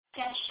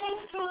Dashing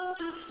through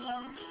the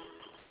snow,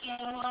 in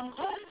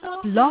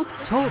wonderful Blog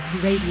Talk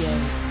Radio.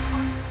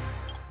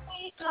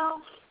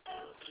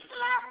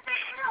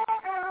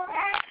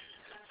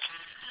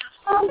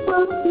 we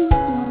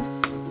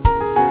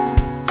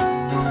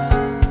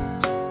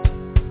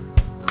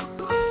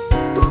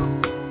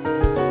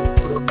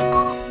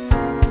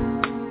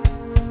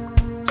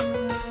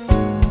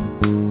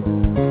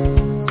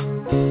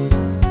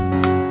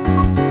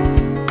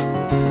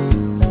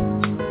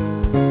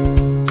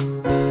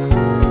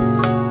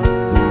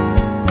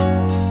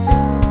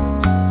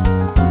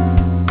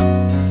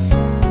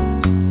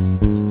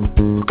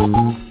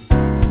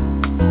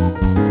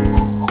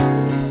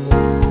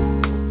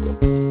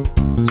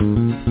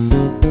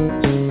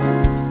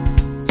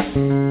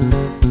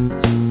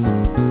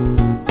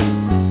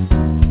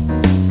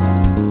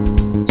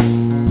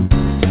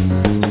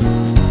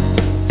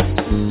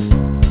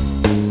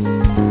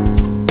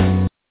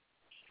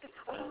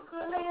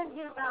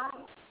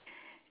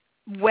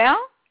Well,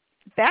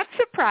 that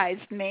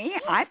surprised me.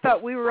 I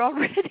thought we were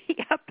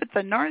already up at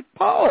the North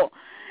Pole.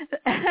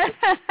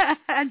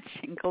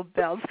 Jingle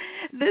bells.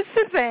 This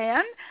is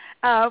Ann,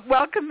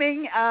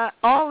 welcoming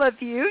all of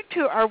you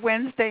to our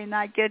Wednesday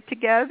night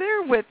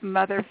get-together with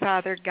Mother,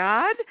 Father,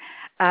 God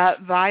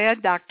via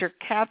Dr.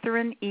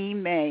 Catherine E.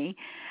 May.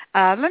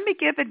 Let me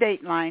give a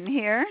date line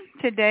here.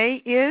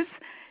 Today is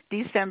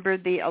December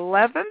the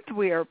 11th.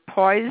 We are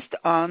poised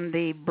on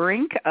the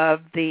brink of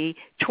the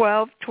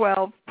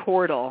 12/12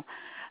 portal.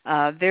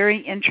 Very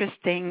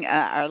interesting,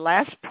 our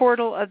last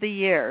portal of the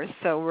year.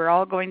 So we're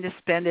all going to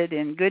spend it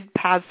in good,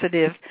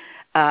 positive,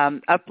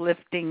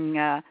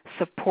 uplifting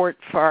support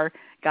for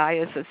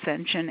Gaia's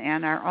ascension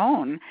and our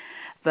own.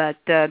 But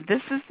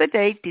this is the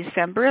date,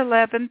 December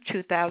 11th,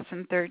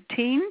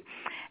 2013.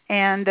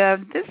 And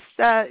this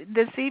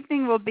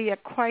evening will be a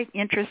quite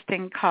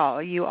interesting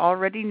call. You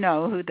already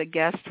know who the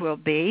guest will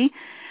be.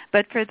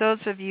 But for those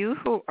of you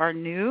who are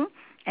new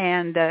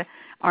and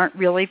aren't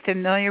really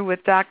familiar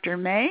with Dr.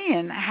 May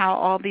and how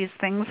all these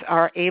things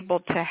are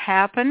able to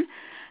happen,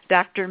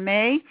 Dr.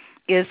 May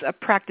is a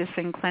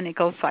practicing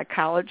clinical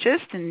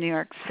psychologist in New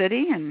York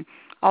City and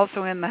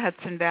also in the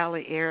Hudson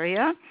Valley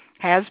area,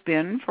 has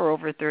been for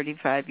over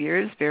 35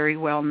 years, very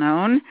well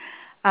known.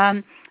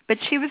 But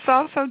she was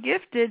also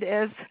gifted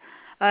as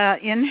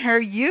in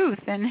her youth,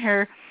 in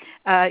her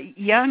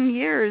young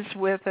years,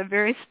 with a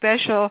very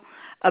special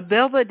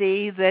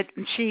ability that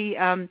she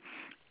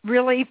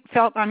really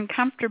felt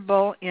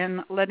uncomfortable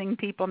in letting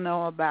people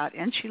know about.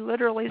 And she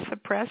literally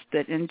suppressed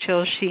it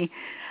until she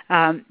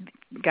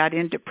got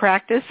into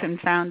practice and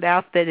found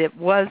out that it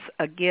was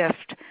a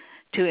gift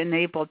to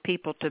enable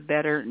people to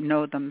better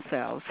know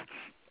themselves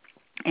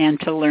and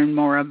to learn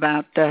more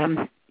about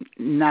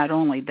not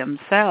only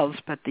themselves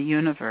but the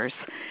universe.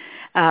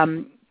 Let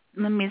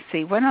me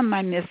see, what am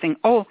I missing?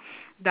 Oh,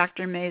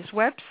 Dr. May's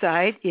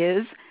website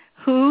is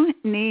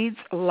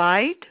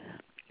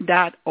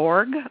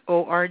whoneedslight.org,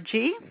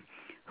 O-R-G,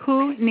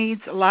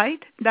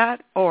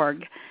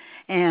 whoneedslight.org.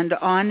 And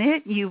on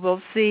it you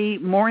will see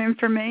more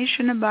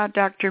information about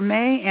Dr.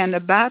 May and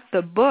about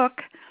the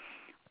book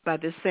by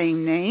the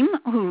same name,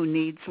 Who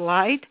Needs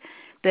Light,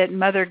 that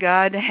Mother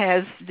God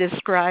has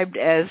described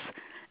as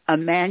a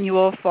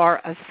manual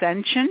for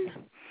ascension,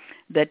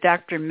 that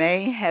Dr.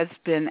 May has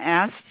been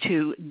asked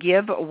to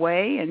give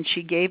away, and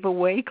she gave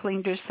away,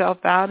 cleaned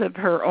herself out of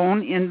her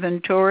own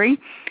inventory.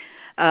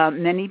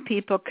 Many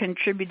people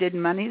contributed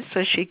money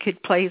so she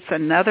could place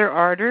another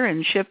order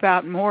and ship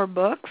out more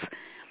books,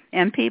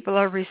 and people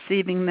are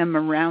receiving them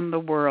around the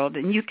world.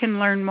 And you can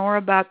learn more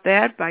about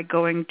that by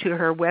going to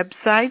her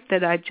website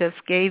that I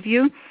just gave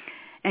you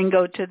and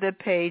go to the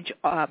page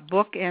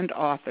Book and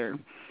Author,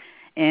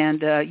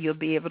 and you'll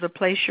be able to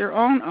place your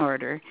own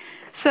order.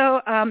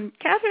 So,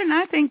 Catherine,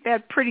 I think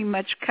that pretty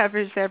much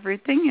covers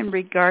everything in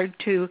regard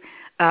to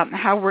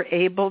how we're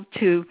able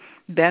to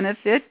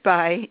benefit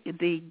by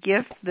the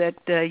gift that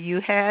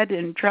you had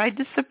and tried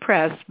to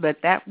suppress,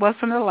 but that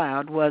wasn't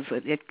allowed, was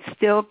it? It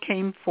still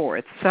came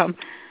forth. So,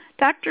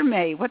 Dr.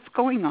 May, what's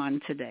going on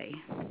today?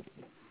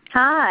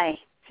 Hi.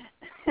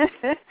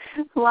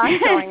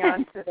 Lots going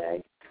on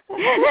today.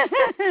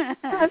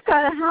 I've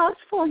got a house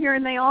full here,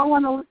 and they all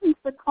want to listen to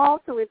the call,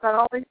 so we've got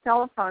all these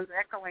telephones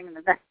echoing in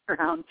the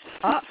background.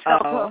 Uh-oh. So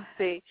we'll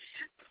see.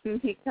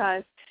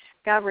 Because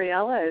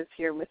Gabriella is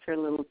here with her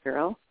little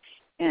girl,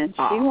 and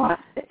she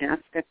wants to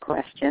ask a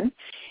question.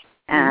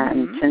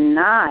 And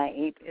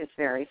tonight is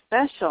very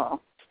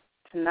special.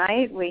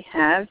 Tonight we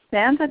have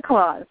Santa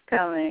Claus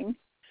coming.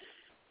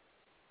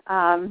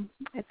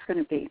 It's going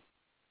to be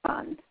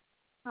fun.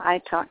 I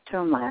talked to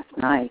him last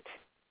night.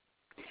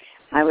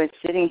 I was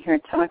sitting here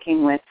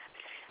talking with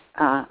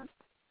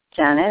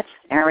Janet,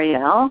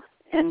 Ariel,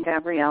 and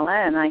Gabriella,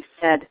 and I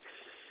said,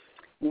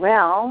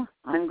 well,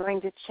 I'm going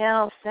to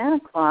channel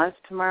Santa Claus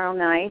tomorrow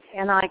night,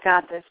 and I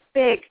got this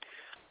big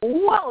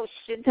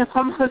whoosh. It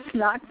almost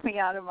knocked me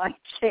out of my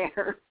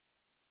chair.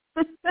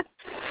 And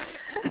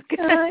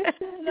I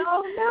said,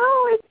 oh,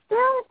 no, it's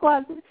Santa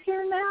Claus. It's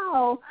here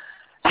now.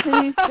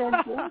 And he said,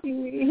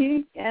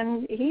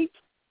 he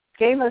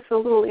gave us a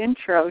little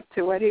intro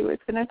to what he was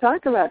going to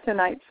talk about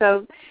tonight.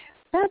 So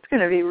that's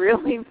going to be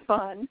really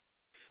fun.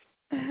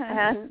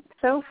 And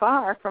so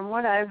far, from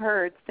what I've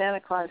heard, Santa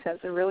Claus has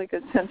a really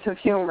good sense of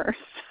humor.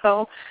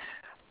 So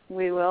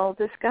we will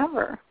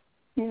discover.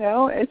 You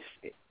know,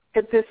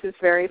 this is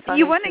very funny.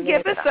 You want to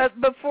give us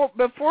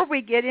before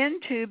we get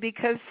into,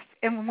 because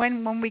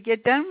when we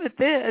get done with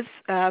this,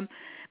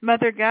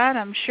 Mother God,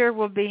 I'm sure,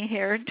 will be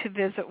here to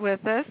visit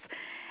with us,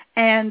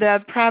 and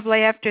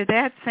probably after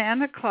that,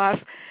 Santa Claus.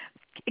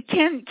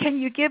 Can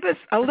you give us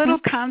a little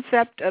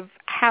concept of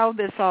how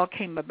this all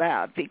came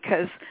about?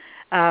 Because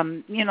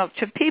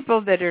to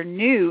people that are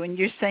new, and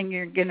you're saying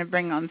you're going to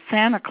bring on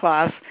Santa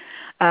Claus,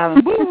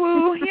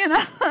 woo-woo,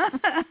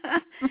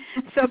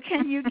 So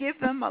can you give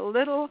them a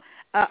little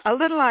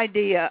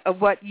idea of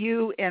what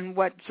you and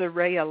what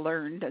Zareya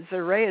learned?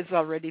 Zareya's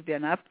already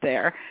been up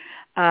there.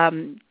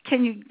 Can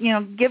you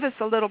give us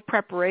a little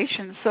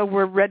preparation so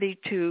we're ready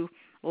to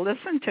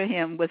listen to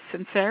him with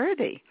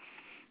sincerity?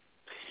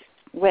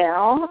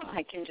 Well,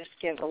 I can just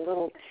give a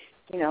little,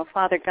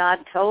 Father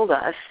God told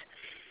us,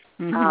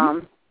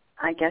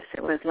 I guess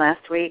it was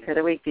last week or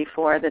the week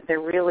before, that there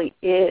really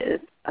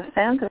is a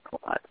Santa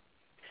Claus.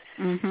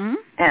 Mm-hmm.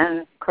 And,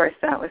 of course,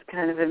 that was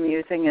kind of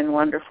amusing and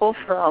wonderful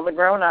for all the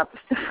grown-ups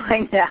to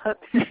find out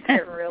that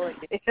there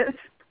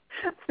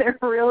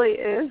really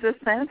is a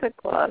Santa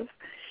Claus.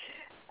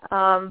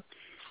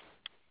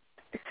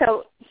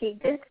 So he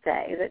did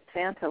say that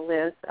Santa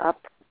lives up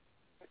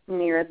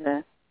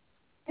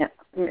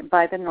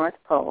by the North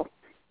Pole,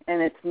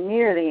 and it's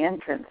near the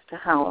entrance to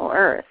Hollow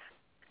Earth,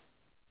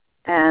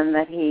 and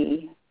that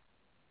he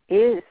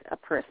is a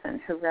person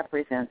who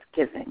represents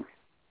giving,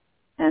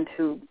 and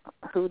who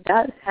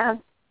does have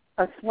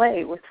a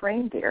sleigh with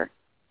reindeer.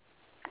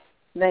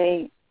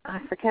 I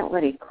forget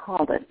what he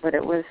called it, but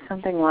it was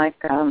something like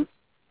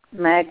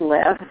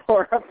maglev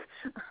or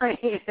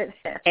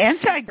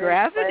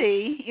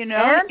anti-gravity.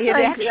 It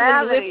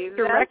actually lifts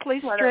directly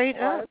straight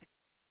up.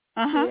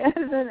 Uh-huh. He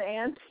has an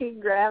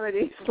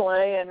anti-gravity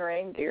sleigh and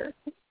reindeer.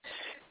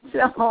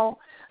 So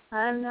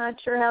I'm not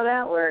sure how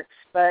that works,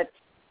 but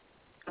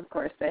of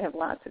course they have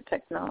lots of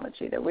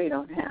technology that we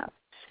don't have.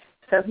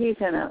 So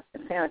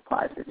Santa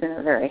Claus is in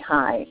a very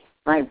high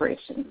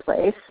vibration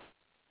place,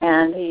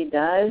 and he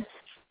does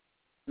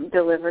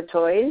deliver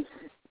toys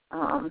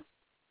from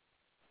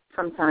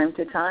time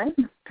to time.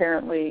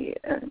 Apparently,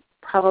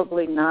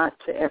 probably not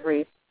to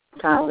every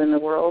child in the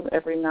world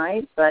every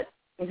night, but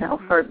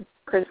for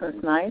Christmas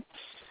night.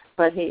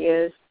 But he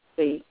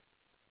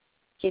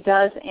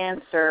does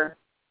answer.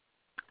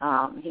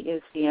 He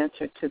is the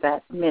answer to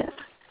that myth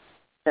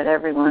that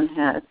everyone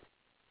has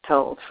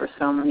told for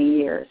so many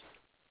years.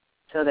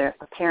 So there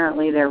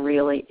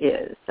really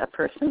is a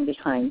person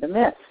behind the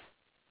myth.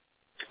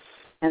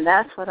 And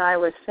that's what I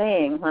was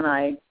saying when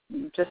I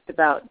just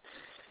about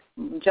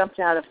jumped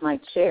out of my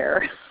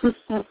chair with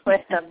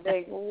a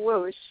big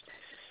whoosh.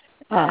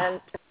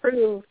 And to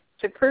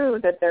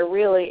prove that there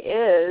really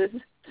is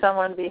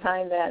someone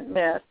behind that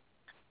myth,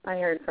 I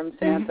heard from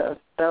Santa.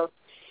 So,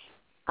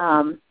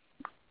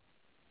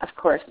 of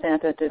course,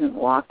 Santa didn't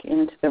walk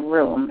into the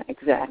room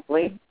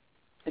exactly,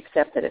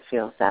 except that it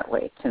feels that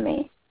way to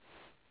me.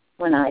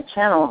 When I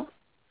channel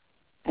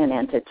an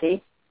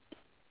entity,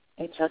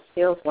 it just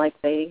feels like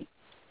they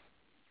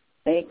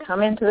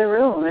come into the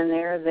room and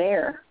they're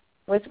there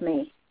with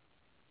me.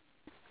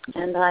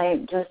 And I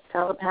just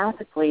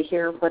telepathically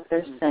hear what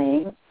they're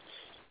saying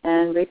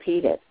and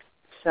repeat it.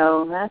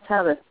 So that's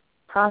how the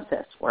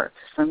process works,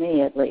 for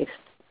me at least.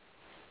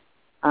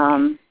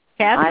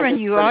 Catherine,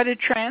 you ought to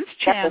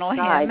trans-channel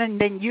him,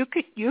 and then you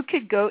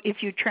could go,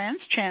 if you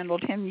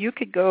trans-channeled him, you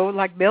could go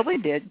like Billy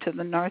did to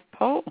the North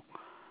Pole.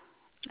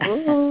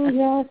 Oh,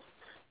 yes.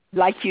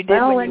 Like you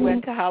did when you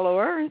went to Hollow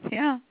Earth,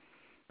 yeah.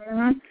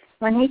 Mm-hmm.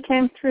 When he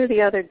came through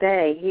the other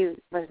day, he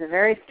was a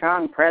very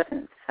strong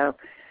presence, so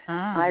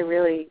I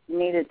really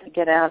needed to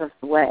get out of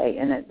the way,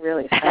 and it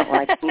really felt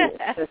like he was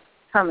just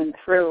coming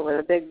through with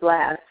a big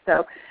blast.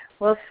 So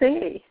we'll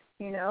see,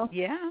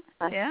 Yeah,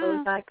 I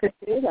suppose I could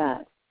do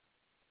that.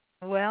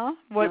 Well,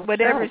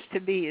 whatever's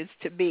to be is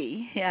to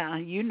be. Yeah,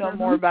 you know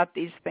more about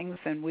these things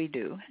than we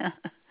do.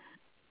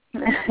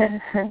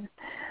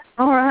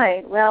 All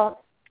right.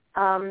 Well,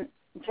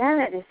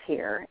 Janet is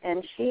here,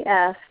 and she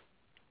asked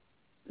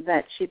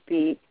that she'd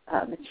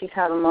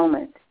have a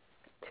moment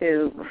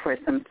for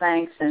some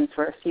thanks and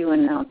for a few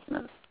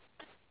announcements.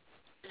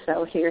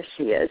 So here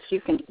she is.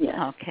 You can,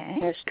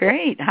 Okay,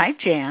 great. Hi,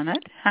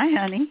 Janet. Hi,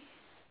 honey.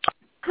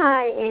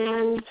 Hi,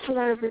 Anne.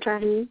 Hello,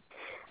 everybody.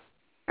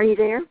 Are you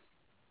there?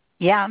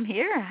 Yeah, I'm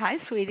here. Hi,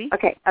 sweetie.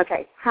 Okay.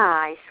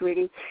 Hi,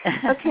 sweetie.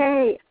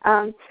 Okay,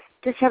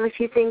 just have a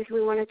few things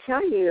we want to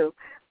tell you.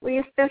 We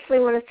especially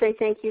want to say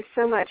thank you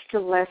so much to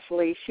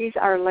Leslie. She's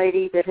our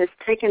lady that has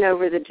taken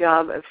over the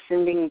job of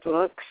sending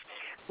books.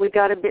 We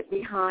got a bit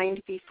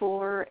behind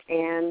before,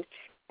 and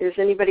if there's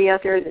anybody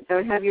out there that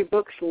don't have your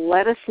books,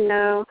 let us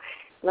know.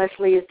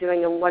 Leslie is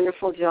doing a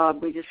wonderful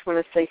job. We just want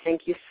to say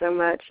thank you so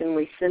much, and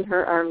we send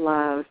her our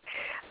love.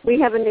 We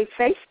have a new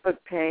Facebook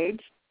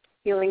page,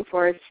 Healing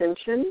for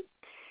Ascension.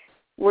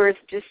 we're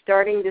just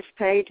starting this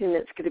page, and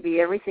it's going to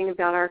be everything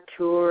about our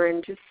tour,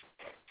 and just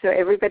so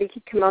everybody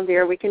can come on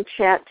there. We can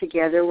chat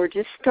together. We're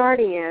just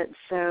starting it,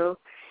 so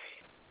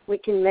we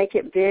can make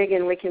it big,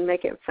 and we can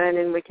make it fun,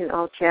 and we can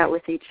all chat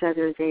with each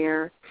other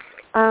there.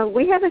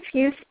 We have a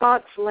few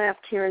spots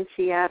left here in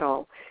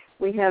Seattle.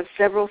 We have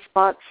several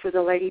spots for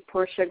the Lady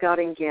Portia God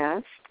and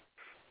Guest.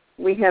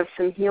 We have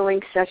some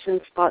healing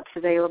session spots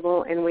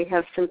available, and we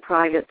have some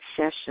private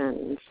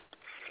sessions.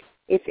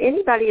 If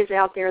anybody is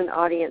out there in the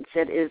audience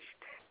that is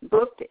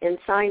booked and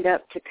signed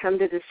up to come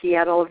to the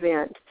Seattle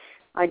event,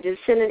 I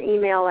just sent an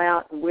email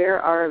out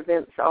where our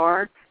events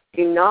are.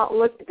 Do not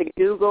look at the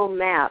Google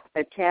map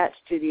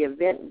attached to the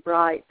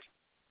Eventbrite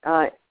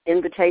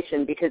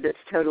invitation because it's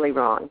totally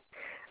wrong.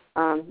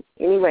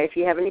 Anyway, if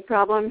you have any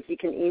problems, you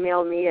can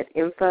email me at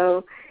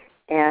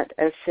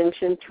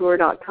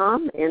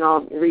info@ascensiontour.com, and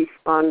I'll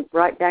respond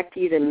right back to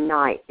you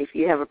tonight if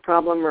you have a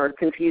problem or are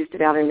confused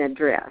about an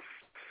address.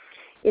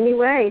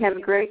 Anyway, have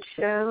a great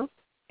show.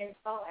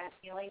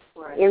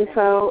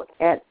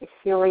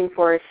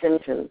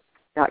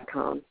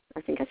 info@healingforascension.com.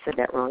 I think I said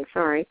that wrong.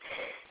 Sorry.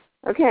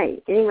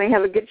 Okay. Anyway,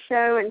 have a good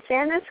show, and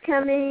Santa's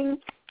coming.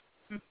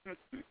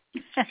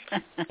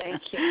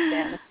 Thank you,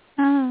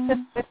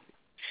 Santa.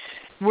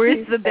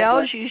 Where's the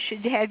bells? You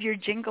should have your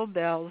jingle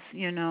bells,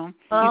 you know.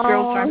 You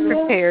girls aren't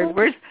prepared.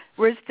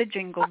 Where's the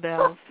jingle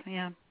bells?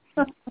 Yeah.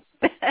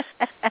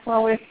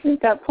 Well, we've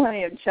got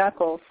plenty of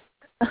chuckles.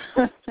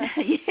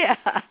 Yeah.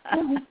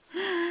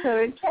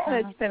 So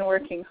Janet's been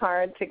working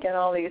hard to get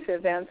all these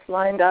events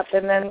lined up,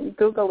 and then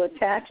Google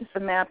attaches the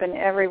map, and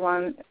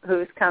everyone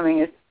who's coming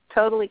is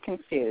totally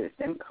confused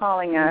and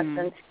calling us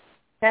and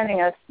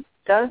sending us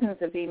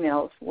dozens of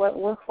emails.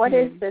 What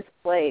is this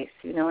place?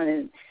 You know,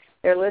 and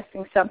they're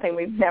listing something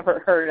we've never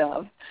heard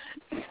of.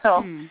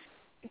 So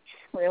it's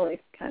really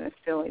kind of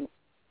silly,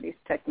 these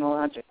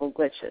technological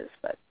glitches,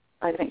 but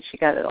I think she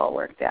got it all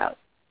worked out.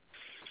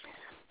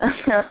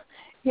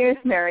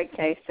 Here's Mary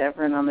Kay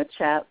Severin on the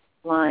chat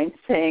line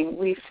saying,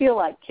 we feel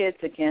like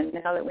kids again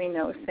now that we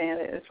know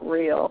Santa is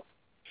real.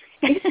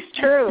 It's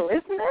true,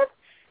 isn't it?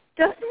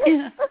 Doesn't it?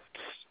 Yeah.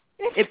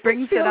 It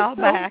brings it all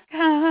back.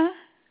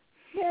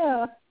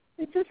 Yeah,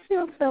 it just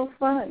feels so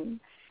fun.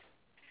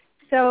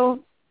 So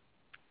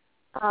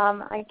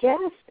I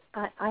guess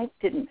I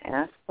didn't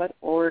ask what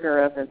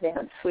order of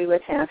events we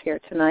would have here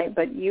tonight,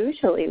 but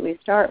usually we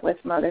start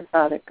with Mother,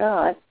 Father,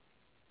 God.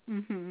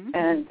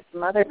 And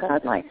Mother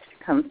God likes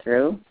to come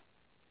through.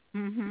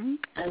 And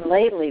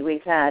lately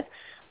we've had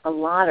a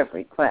lot of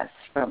requests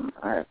from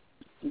our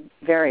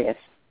various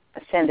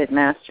ascended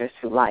masters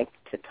who like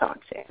to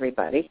talk to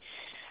everybody.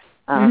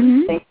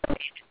 Saint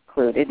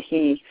included.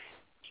 He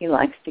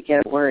likes to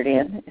get a word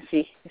in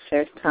if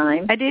there's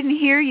time. I didn't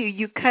hear you.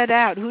 You cut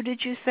out. Who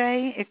did you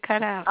say? It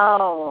cut out.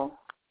 Oh,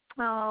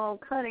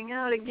 cutting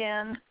out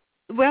again.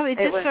 Well, it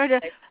just sort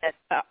of.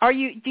 Are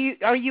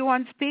you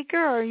on speaker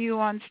or are you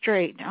on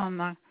straight on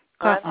the?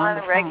 I'm on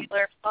a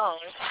regular phone.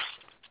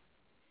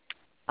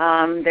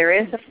 There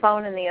is a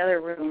phone in the other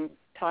room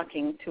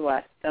talking to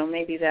us, so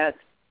maybe that's.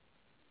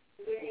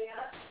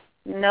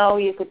 No,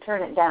 you could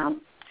turn it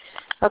down.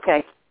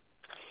 Okay.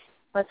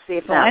 Let's see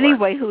if that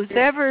anyway, works.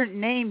 whoever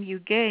name you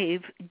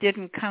gave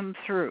didn't come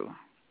through.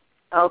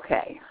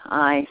 Okay.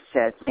 I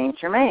said Saint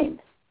Germain.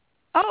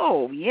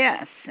 Oh,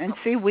 yes. And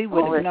see, we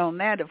would have known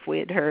that if we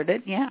had heard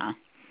it, yeah.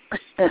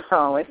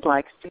 Oh, it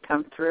likes to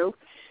come through.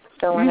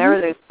 So whenever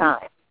there's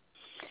time.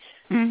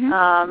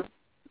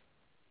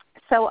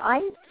 So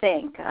I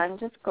think, I'm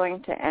just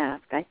going to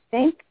ask, I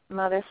think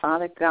Mother,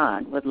 Father,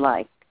 God would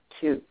like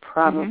to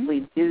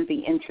probably do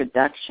the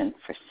introduction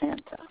for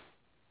Santa.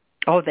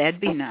 Oh, that'd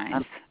be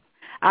nice.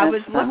 I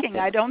was looking.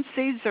 I don't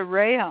see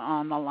Zaria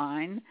on the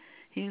line.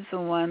 He's the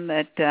one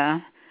that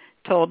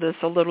told us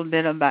a little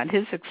bit about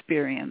his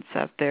experience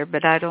up there,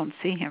 but I don't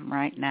see him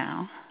right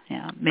now.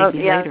 Yeah, maybe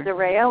later.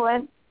 Zaria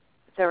went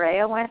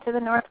to the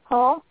North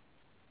Pole?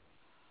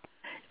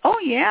 Oh,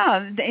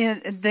 yeah.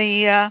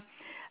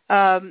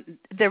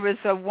 There was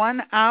a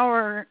 1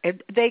 hour.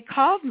 They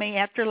called me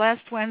after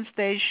last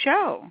Wednesday's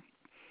show,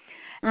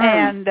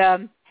 and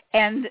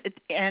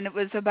it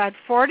was about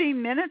 40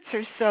 minutes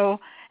or so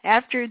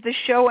after the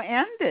show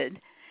ended,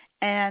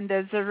 and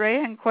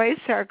Zaria and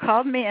Quasar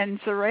called me, and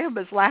Zaria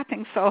was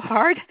laughing so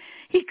hard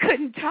he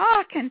couldn't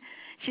talk, and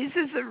she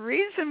says the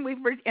reason we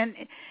were, and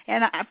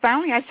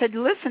finally I said,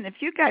 listen, if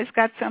you guys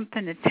got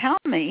something to tell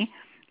me,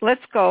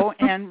 let's go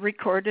and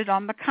record it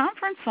on the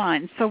conference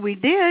line. So we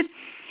did,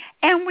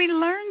 and we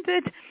learned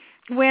that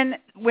when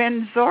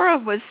Zora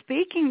was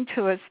speaking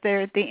to us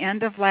there at the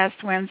end of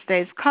last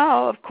Wednesday's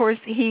call, of course,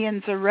 he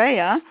and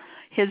Zaria,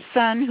 his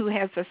son who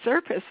has a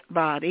surface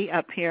body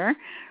up here,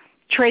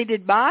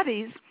 traded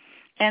bodies,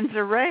 and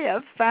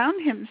Zaria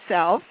found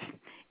himself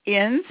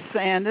in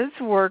Santa's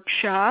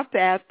workshop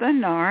at the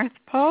North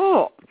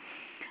Pole.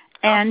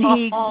 And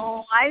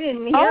I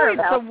didn't hear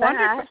about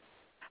that.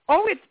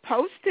 It's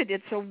posted.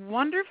 It's a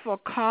wonderful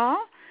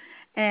call,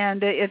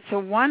 and it's a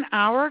 1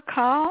 hour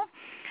call,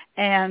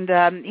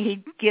 and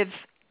he gives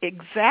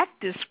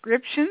exact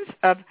descriptions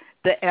of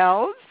the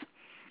elves,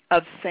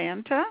 of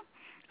Santa,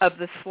 of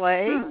the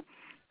sleigh.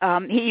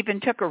 He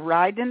even took a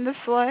ride in the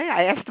sleigh.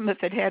 I asked him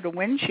if it had a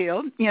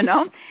windshield,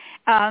 There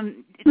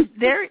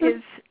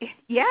is,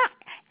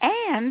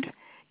 and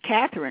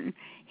Catherine,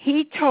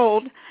 he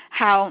told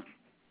how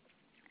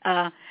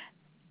that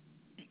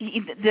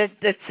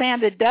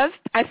Santa does.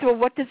 I said, well,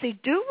 what does he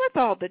do with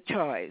all the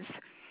toys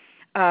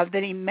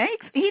that he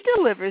makes? He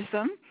delivers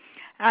them.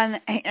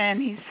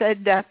 And he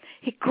said, of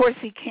course,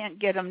 he can't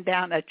get them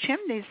down a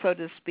chimney, so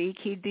to speak.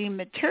 He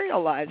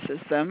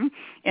dematerializes them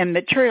and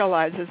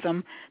materializes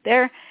them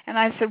there. And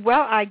I said,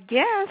 well, I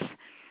guess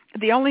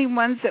the only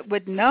ones that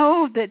would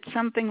know that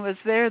something was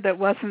there that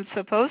wasn't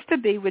supposed to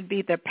be would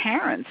be the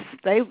parents.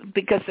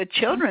 Because the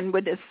children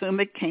would assume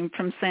it came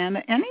from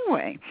Santa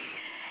anyway.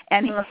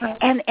 And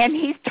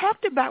he's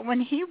talked about when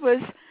he was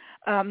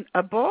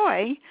a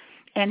boy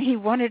and he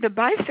wanted a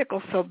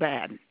bicycle so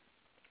bad.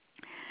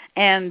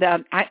 And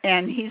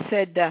he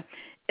said,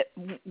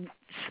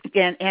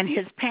 and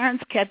his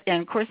parents kept,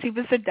 and of course he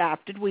was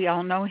adopted. We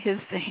all know his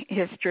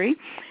history.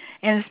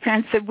 And his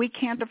parents said, we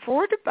can't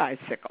afford a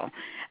bicycle.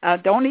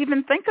 Don't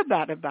even think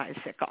about a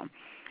bicycle.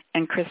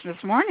 And Christmas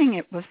morning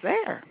it was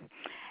there.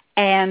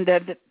 And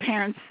the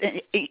parents,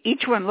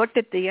 each one looked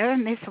at the other,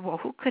 and they said, well,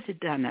 who could have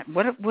done that?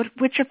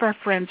 Which of our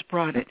friends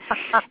brought it?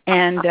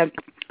 And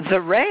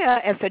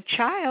Zaria, as a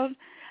child,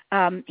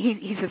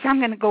 he says, I'm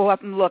going to go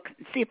up and look,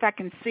 see if I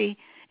can see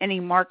any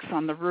marks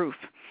on the roof.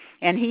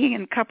 And he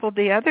and a couple of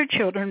the other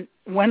children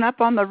went up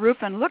on the roof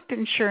and looked,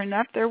 and sure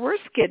enough, there were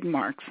skid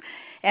marks.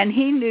 And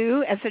he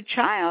knew as a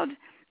child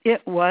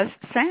it was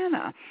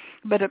Santa.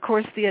 But, of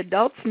course, the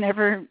adults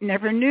never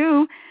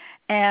knew,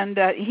 and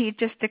he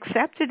just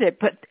accepted it.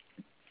 But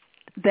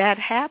that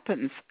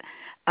happens.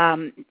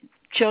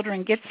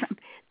 Children get some.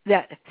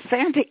 That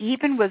Santa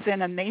even was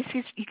in a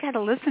Macy's. You got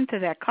to listen to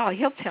that call.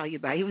 He'll tell you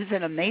about it. He was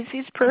in a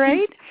Macy's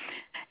parade.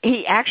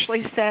 He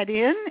actually sat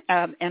in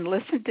and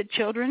listened to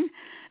children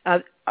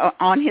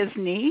on his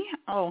knee.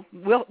 Oh,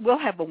 we'll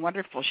have a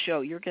wonderful show.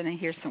 You're going to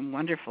hear some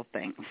wonderful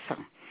things. So,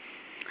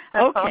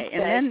 okay,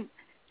 and then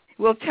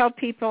we'll tell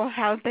people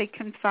how they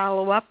can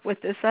follow up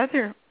with this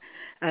other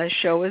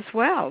show as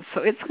well.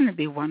 So it's going to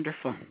be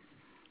wonderful.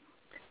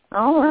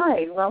 All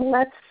right. Well,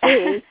 let's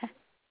see.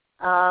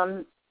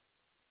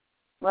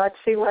 Let's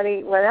see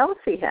what else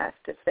he has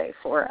to say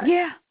for us.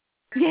 Yeah.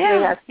 He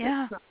has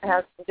some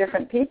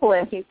different people,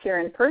 and he's here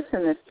in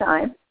person this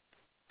time,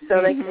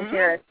 so they can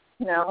hear it,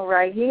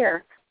 right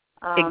here.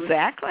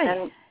 Exactly.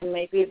 And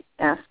maybe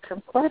ask some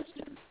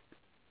questions.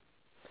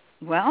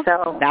 Well,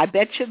 I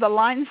bet you the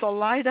lines will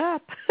light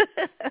up.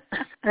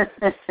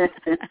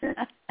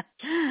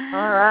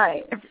 All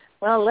right.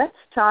 Well, let's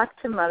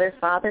talk to Mother,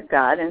 Father,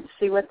 God and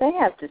see what they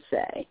have to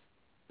say.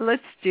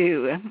 Let's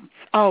do. It's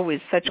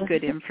always such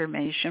good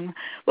information.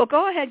 Well,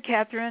 go ahead,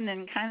 Catherine,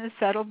 and kind of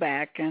settle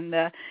back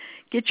and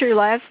get your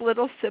last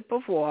little sip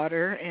of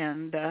water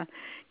and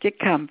get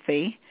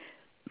comfy.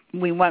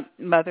 We want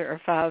Mother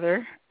or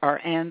Father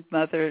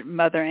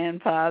Mother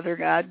and Father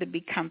God to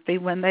be comfy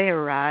when they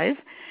arrive,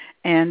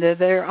 and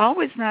they're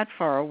always not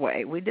far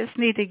away. We just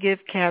need to give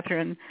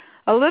Catherine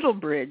a little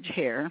bridge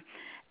here,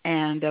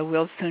 and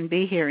we'll soon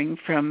be hearing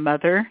from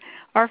Mother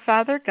or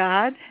Father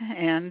God,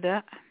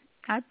 and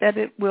I bet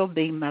it will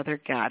be Mother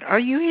God. Are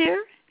you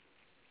here?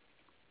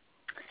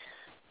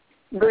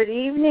 Good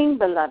evening,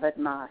 beloved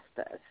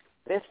masters.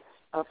 This,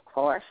 of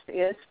course,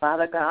 is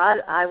Father God.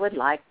 I would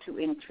like to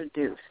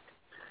introduce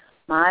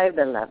my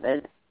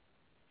beloved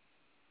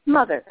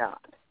Mother God.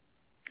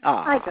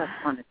 Aww. I just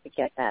wanted to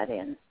get that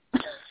in.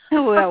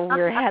 Well,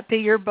 we're happy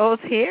you're both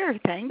here.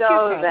 Thank you,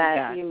 Father So that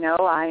God. you know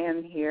I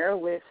am here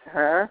with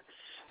her.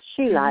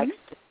 She likes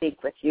to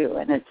speak with you,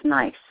 and it's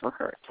nice for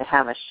her to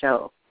have a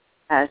show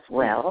as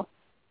well.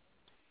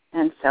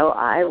 And so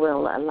I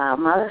will allow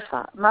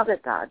Mother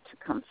God to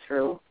come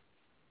through,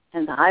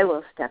 and I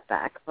will step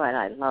back, but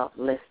I love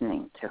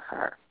listening to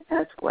her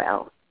as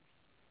well.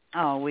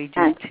 Oh, we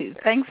do too.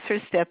 Thanks for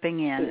stepping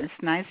in. It's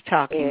nice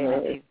talking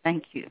with you.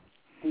 Thank you.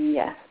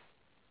 Yes.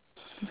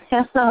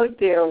 Hello,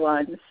 dear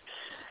ones.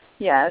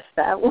 Yes,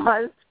 that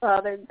was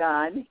Father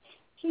God.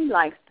 He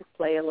likes to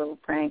play a little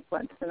prank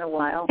once in a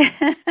while.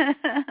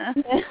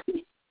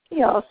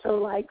 He also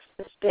likes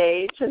the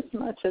stage as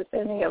much as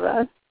any of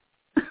us.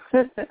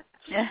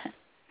 Yeah.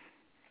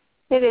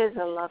 It is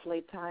a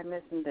lovely time,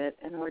 isn't it?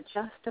 And we're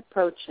just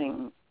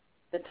approaching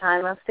the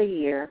time of the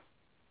year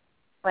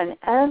when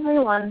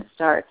everyone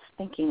starts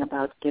thinking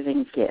about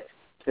giving gifts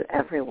to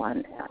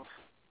everyone else.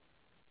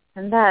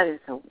 And that is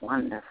a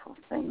wonderful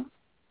thing.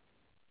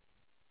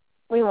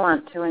 We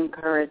want to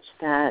encourage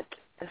that,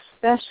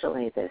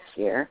 especially this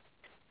year,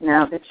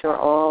 now that you're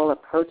all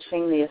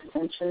approaching the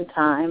Ascension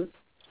time.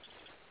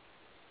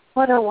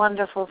 What a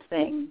wonderful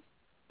thing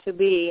to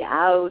be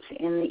out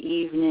in the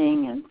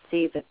evening and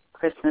see the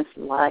Christmas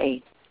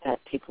lights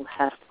that people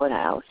have put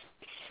out.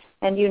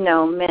 And you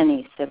know,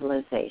 many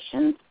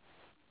civilizations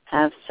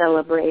have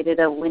celebrated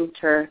a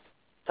winter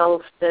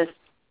solstice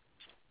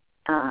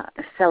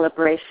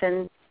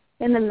celebration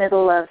in the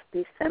middle of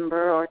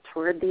December or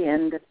toward the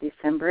end of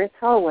December. It's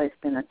always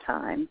been a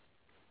time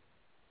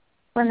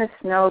when the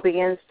snow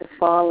begins to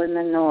fall in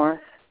the north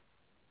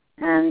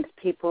and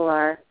people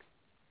are,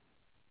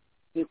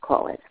 you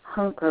call it,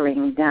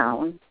 hunkering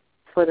down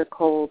for the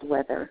cold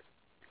weather.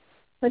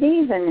 But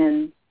even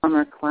in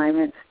summer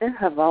climates, there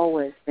have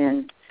always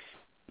been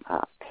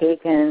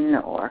pagan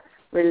or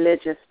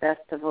religious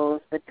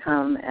festivals that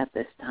come at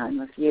this time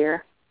of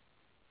year.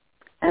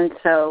 And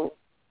so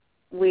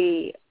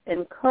we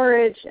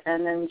encourage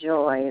and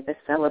enjoy the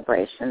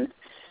celebrations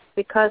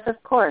because,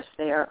 of course,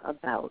 they are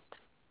about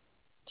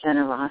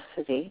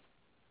generosity,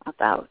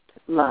 about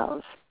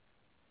love,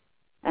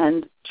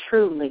 and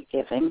truly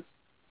giving.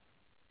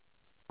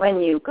 When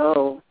you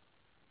go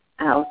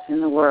out in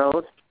the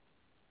world,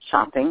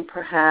 shopping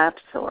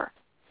perhaps, or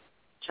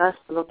just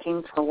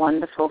looking for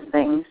wonderful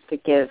things to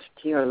give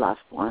to your loved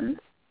ones,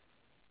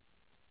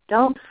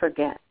 don't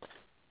forget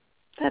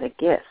that a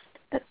gift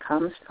that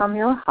comes from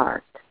your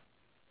heart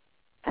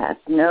has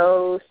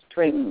no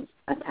strings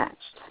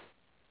attached.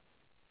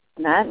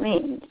 That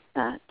means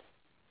that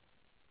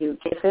you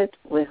give it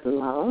with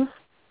love,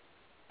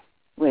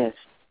 with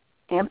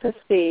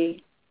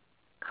empathy,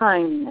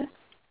 kindness,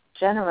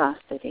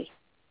 generosity,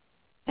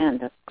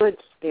 and a good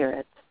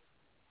spirit,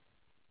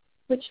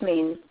 which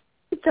means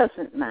it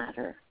doesn't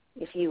matter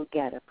if you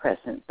get a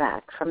present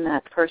back from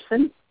that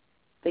person.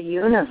 The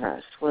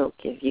universe will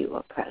give you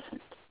a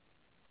present.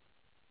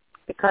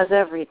 Because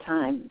every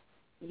time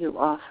you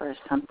offer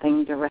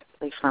something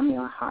directly from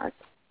your heart,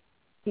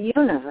 the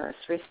universe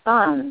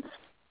responds.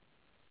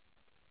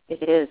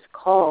 It is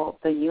called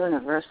the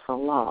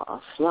universal law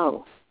of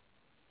flow.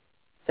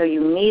 So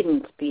you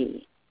needn't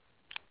be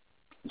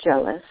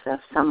jealous of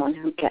someone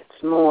who gets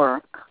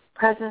more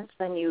presents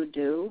than you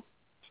do,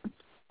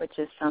 which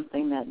is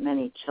something that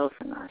many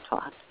children are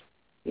taught.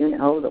 You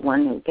know, the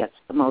one who gets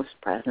the most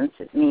presents,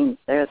 it means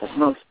they're the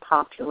most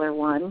popular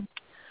one.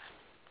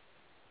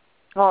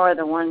 Or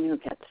the one who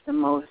gets the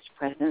most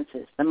presents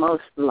is the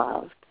most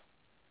loved.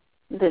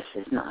 This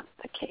is not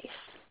the case.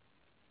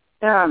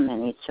 There are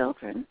many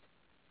children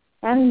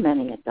and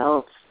many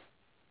adults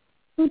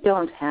who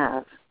don't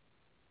have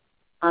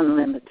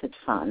unlimited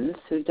funds,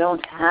 who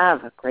don't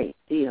have a great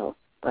deal,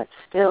 but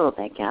still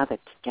they gather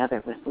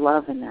together with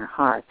love in their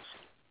hearts.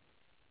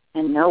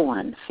 And no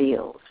one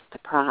feels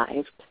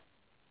deprived,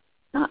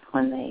 not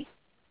when they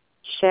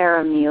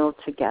share a meal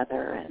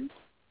together and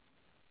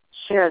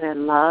share their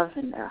love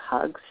and their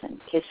hugs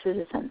and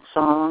kisses and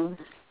songs.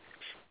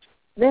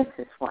 This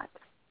is what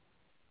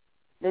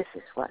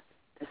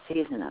the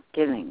season of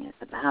giving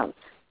is about.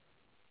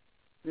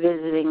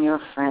 Visiting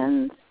your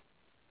friends,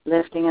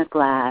 lifting a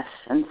glass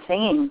and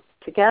singing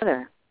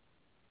together,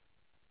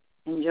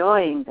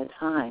 enjoying the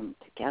time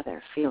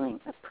together, feeling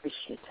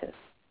appreciative,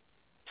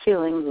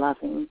 feeling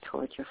loving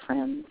towards your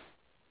friends,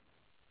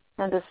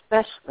 and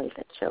especially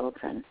the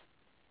children.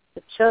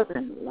 The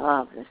children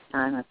love this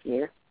time of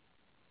year,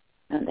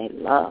 and they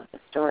love the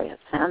story of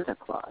Santa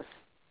Claus.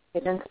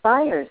 It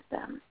inspires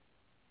them.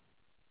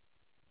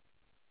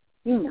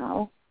 You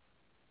know,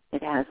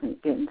 it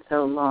hasn't been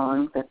so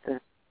long that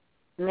the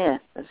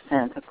myth of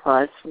Santa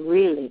Claus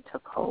really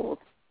took hold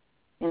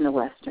in the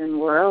Western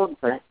world,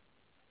 but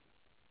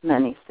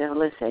many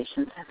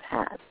civilizations have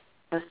had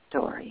a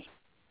story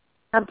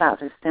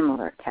about a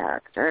similar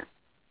character,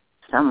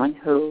 someone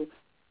who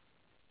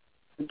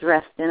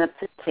dressed in a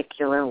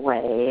particular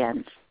way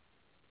and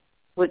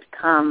would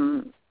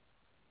come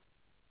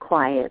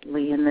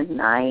quietly in the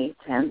night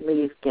and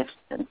leave gifts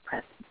and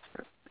presents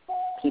for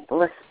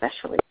people,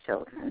 especially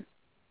children.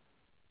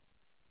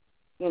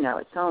 You know,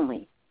 it's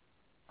only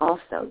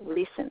also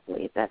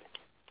recently that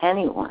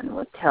anyone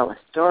would tell a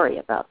story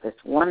about this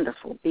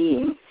wonderful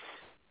being,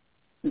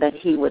 that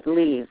he would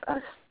leave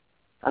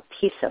a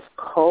piece of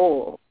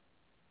coal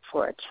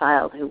for a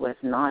child who was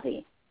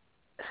naughty.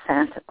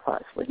 Santa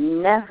Claus would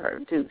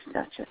never do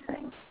such a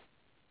thing.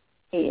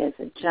 He is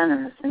a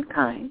generous and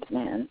kind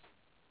man,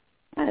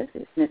 as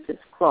is Mrs.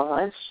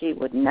 Claus. She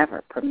would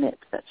never permit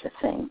such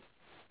a thing.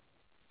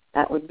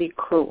 That would be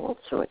cruel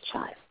to a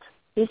child.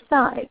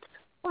 Besides,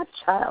 what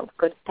child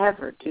could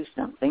ever do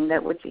something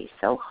that would be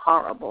so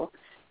horrible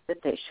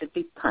that they should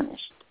be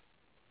punished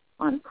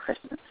on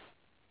Christmas?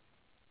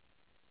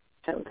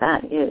 So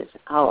that is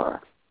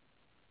our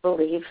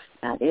belief,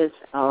 that is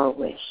our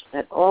wish,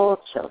 that all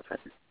children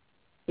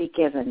be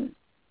given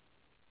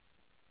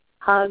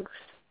hugs,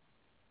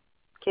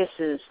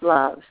 kisses,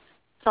 loves,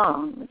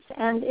 songs,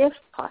 and if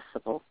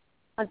possible,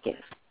 a gift.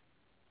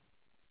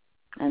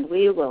 And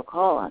we will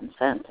call on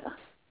Santa.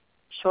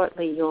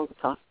 Shortly you'll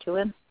talk to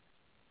him,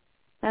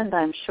 and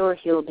I'm sure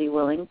he'll be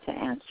willing to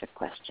answer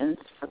questions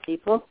for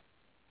people.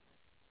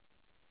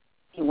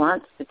 He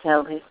wants to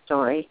tell his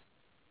story.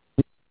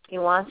 He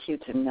wants you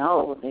to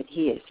know that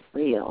he is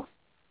real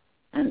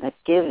and that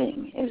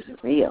giving is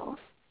real.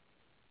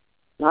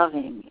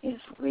 Loving is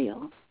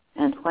real.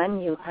 And when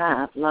you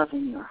have love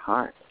in your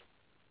heart,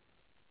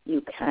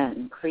 you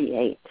can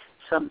create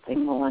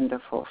something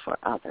wonderful for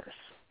others.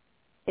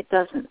 It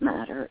doesn't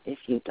matter if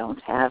you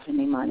don't have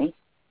any money.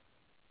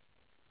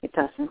 It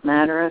doesn't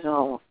matter at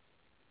all.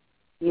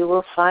 You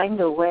will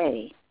find a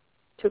way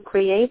to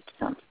create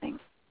something.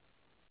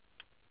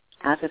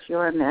 Out of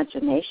your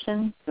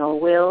imagination, your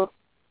will,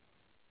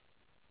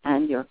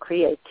 and your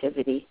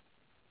creativity,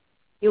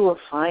 you will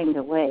find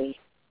a way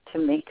to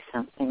make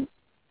something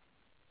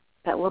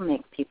that will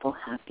make people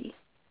happy.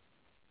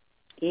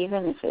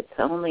 Even if it's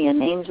only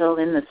an angel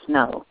in the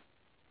snow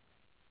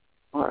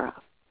or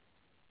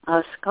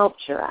a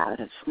sculpture out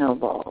of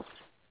snowballs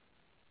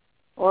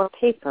or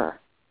paper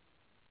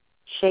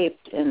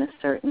shaped in a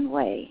certain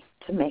way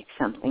to make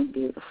something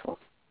beautiful.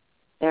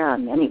 There are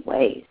many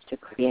ways to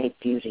create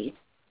beauty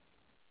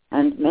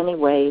and many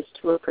ways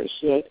to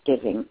appreciate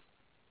giving.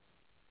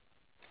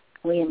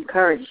 We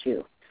encourage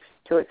you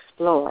to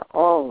explore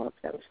all of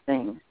those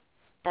things,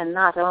 and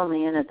not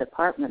only in a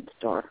department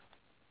store,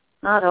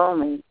 not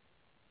only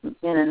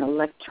in an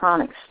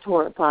electronics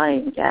store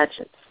buying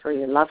gadgets for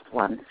your loved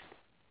ones.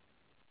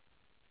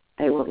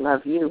 They will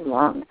love you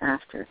long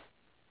after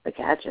the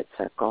gadgets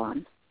are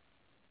gone.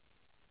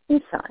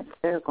 Besides,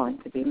 there are going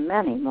to be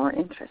many more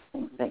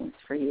interesting things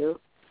for you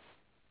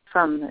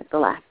from the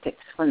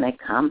galactics when they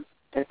come.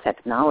 Their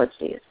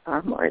technology is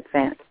far more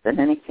advanced than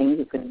anything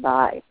you can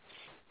buy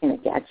in a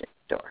gadget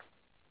store.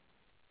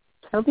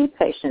 So be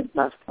patient,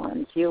 loved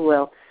ones. You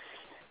will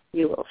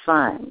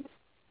find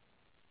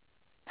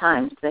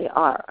times they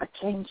are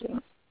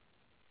a-changing,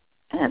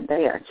 and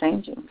they are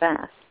changing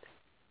fast.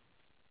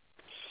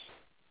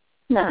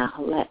 Now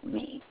let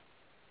me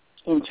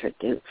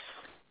introduce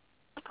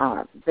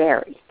our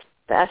very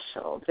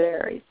special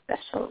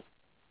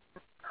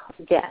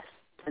guest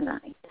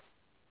tonight.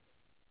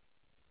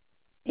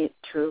 It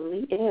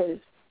truly is.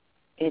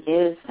 It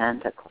is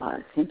Santa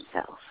Claus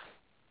himself.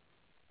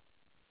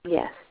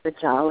 Yes, the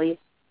jolly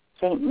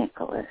St.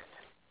 Nicholas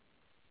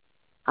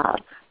of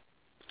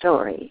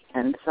story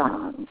and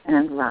song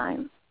and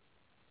rhyme.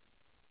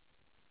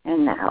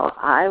 And now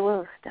I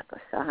will step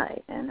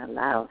aside and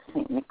allow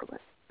St.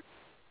 Nicholas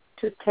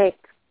to take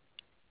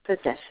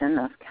possession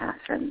of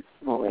Catherine's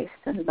voice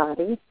and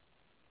body,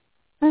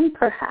 and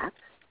perhaps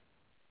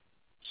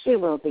she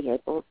will be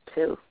able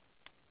to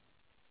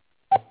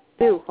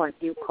do what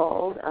you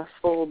called a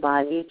full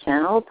body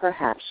channel.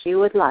 Perhaps she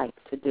would like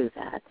to do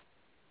that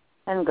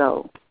and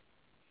go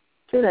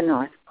to the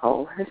North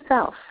Pole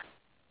herself.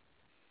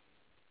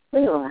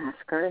 We will ask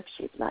her if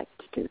she'd like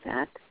to do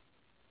that,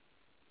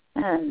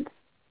 and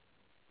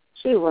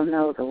she will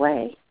know the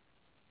way.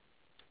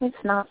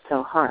 It's not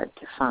so hard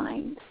to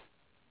find.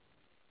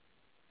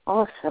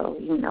 Also,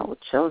 you know,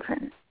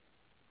 children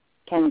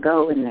can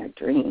go in their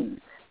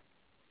dreams.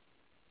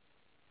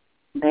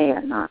 They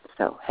are not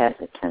so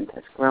hesitant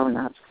as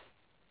grown-ups.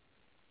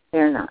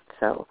 They're not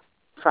so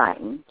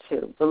frightened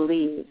to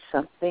believe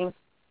something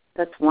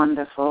that's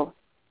wonderful.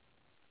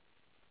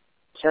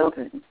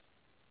 Children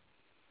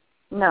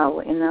know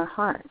in their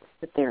hearts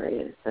that there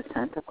is a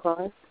Santa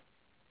Claus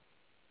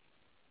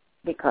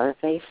because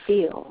they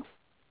feel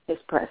his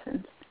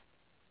presence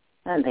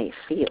and they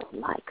feel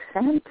like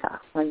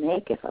Santa when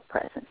they give a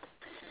present.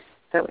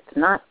 So it's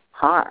not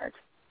hard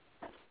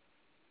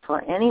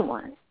for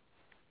anyone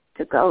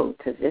to go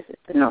to visit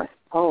the North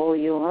Pole.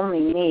 You only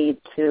need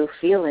to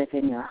feel it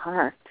in your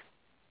heart,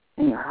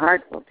 and your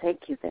heart will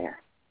take you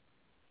there.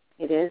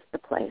 It is the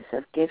place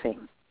of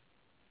giving.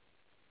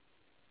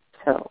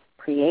 So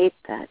create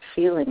that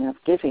feeling of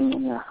giving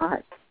in your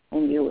heart,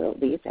 and you will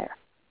be there.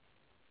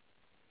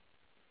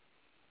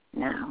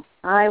 Now,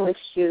 I wish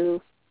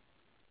you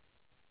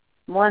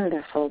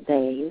wonderful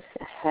days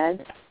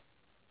ahead,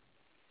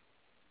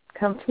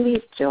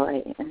 complete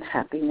joy and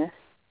happiness,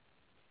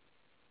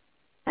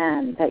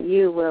 and that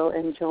you will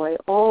enjoy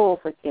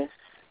all the gifts,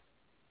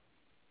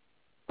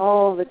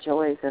 all the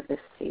joys of this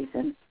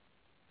season,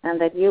 and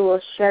that you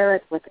will share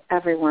it with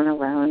everyone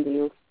around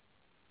you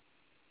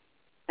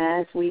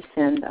as we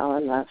send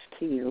our love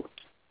to you.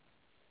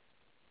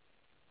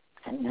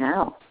 And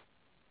now,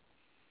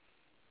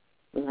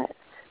 let's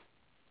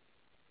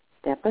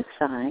step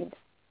aside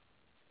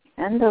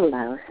and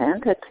allow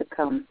Santa to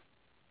come.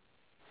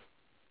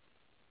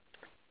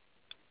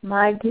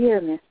 My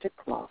dear Mr.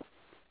 Claus,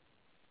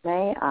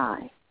 may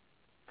I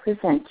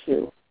present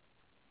you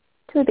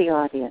to the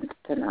audience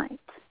tonight.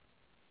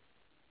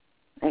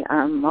 They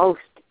are most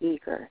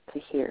eager to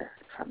hear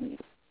from you.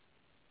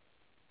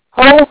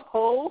 Ho,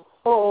 ho,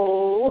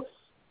 ho.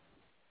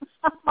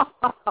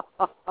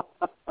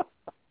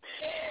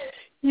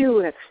 You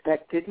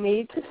expected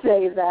me to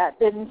say that,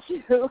 didn't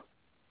you?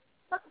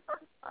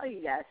 Oh,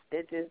 yes,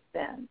 it is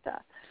Santa.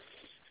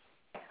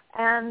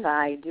 And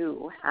I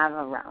do have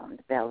a round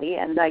belly,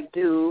 and I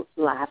do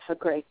laugh a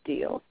great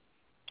deal.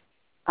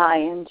 I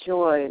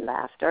enjoy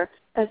laughter,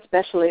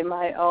 especially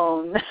my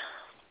own,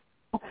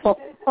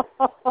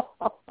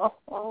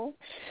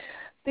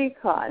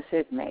 because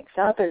it makes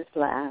others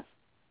laugh.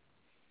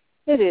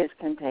 It is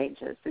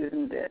contagious,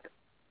 isn't it?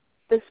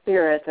 The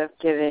spirit of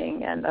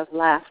giving and of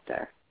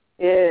laughter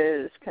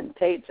is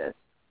contagious.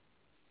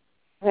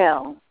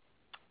 Well,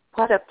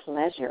 what a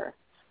pleasure.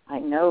 I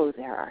know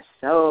there are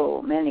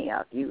so many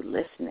of you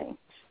listening,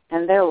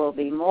 and there will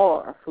be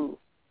more who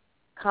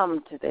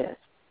come to this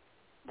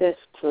this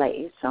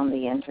place on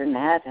the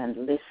internet and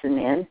listen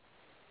in,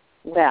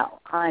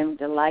 well, I'm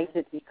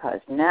delighted because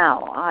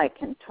now I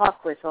can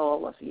talk with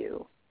all of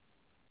you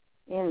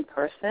in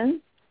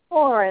person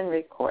or in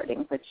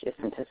recording, which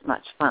isn't as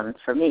much fun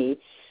for me,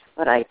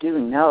 but I do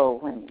know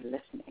when you're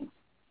listening.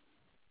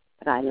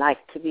 But I like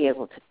to be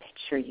able to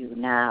picture you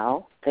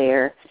now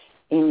there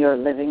in your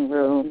living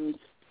rooms,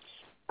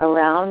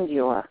 around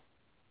your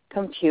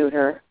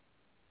computer,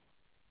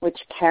 which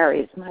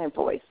carries my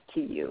voice to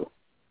you.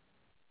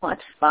 What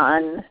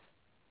fun.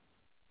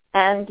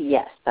 And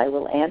yes, I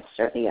will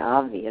answer the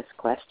obvious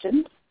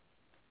questions.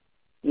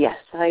 Yes,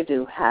 I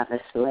do have a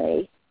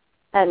sleigh.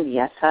 And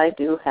yes, I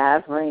do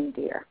have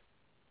reindeer.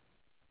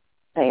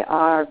 They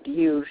are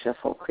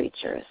beautiful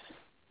creatures.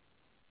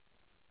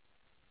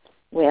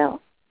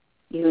 Well,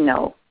 you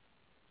know,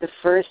 the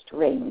first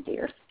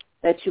reindeer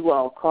that you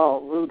all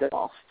call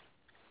Rudolph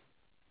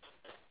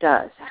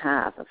does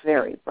have a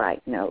very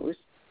bright nose.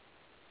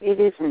 It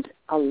isn't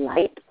a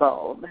light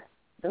bulb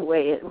the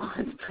way it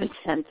was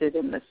presented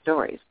in the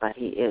stories, but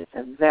he is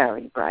a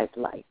very bright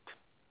light.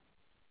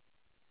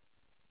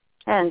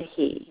 And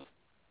he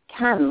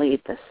can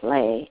lead the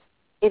sleigh.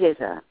 It is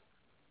a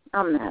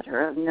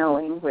matter of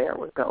knowing where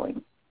we're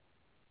going.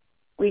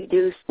 We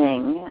do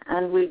sing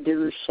and we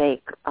do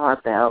shake our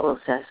bells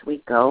as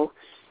we go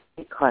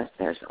because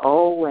there's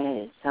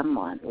always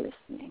someone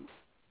listening.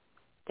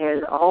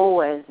 There's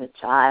always a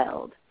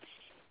child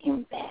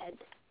in bed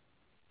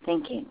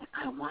thinking,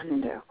 I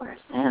wonder where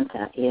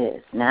Santa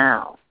is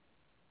now.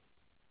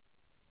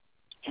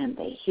 And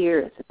they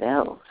hear the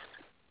bells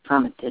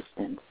from a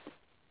distance.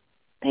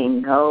 They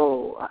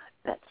know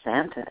that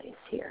Santa is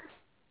here.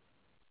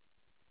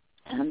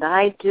 And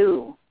I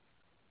do,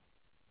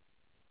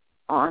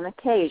 on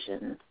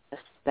occasion,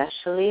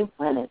 especially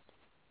when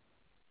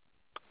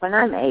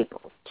I'm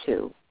able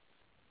to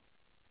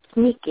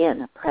sneak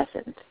in a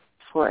present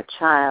for a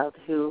child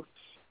who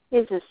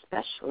is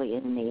especially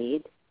in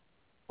need,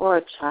 or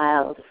a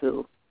child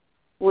who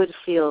would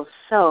feel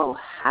so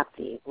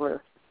happy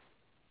were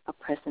a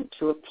present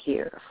to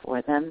appear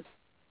for them.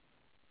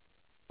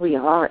 We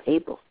are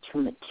able to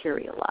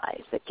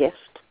materialize a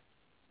gift.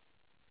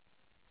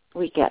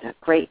 We get a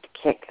great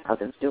kick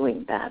out of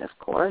doing that, of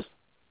course.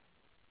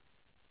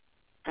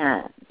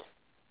 And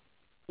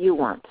you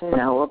want to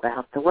know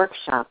about the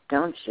workshop,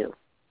 don't you?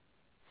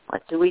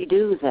 What do we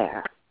do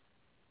there?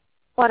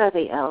 What are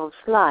the elves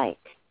like?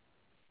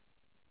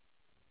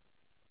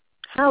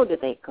 How do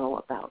they go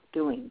about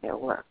doing their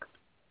work?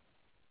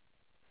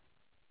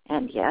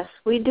 And yes,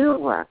 we do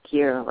work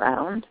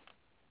year-round.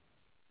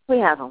 We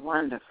have a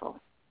wonderful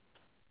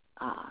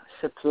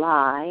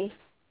supply.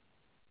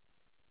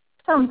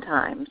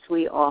 Sometimes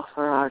we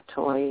offer our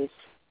toys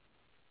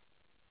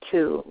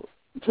to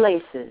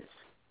places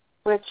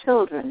where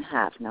children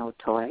have no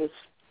toys.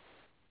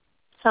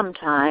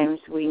 Sometimes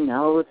we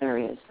know there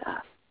is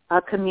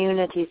a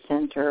community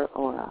center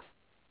or a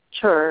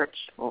church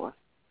or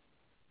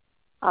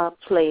a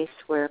place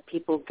where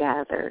people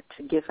gather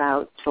to give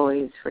out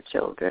toys for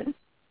children.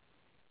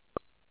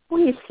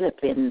 We slip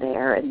in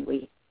there and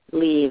we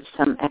leave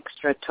some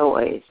extra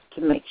toys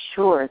to make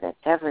sure that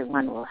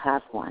everyone will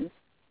have one.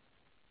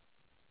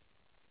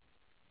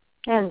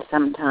 And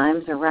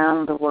sometimes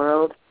around the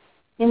world,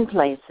 in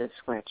places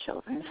where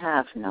children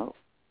have no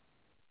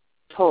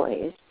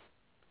toys,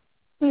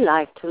 we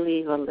like to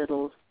leave a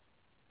little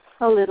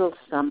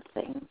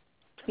something.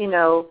 You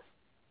know,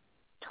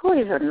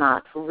 toys are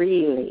not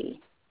really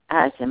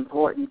as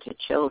important to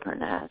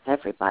children as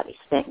everybody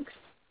thinks,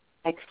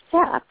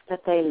 except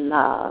that they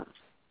love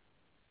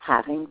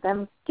having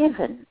them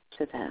given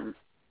to them.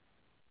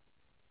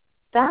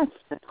 That's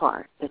the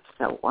part that's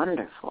so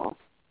wonderful.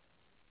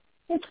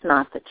 It's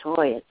not the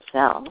toy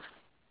itself.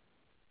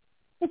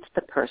 It's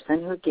the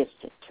person who gives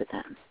it to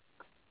them,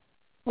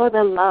 or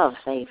the love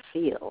they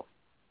feel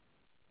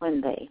when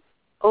they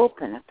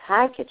open a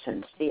package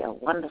and see a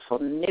wonderful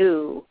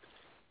new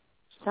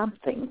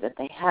something that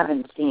they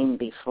haven't seen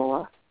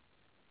before.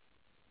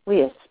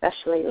 We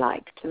especially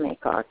like to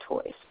make our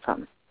toys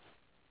from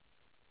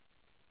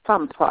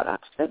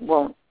products that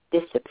won't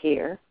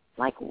disappear,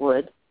 like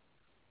wood,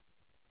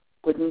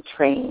 wooden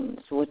trains,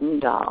 wooden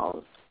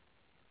dolls,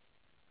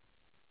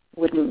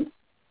 wooden,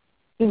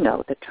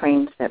 the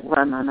trains that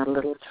run on a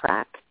little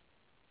track.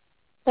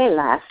 They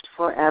last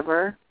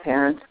forever.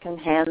 Parents can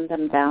hand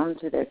them down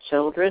to their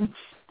children.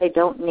 They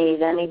don't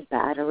need any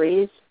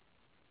batteries.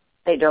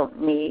 They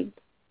don't need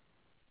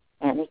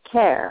any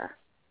care.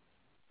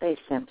 They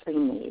simply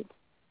need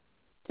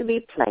to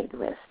be played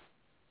with.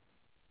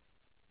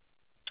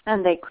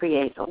 And they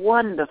create a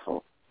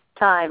wonderful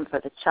time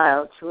for the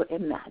child to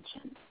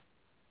imagine.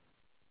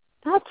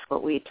 That's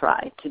what we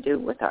try to do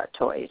with our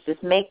toys, is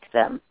make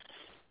them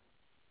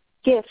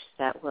gifts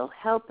that will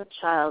help a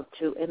child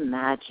to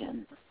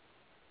imagine.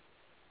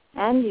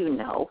 And you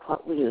know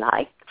what we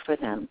like for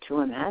them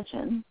to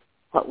imagine,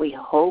 what we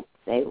hope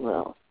they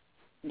will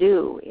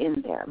do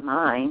in their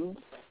minds,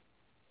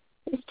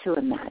 is to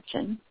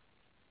imagine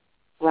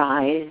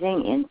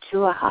rising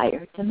into a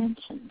higher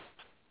dimension.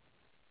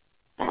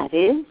 That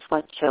is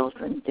what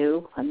children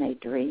do when they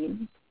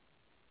dream.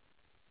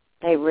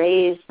 They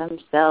raise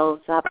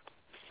themselves up,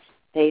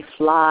 they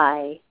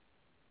fly,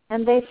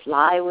 and they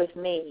fly with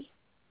me.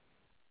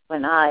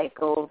 When I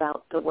go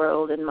about the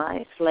world in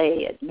my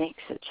sleigh, it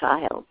makes a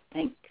child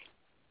think,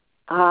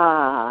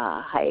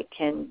 I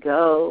can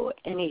go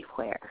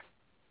anywhere.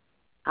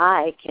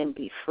 I can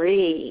be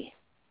free.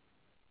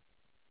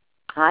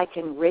 I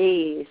can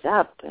raise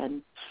up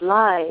and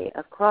fly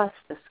across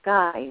the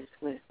skies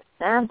with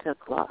Santa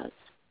Claus.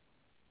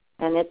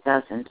 And it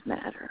doesn't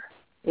matter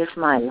if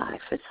my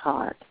life is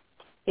hard.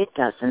 It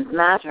doesn't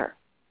matter.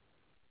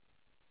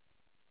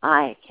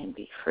 I can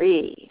be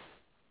free.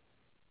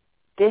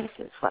 This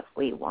is what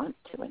we want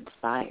to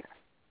inspire.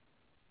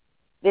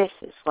 This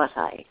is what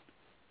I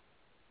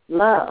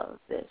love,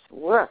 this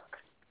work.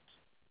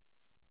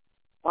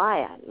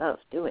 Why I love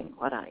doing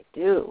what I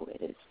do.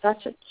 It is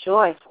such a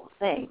joyful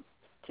thing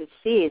to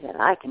see that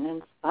I can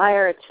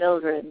inspire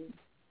children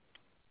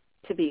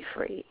to be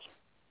free,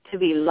 to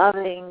be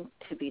loving,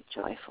 to be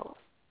joyful.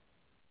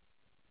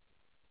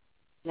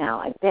 Now,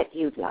 I bet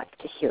you'd like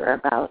to hear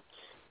about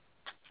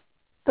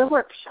the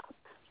workshop.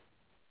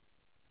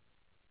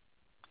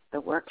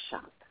 The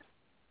workshop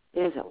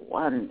is a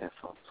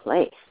wonderful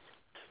place,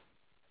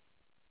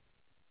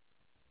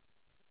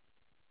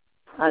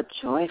 a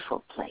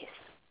joyful place.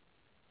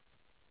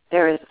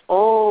 There is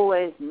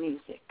always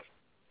music,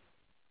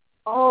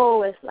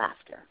 always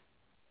laughter.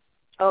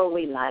 Oh,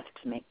 we like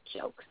to make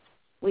jokes.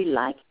 We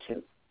like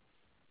to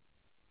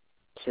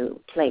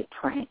play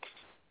pranks.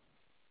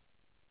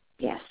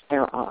 Yes,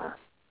 there are.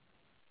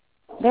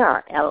 There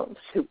are elves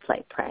who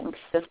play pranks.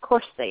 Of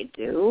course they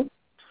do.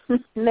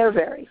 They're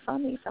very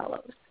funny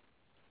fellows.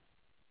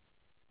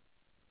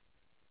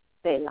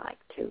 They like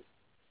to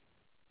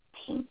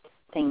paint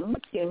things.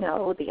 You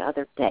know, the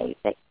other day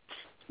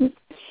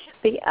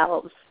the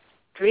elves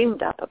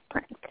dreamed up a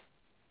prank.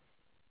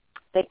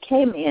 They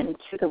came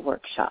into the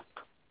workshop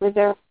with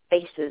their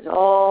faces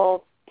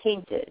all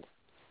painted.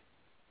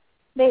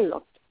 They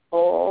looked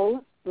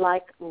all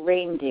like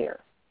reindeer.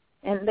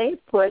 And they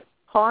put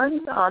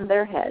horns on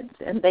their heads,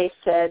 and they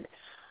said,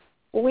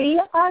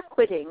 "We are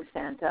quitting,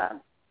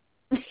 Santa.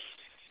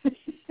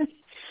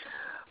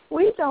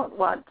 We don't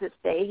want to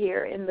stay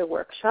here in the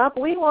workshop.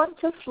 We want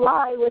to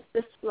fly with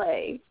the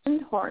sleigh,"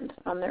 and horns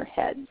on their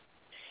heads.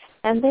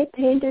 And they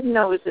painted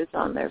noses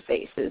on their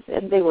faces,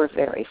 and they were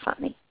very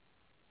funny.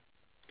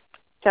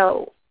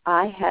 So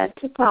I had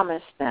to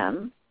promise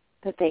them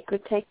that they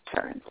could take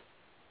turns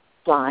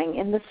flying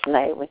in the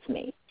sleigh with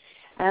me,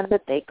 and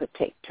that they could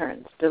take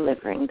turns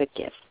delivering the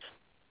gifts.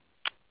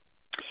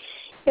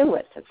 It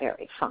was a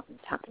very fun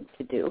time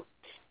to do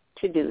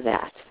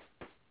that.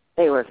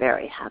 They were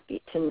very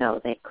happy to know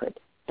they could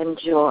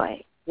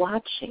enjoy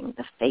watching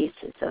the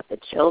faces of the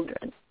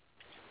children.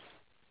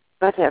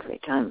 But every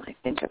time I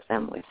think of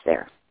them with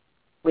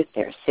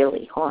their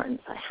silly horns,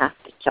 I have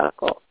to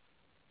chuckle.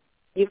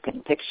 You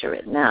can picture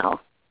it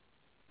now.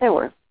 There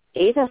were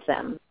 8 of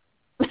them.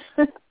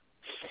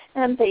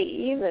 And they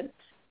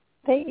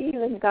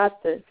even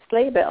got the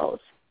sleigh bells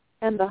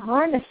and the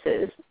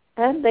harnesses,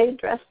 and they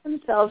dressed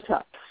themselves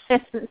up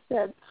and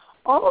said,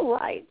 "All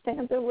right,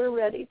 Santa, we're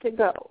ready to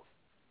go."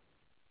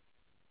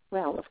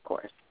 Well, of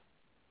course,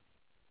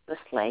 the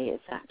sleigh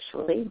is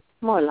actually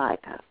more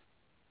like a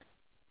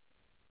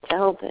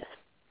Elvis.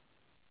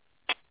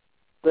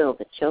 Will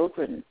the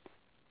children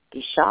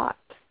be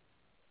shocked?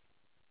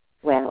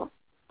 Well,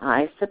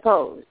 I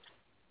suppose,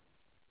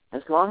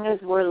 as long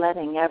as we're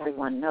letting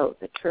everyone know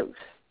the truth,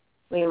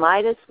 we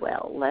might as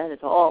well let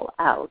it all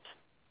out.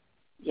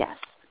 Yes,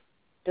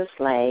 the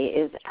sleigh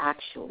is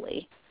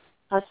actually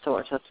a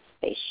sort of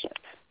spaceship.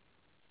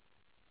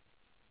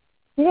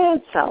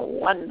 It's a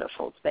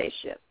wonderful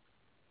spaceship.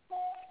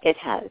 It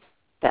has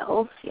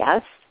bells,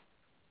 yes,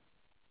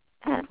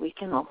 and we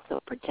can also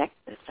project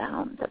the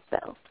sound of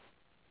bells.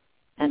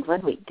 And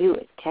when we do,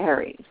 it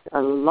carries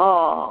a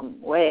long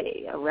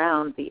way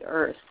around the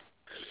earth.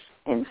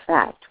 In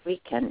fact, we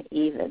can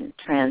even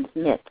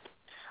transmit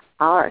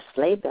our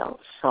sleigh bell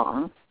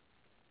song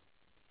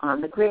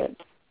on the grid,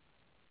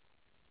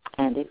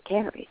 and it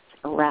carries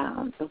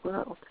around the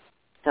world.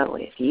 So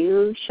if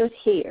you should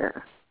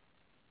hear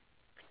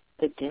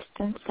the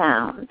distant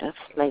sound of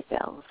sleigh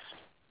bells,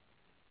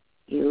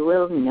 you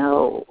will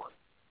know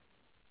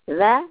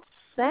that's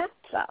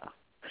Santa.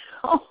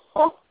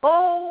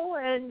 Oh,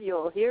 and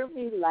you'll hear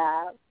me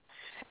laugh,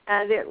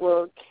 and it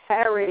will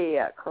carry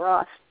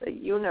across the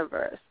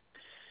universe,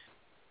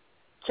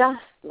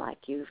 just like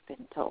you've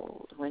been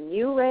told. When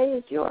you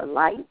raise your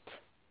light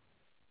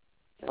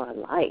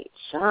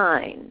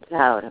shines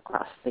out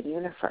across the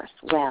universe.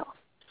 Well,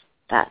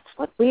 that's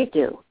what we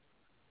do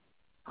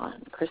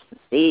on Christmas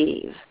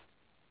Eve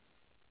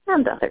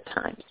and other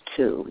times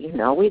too. You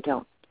know, we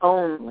don't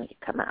only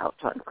come out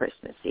on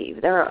Christmas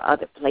Eve. There are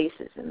other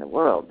places in the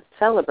world that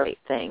celebrate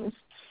things,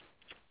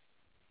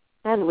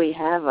 and we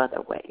have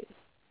other ways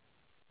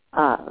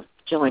of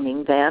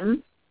joining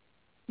them.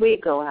 We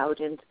go out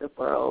into the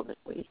world and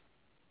we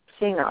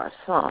sing our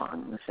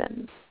songs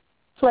and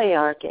play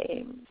our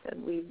games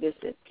and we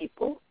visit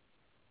people.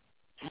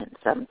 And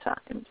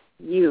sometimes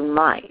you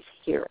might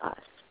hear us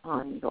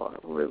on your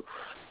roof.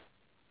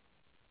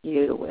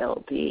 You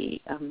will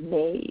be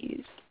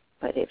amazed.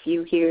 But if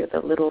you hear the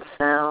little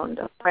sound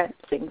of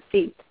prancing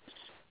feet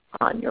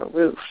on your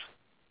roof,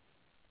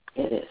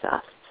 it is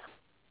us.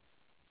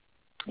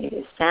 It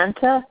is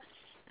Santa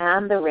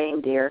and the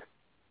reindeer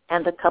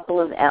and a couple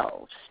of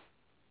elves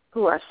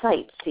who are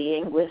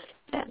sightseeing with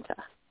Santa.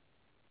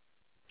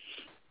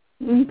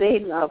 They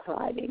love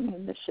riding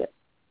in the ship.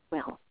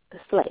 Well, the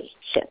sleigh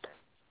ship.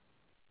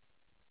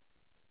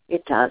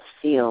 It does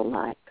feel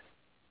like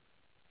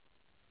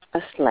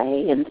a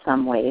sleigh in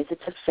some ways.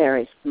 It's a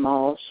very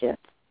small ship,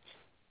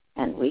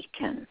 and we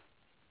can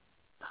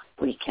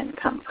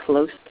come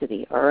close to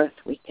the earth.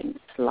 We can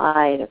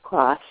slide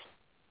across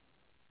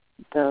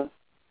the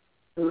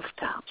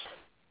rooftops,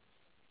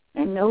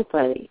 and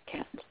nobody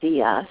can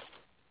see us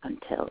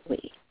until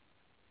we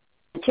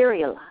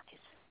materialize.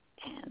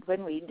 And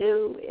when we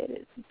do,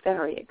 it is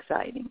very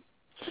exciting.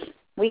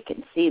 We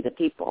can see the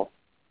people.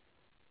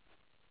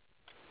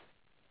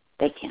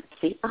 They can't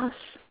see us.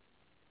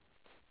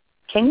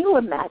 Can you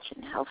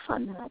imagine how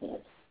fun that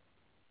is?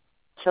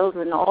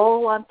 Children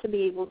all want to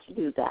be able to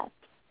do that.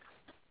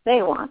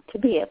 They want to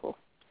be able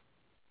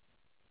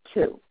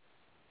to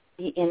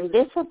be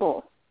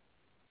invisible.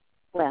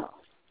 Well,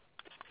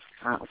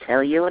 I'll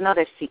tell you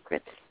another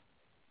secret.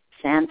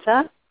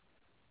 Santa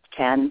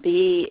can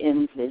be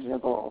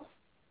invisible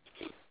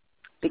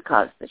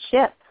because the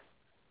ship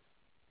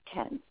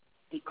can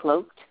be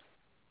cloaked.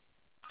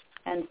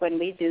 And when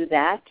we do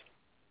that,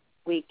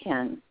 we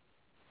can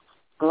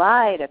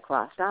glide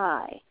across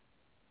eye.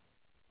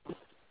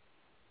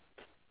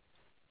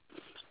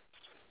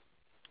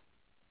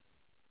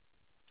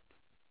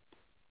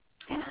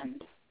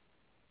 And,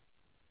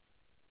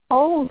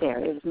 oh,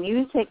 there is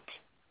music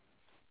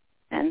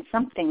and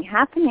something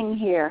happening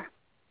here.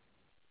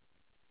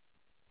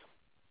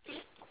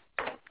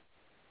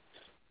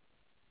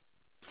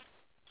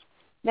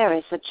 There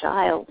is a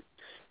child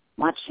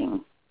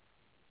watching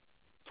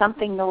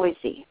something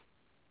noisy.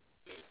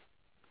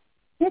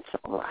 It's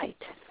all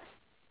right.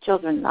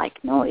 Children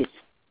like noise.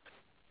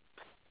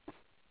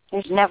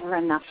 There's never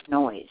enough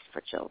noise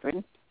for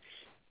children.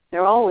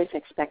 They're always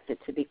expected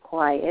to be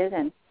quiet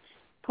and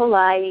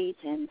polite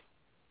and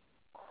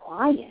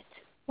quiet.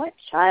 What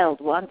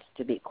child wants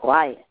to be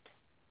quiet?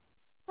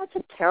 That's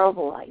a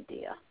terrible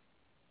idea.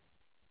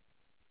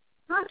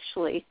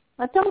 Actually,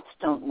 adults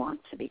don't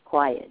want to be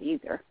quiet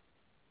either.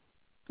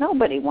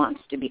 Nobody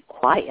wants to be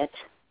quiet.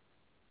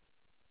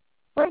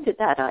 Where did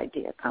that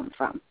idea come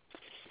from?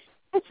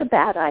 It's a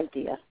bad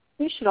idea.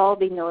 We should all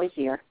be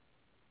noisier.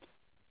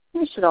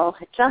 We should all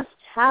just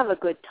have a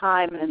good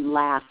time and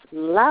laugh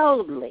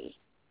loudly.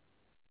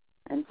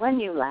 And when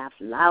you laugh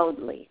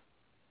loudly,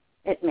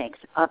 it makes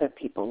other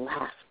people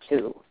laugh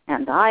too.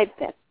 And I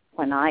bet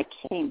when I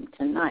came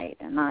tonight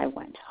and I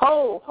went,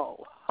 ho,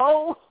 ho,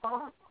 ho,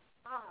 ho,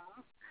 ho,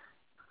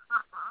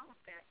 I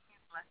bet you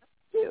laughed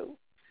too.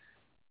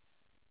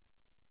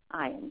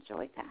 I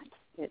enjoy that.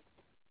 It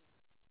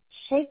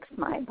shakes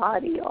my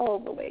body all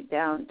the way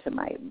down to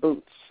my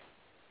boots.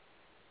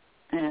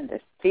 And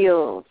it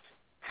feels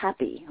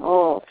happy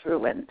all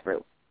through and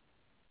through.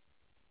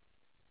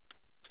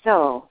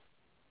 So,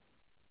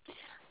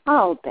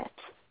 I'll bet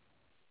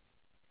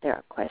there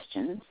are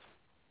questions.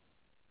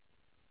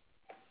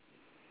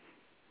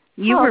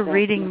 You were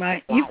reading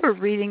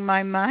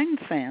my mind,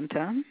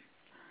 Santa.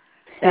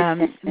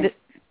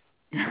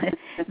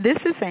 This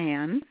is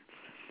Anne.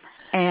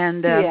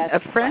 And a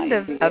friend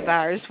of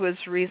ours was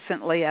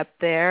recently up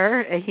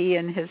there, he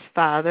and his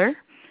father,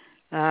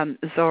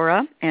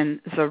 Zora and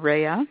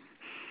Zorea.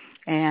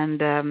 And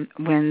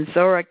when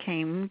Zora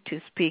came to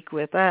speak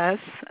with us,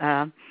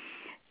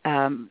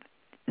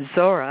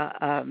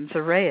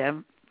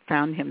 Zorea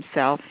found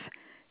himself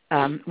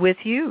with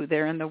you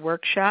there in the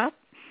workshop.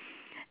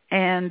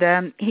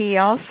 And he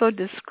also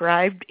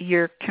described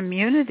your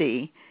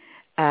community.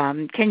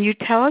 Can you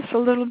tell us a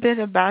little bit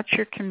about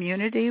your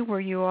community where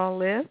you all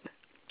live?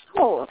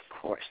 Oh, of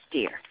course,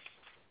 dear.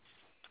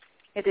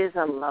 It is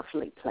a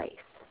lovely place.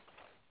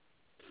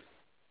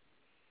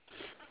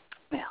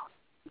 Well,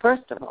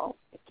 first of all,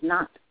 it's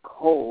not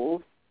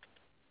cold.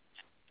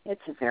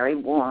 It's a very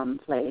warm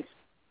place.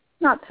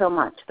 Not so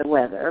much the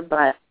weather,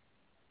 but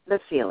the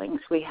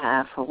feelings we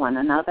have for one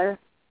another.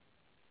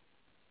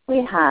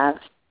 We have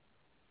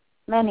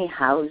many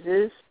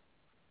houses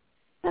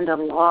and a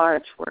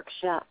large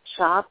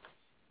workshop,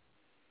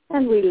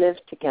 and we live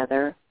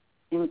together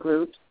in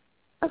groups.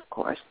 Of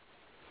course,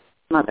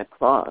 Mother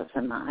Claus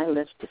and I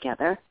live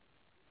together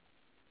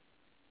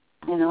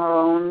in our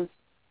own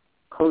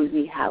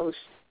cozy house.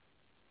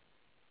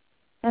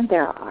 And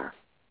there are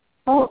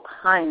all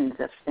kinds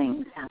of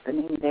things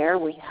happening there.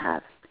 We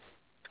have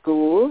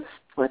schools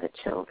for the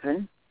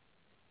children.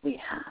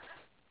 We have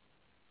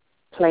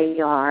play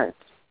yards.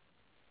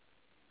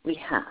 We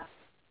have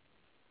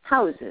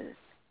houses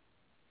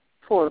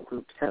for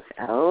groups of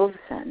elves,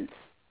 and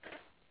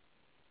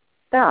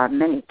there are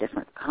many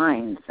different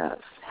kinds of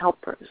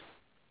helpers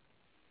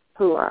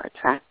who are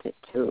attracted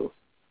to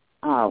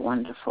our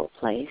wonderful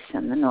place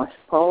in the North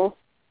Pole.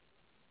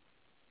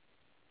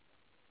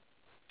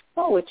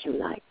 What would you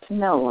like to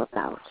know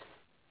about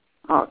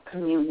our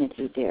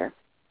community, dear?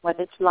 What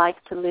it's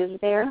like to live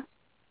there?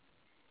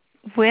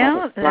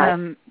 Well,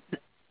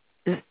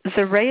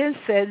 Zaraya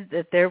said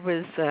that there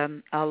was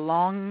a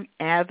long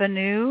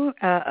avenue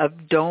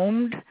of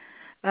domed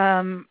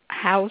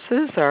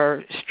houses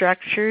or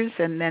structures,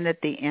 and then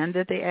at the end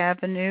of the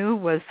avenue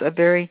was a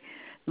very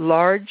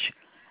large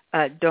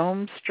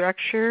dome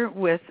structure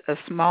with a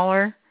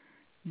smaller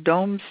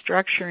dome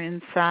structure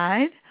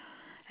inside.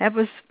 That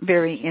was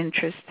very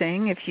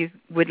interesting, if you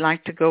would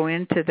like to go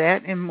into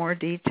that in more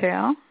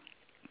detail.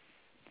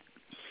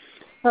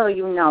 Well,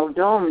 you know,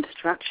 domed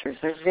structures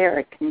are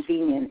very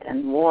convenient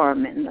and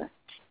warm in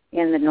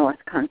the North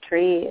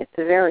Country. It's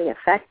a very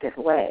effective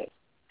way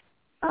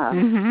of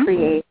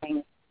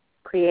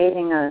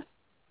creating a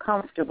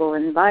comfortable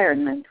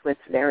environment with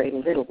very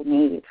little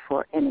need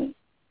for any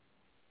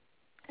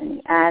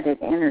added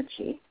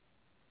energy.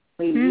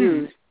 We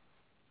use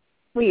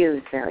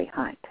very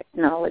high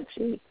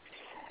technology.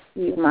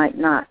 You might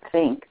not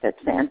think that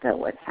Santa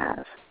would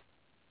have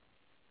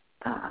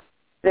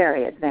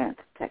very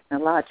advanced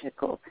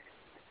technological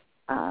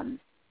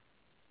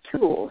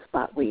tools,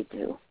 but we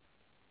do.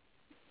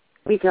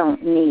 We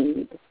don't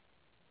need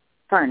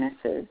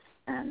furnaces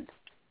and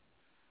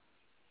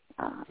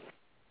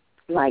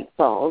light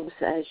bulbs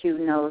as you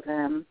know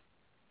them.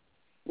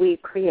 We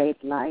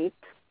create light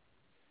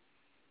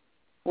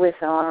with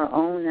our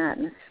own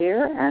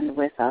atmosphere and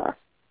with our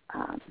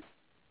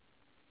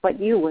what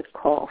you would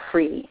call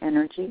free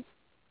energy.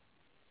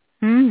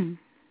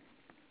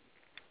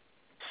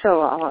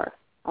 So our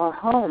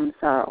homes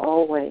are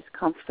always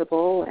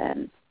comfortable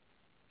and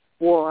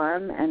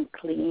warm and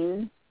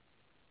clean.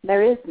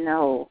 There is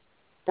no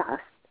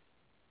dust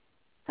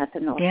at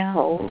the North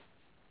Pole.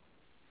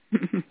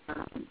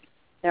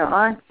 There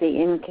aren't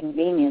the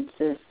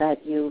inconveniences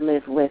that you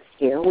live with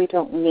here. We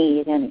don't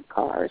need any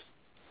cars.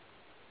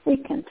 We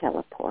can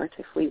teleport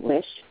if we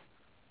wish.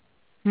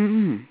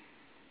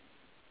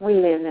 We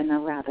live in a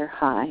rather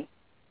highly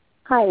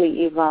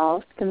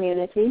evolved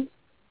community.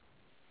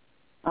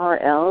 Our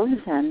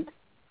elves and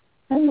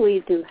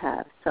we do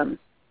have some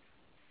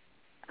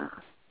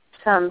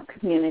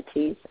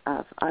communities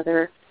of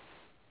other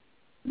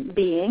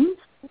beings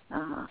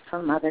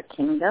from other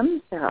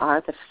kingdoms. There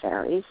are the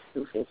fairies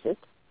who visit.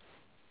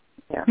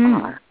 There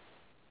are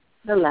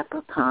the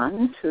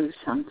leprechauns who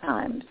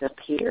sometimes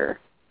appear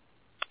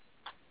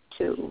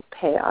to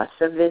pay us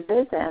a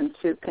visit and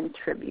to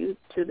contribute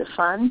to the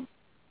fun.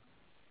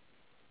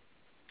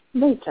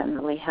 They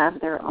generally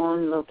have their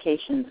own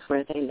locations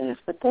where they live,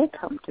 but they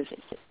come to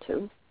visit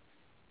too.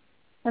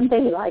 And they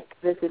like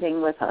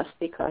visiting with us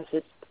because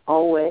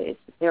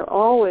they're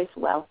always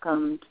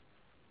welcomed.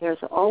 There's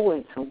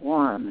always a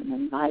warm and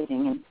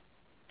inviting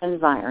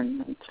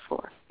environment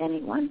for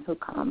anyone who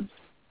comes.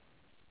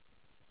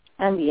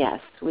 And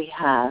yes, we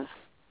have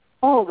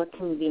all the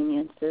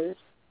conveniences,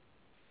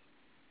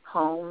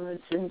 homes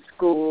and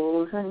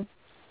schools and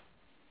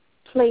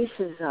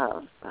places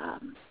of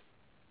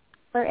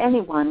where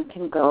anyone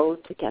can go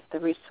to get the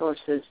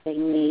resources they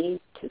need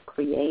to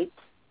create.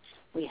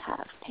 We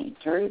have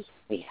painters,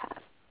 we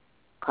have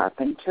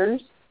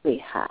carpenters, we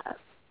have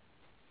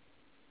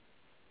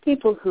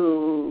people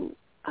who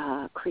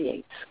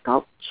create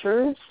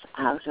sculptures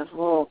out of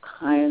all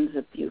kinds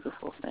of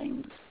beautiful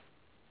things.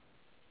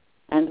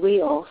 And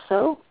we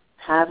also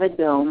have a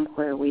dome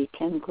where we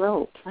can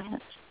grow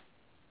plants.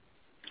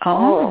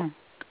 All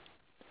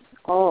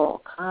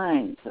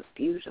kinds of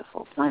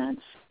beautiful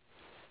plants,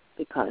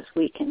 because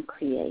we can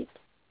create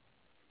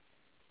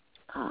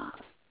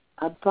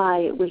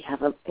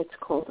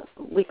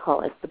we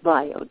call it the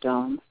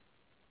biodome,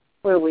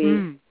 where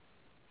we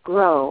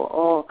grow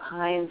all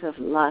kinds of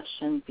lush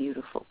and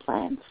beautiful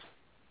plants.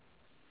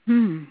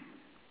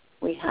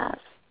 We have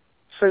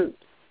fruit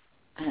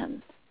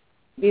and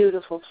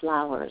beautiful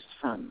flowers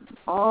from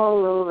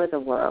all over the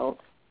world.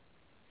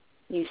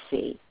 You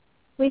see,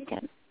 we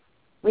can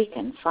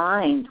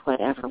find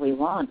whatever we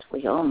want.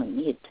 We only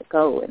need to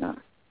go in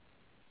our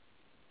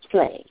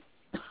sleigh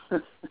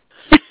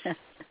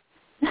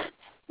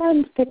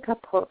and pick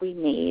up what we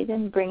need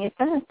and bring it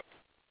back.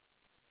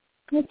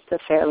 It's a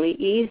fairly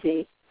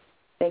easy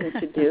thing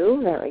to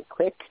do, very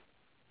quick.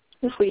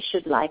 If we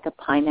should like a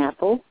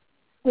pineapple,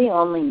 we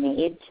only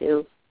need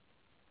to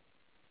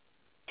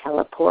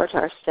teleport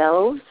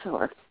ourselves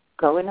or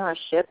go in our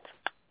ship,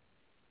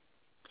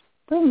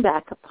 bring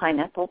back a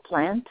pineapple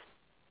plant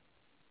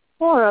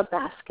or a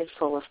basket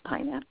full of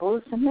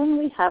pineapples, and then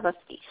we have a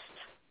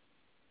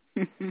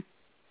feast.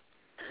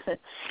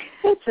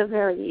 It's a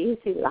very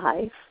easy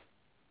life.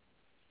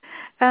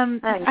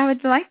 I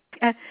would like,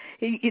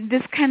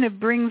 this kind of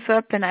brings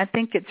up, and I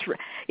think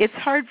it's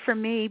hard for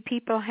me.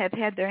 People have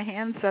had their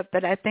hands up,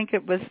 but I think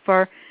it was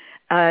for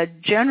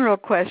general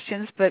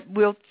questions, but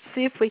we'll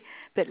see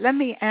but let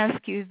me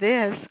ask you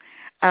this.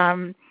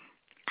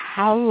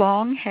 How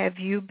long have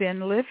you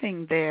been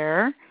living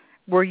there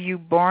were you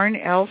born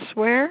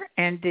elsewhere,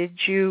 and did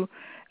you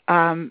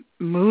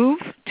move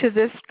to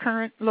this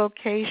current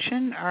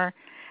location, or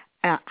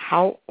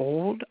how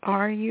old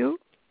are you?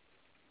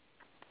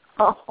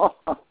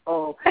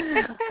 Oh,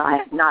 I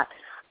have not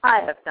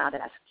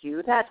asked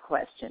you that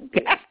question,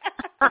 dear.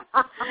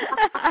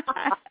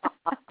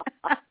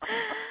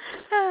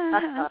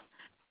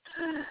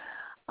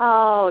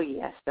 Oh,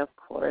 yes, of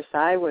course.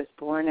 I was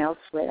born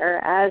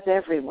elsewhere, as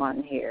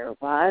everyone here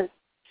was.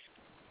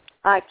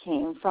 I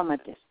came from a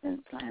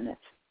distant planet.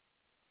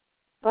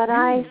 But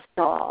I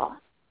saw,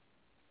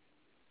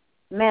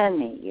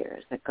 many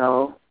years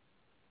ago,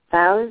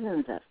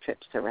 thousands of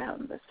trips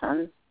around the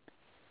sun,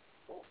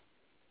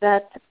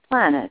 that the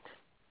planet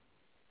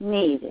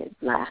needed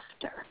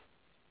laughter.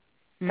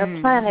 The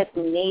planet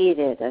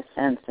needed a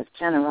sense of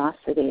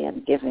generosity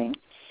and giving.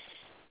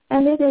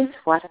 And it is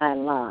what I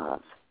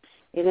love.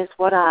 It is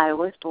what I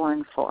was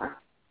born for.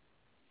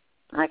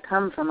 I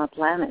come from a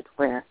planet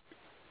where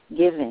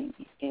giving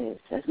is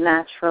as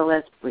natural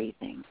as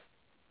breathing.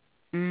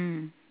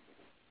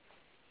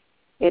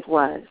 It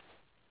was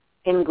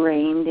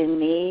ingrained in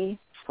me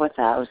for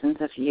thousands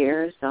of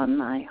years on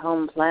my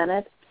home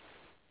planet,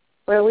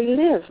 where we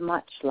live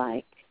much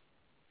like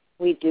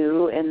we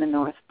do in the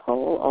North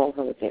Pole,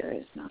 although there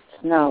is not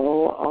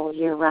snow all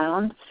year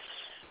round,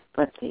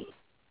 but the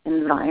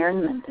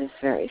environment is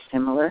very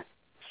similar.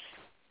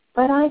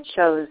 But I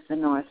chose the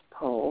North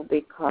Pole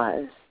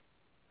because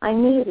I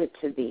needed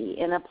to be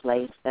in a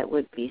place that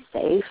would be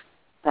safe,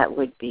 that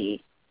would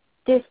be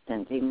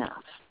distant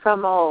enough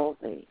from all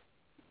the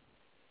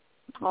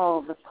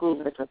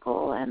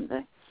political and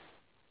the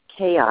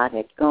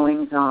chaotic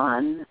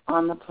goings-on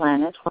the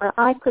planet, where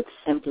I could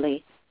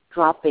simply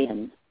drop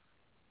in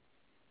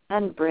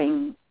and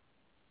bring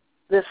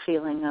the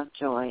feeling of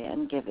joy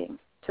and giving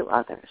to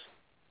others.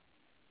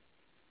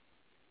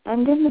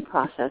 And in the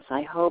process,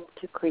 I hope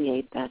to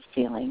create that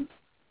feeling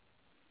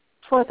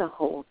for the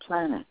whole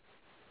planet,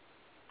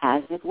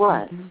 as it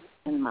was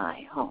in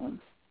my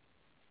home,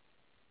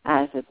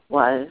 as it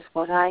was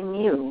what I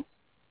knew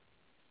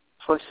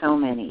for so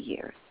many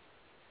years.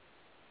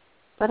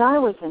 But I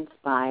was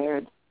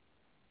inspired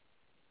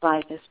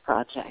by this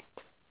project.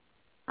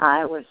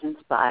 I was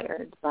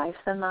inspired by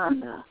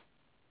Sananda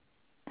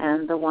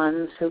and the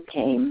ones who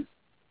came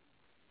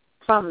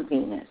from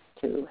Venus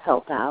to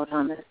help out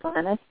on this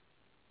planet.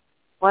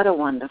 What a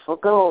wonderful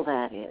goal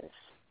that is.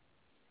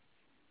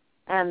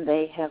 And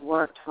they have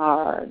worked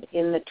hard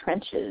in the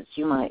trenches,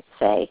 you might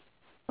say.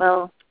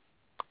 Well,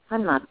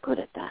 I'm not good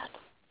at that.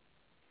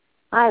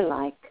 I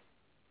like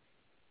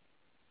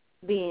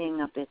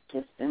being a bit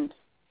distant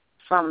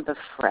from the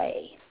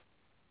fray,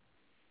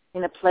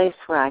 in a place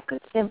where I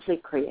could simply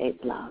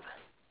create love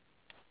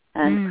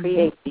and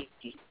create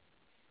beauty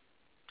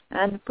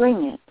and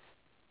bring it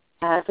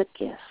as a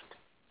gift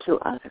to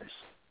others.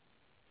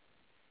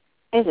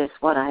 It is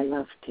what I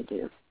love to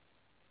do.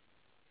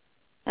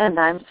 And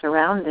I'm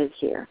surrounded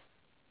here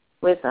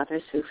with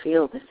others who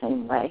feel the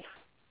same way.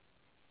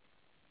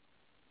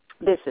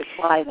 This is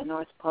why the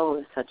North Pole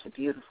is such a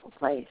beautiful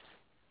place,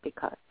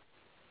 because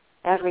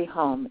every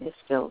home is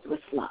filled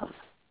with love.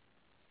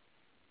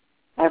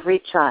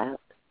 Every child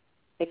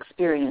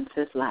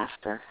experiences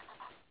laughter.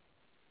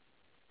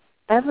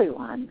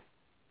 Everyone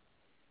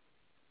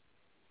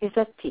is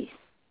at peace,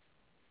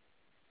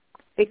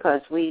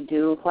 because we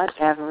do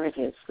whatever it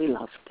is we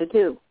love to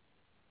do.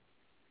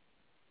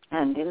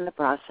 And in the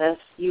process,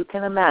 you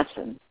can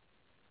imagine,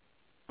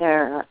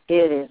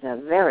 it is a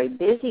very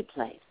busy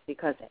place,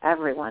 because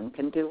everyone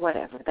can do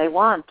whatever they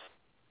want.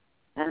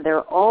 And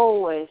they're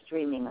always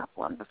dreaming up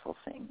wonderful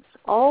things,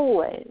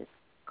 always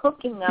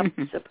cooking up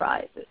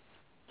surprises.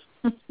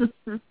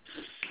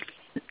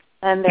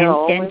 And they're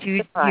always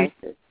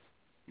surprises.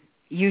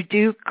 You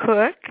do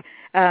cook.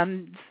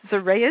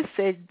 Soraya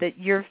said that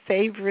your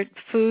favorite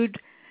food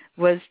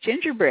was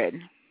gingerbread.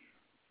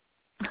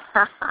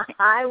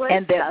 I was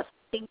just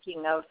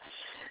thinking of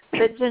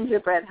the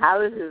gingerbread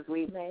houses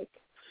we make.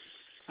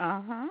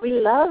 We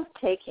love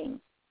taking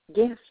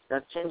gifts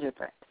of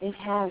gingerbread. It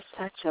has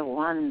such a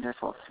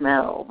wonderful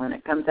smell when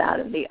it comes out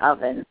of the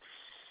oven.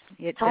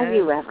 Have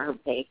you ever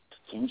baked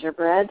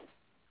gingerbread?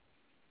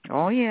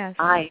 Oh, yes.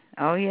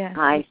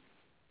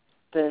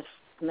 The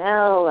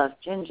smell of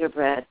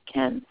gingerbread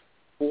can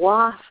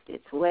waft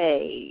its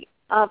way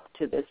up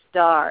to the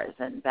stars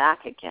and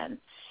back again.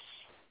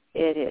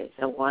 It is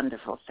a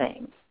wonderful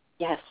thing.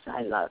 Yes,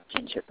 I love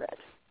gingerbread.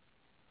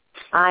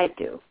 I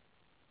do.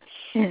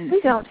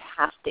 We don't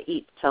have to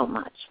eat so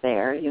much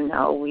there,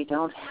 We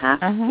don't have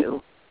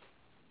to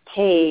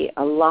pay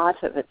a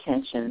lot of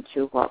attention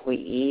to what we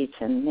eat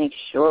and make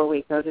sure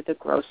we go to the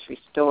grocery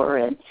store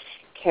and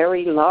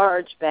carry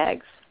large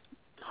bags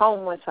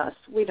home with us.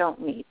 We don't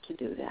need to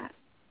do that.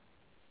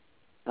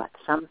 But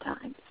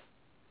sometimes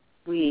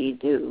we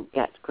do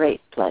get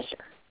great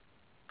pleasure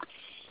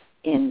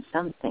in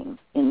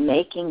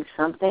making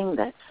something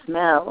that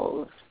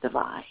smells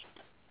divine.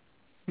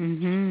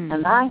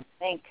 And I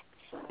think,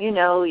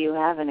 you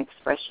have an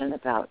expression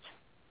about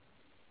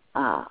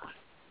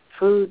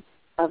food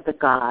of the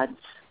gods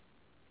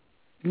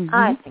Mm-hmm.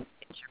 I think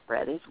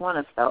gingerbread is one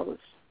of those.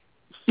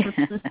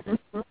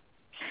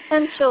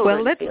 And children.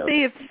 Well, let's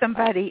see if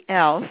somebody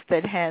else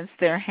that has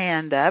their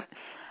hand up,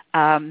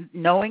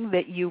 knowing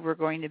that you were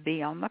going to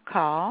be on the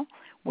call,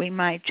 we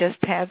might just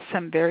have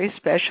some very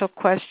special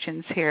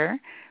questions here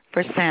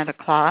for Santa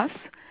Claus.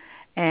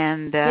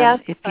 And yes,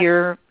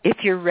 if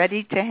you're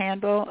ready to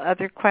handle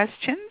other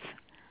questions,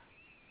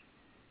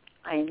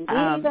 indeed,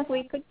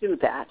 we could do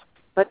that.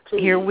 But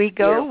please, here we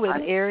go with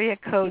area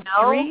code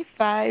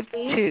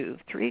 352.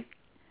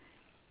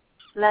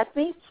 Let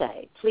me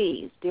say,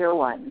 please, dear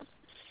ones,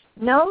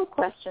 no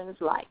questions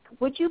like,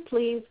 would you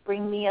please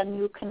bring me a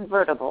new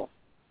convertible?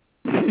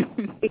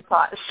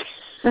 Because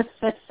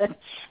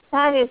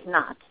that is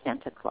not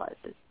Santa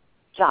Claus's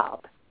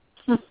job.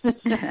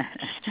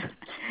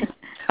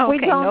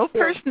 Okay, no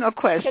personal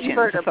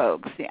questions,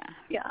 folks.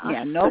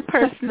 Yeah, no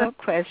personal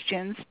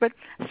questions, but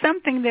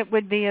something that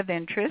would be of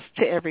interest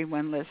to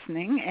everyone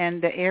listening.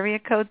 And the area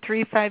code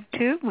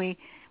 352,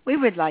 we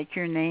would like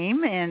your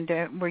name and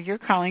where you're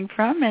calling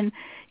from and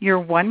your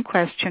one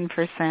question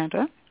for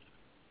Santa.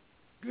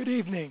 Good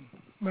evening.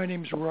 My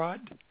name's Rod.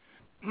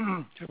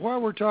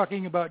 While we're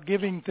talking about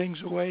giving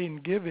things away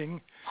and giving,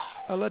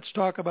 let's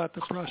talk about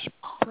the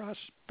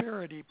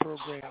prosperity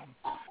program.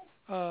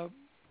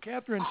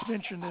 Catherine's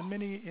mentioned in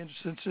many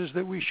instances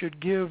that we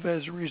should give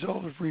as a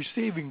result of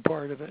receiving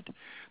part of it.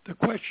 The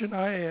question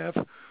I have,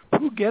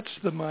 who gets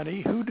the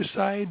money? Who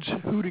decides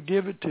who to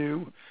give it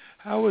to?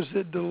 How is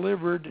it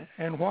delivered?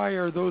 And why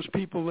are those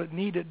people that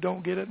need it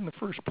don't get it in the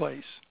first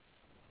place?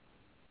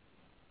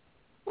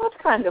 What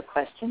kind of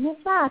question is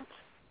that?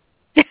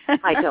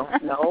 I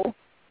don't know.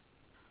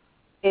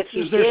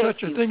 Is there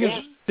such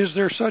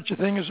a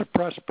thing as a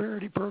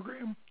prosperity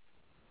program?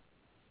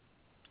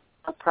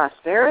 A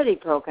prosperity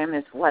program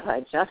is what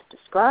I just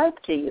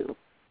described to you.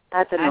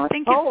 At the North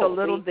think Pole, it's a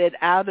little bit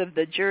out of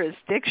the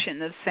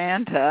jurisdiction of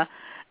Santa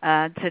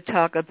to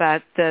talk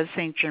about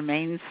St.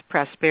 Germain's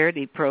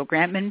prosperity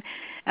program,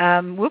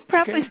 and we'll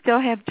probably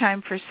still have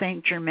time for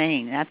St.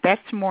 Germain.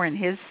 That's more in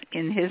his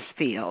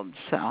field.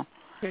 So.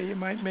 Okay, you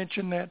might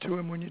mention that to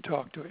him when you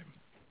talk to him.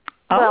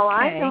 Well,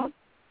 okay.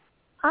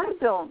 I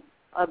don't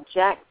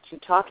object to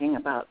talking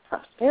about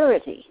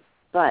prosperity,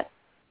 but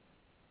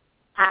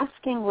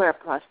asking where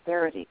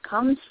prosperity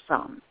comes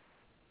from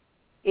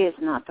is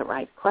not the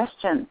right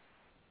question.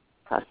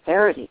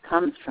 Prosperity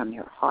comes from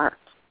your heart.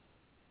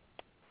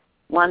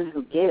 One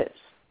who gives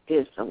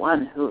is the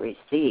one who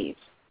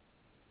receives.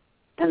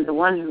 And the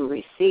one who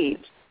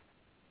receives,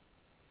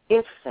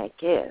 if they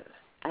give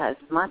as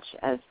much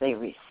as they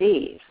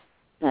receive,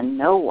 then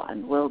no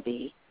one will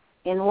be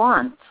in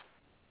want.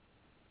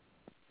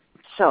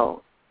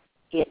 So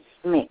it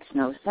makes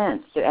no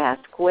sense to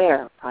ask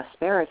where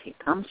prosperity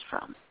comes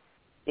from.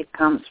 It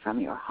comes from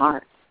your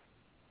heart.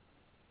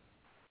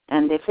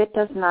 And if it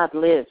does not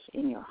live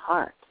in your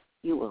heart,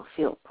 you will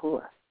feel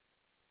poor,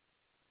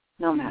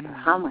 no matter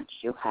how much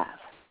you have.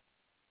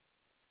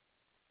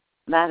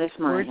 That is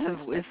my words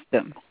of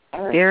wisdom.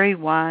 Very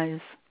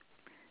wise.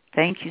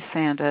 Thank you,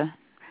 Santa.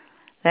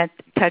 That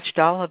touched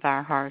all of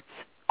our hearts.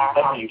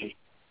 I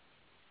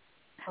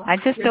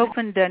just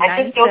opened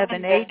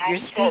 978. You're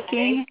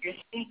speaking.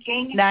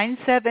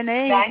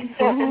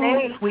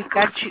 978. We've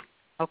got you.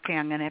 Okay,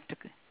 I'm going to have to.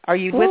 Are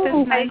you with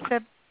us,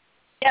 97?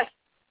 Yes.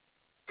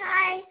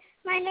 Hi,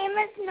 my name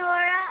is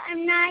Nora.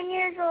 I'm 9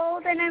 years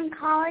old, and I'm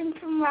calling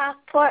from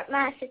Rockport,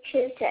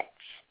 Massachusetts.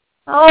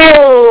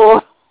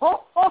 Oh,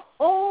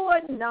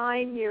 a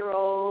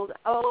 9-year-old.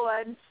 Oh,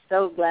 I'm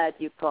so glad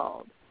you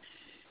called.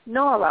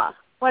 Nora,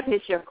 what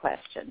is your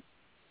question?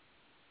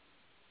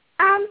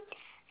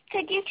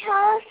 Could you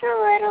tell us a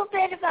little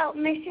bit about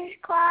Mrs.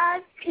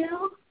 Claus,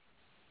 too?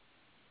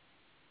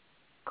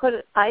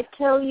 Could I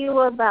tell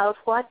you about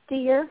what,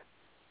 dear?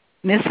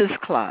 Mrs.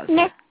 Claus.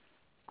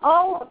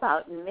 Oh,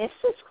 about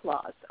Mrs.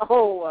 Claus.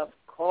 Oh, of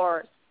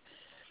course.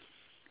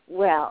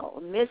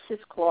 Well, Mrs.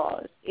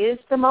 Claus is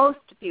the most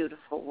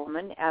beautiful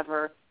woman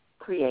ever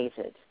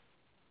created.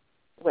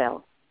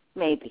 Well,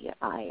 maybe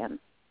I am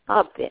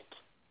a bit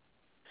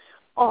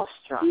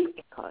awestruck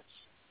because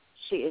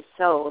she is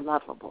so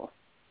lovable.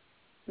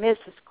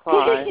 Mrs.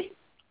 Claus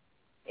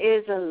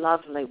is a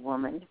lovely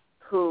woman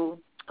who,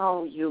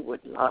 oh, you would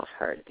love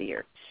her,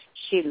 dear.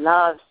 She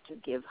loves to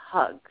give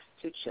hugs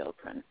to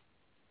children.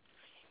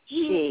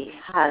 She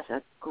has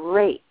a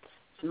great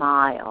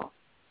smile,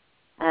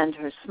 and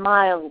her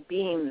smile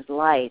beams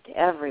light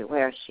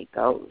everywhere she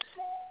goes.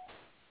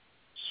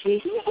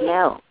 She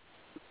smells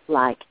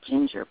like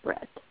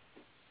gingerbread.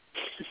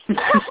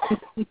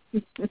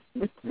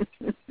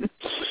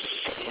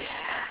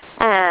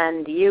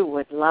 And you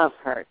would love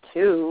her,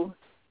 too.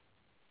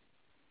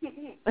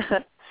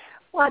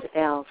 What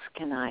else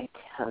can I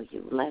tell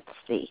you? Let's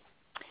see.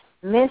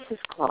 Mrs.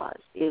 Claus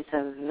is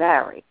a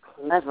very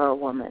clever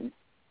woman.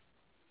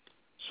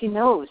 She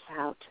knows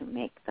how to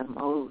make the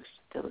most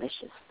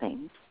delicious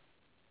things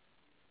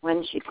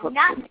when she cooks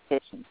in the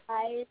kitchen.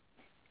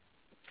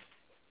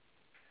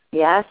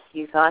 Yes,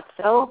 you thought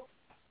so?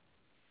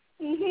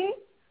 Mhm.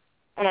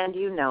 And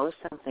you know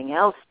something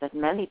else that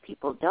many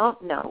people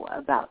don't know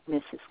about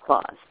Mrs.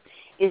 Claus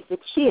is that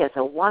she is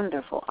a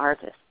wonderful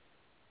artist.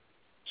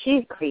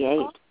 She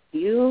creates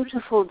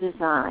beautiful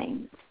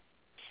designs.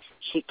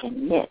 She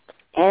can knit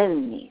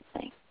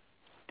anything,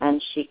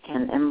 and she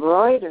can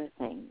embroider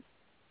things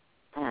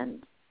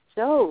and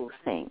sew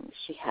things.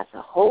 She has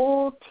a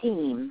whole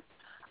team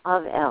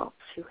of elves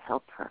who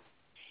help her,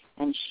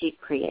 and she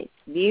creates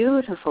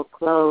beautiful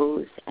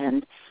clothes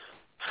and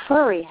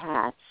furry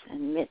hats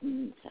and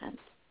mittens and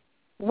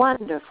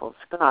wonderful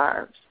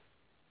scarves,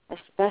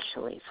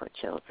 especially for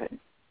children.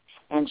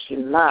 And she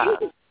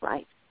loves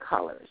bright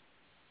colors.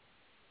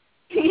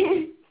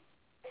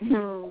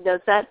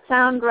 Does that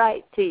sound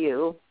right to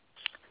you?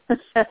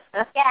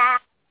 Yeah.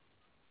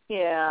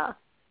 Yeah.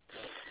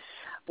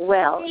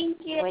 Well, Thank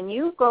you. when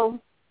you go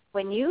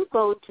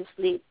to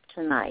sleep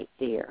tonight,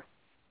 dear,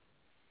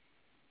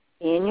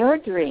 in your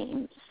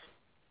dreams,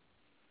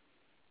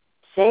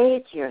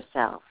 say to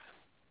yourself,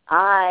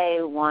 I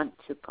want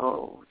to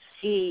go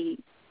see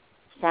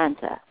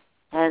Santa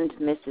and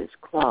Mrs.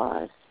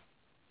 Claus.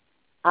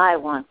 I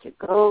want to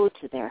go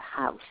to their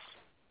house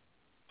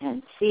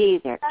and see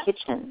their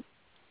kitchen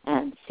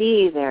and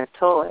see their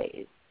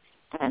toys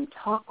and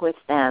talk with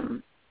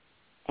them,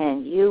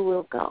 and you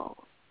will go.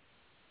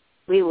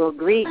 We will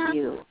greet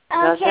you.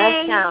 Does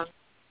that sound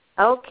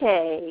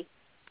okay?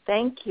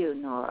 Thank you,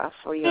 Nora,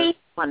 for your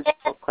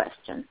wonderful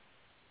question.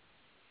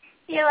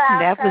 You're welcome.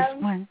 That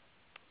was one.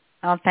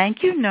 Oh,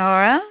 thank you,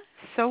 Nora.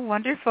 So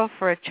wonderful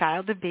for a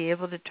child to be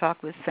able to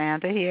talk with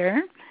Santa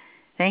here.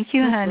 Thank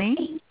you,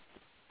 honey.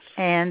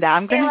 And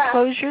I'm going to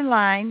close your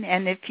line,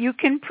 and if you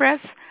can press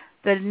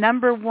the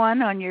number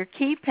 1 on your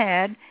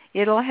keypad,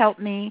 it'll help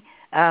me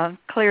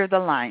clear the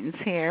lines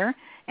here.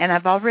 And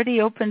I've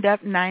already opened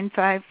up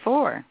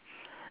 954.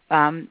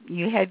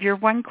 You have your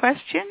one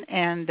question,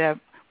 and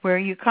where are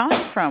you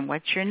calling from?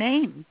 What's your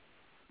name?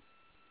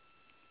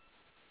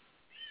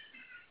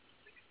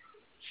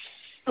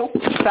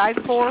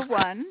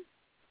 541.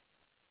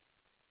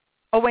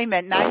 Oh, wait a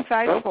minute,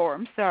 954.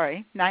 I'm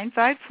sorry.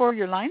 954,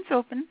 your line's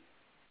open.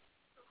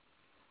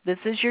 This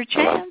is your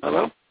chance.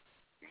 Hello?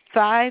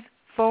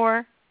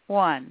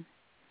 541.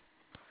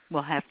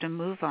 We'll have to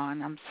move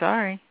on. I'm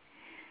sorry.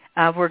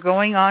 We're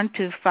going on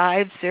to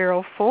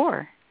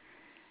 504.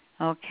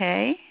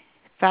 Okay?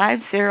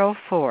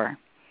 504.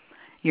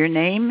 Your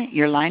name,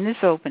 your line is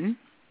open.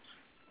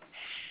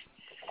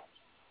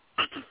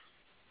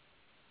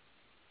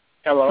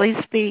 Hello? Please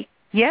speak.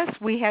 Yes,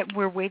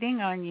 we're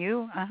waiting on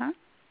you. Uh-huh.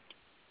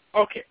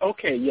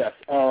 Okay, yes.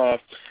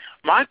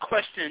 My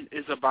question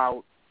is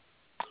about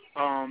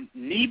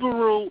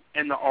Nibiru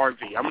and the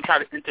RV. I'm going to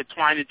try to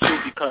intertwine the two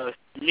because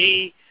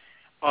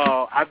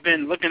I've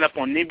been looking up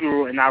on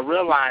Nibiru, and I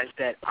realized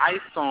that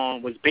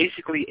iSong was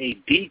basically a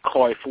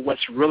decoy for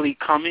what's really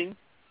coming.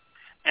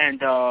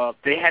 And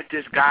they had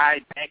this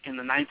guy back in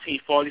the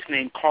 1940s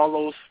named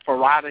Carlos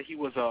Ferrada. He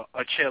was a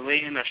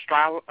Chilean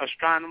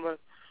astronomer,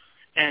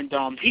 and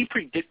he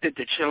predicted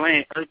the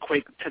Chilean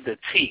earthquake to the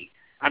T.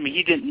 I mean,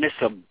 he didn't miss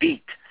a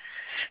beat.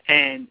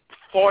 And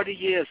 40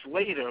 years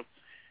later,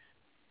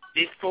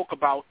 they spoke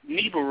about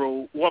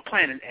Nibiru, or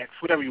Planet X,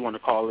 whatever you want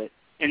to call it,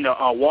 in the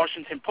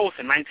Washington Post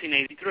in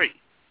 1983.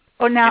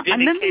 Oh, now,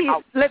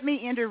 let me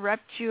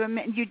interrupt you a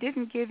minute. You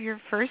didn't give your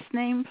first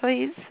name,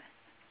 please?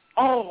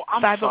 Oh,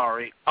 I'm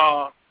sorry.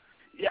 My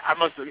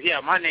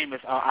name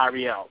is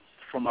Ariel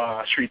from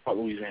Shreveport,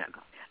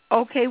 Louisiana.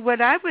 Okay,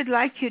 what I would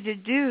like you to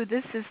do,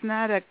 this is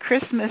not a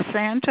Christmas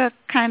Santa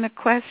kind of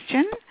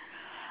question,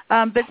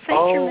 but St.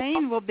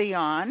 Germain will be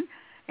on,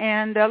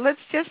 and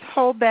let's just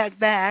hold that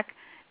back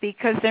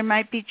because there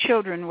might be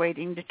children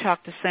waiting to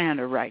talk to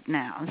Santa right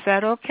now. Is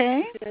that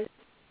okay?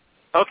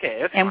 Okay,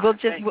 that's and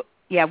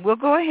fine. We'll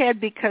go ahead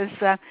because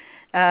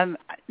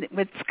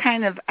it's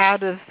kind of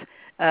out of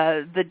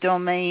the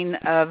domain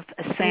of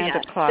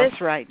Santa Claus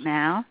right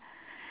now.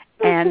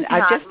 And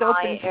I just opened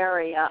my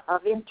area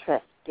of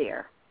interest,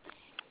 dear.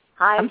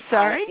 I'm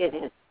sorry? It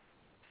is.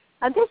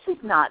 This is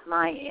not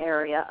my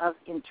area of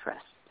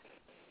interest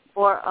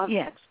or of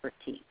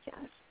expertise,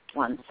 as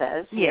one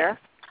says here.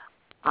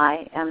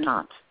 I am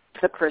not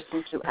the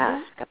person to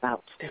ask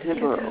about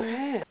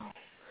Nibiru.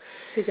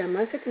 Si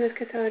llamas, tienes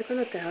que saber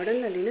cuando te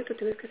abran la línea, tú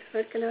tienes que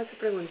saber qué le vas a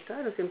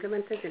preguntar o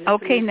simplemente...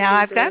 Okay, now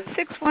I've got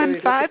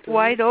 615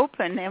 wide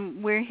open,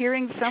 and we're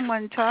hearing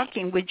someone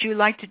talking. Would you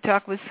like to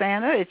talk with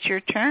Santa? It's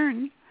your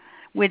turn.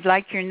 We'd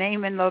like your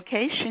name and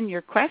location,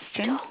 your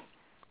question.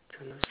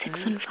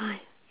 615.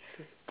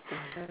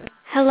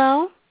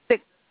 Hello?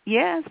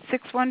 Yes,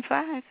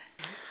 615.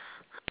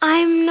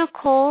 I'm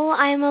Nicole.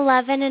 I'm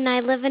 11, and I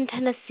live in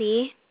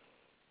Tennessee.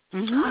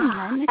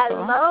 Hi, Nicole.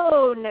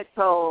 Hello,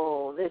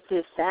 Nicole. This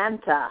is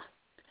Santa.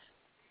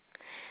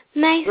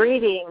 Nice.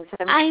 Greetings.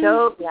 I'm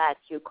so glad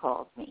you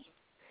called me.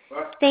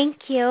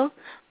 Thank you.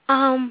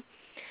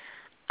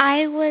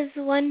 I was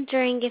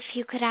wondering if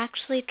you could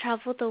actually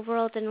travel the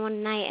world in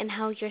one night and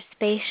how your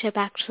spaceship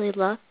actually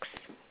looks.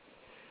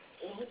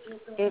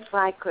 If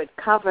I could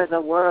cover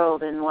the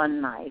world in one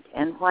night,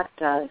 and what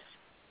does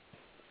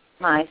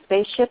my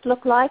spaceship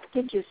look like,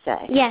 did you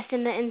say? Yes,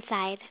 in the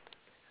inside.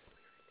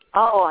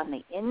 Oh, on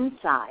the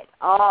inside.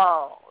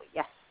 Oh,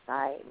 yes,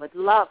 I would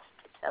love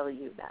to tell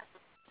you that.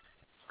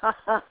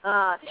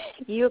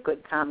 You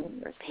could come in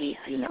your sleep,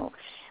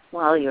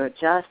 while you're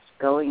just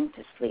going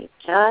to sleep,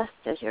 just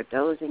as you're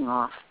dozing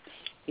off.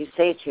 You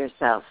say to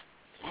yourself,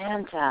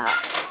 Santa,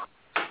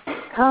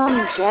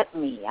 come get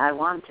me. I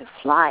want to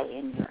fly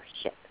in your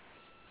ship.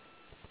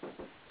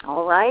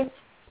 All right?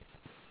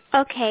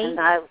 Okay. And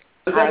I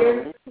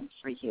will listen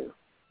for you.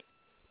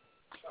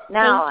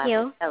 Now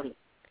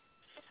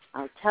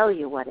I'll tell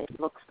you what it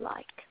looks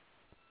like.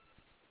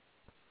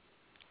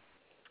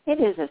 It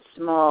is a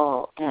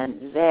small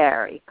and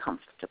very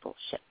comfortable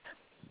ship.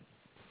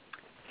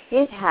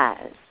 It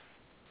has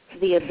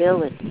the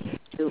ability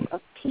to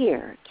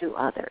appear to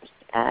others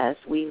as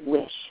we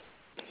wish.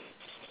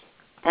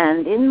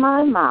 And in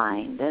my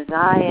mind, as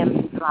I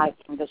am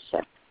driving the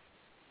ship,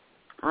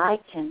 I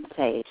can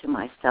say to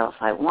myself,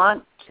 I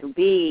want to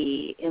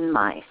be in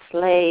my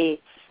sleigh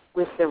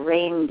with the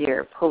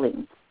reindeer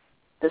pulling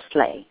the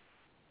sleigh.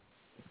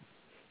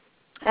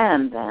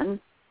 And then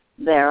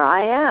there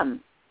I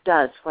am,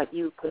 does what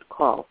you could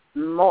call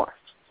morphs.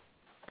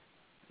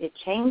 It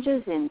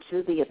changes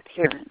into the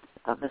appearance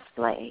of a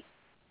sleigh.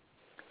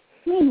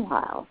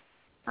 Meanwhile,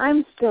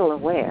 I'm still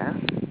aware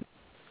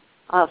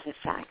of the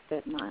fact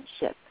that my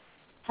ship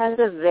has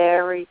a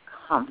very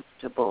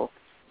comfortable,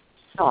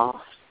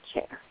 soft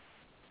chair.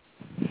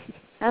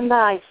 And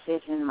I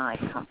sit in my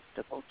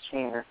comfortable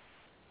chair,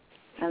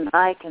 and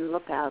I can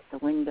look out the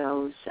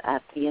windows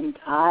at the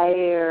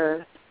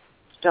entire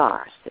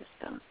star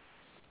system.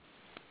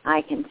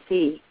 I can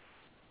see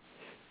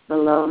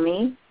below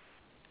me,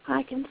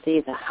 I can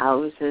see the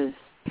houses.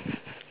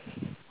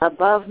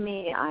 Above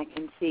me, I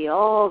can see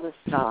all the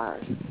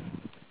stars.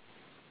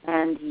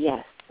 And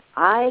yes,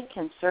 I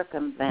can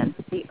circumvent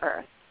the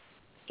earth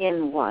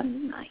in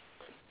one night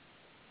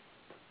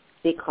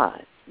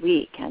because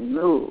we can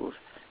move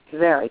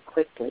very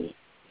quickly.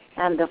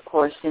 And of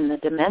course, in the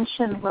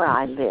dimension where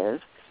I live,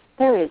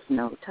 there is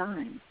no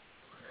time.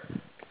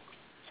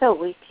 So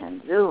we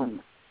can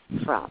zoom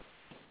from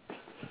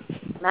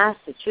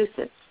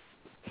Massachusetts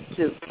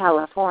to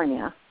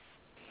California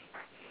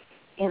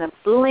in a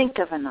blink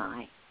of an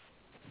eye.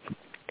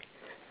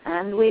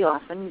 And we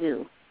often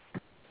do.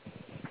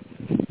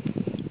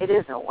 It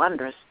is a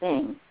wondrous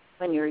thing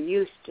when you're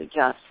used to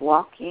just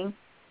walking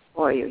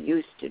or you're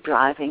used to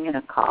driving in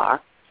a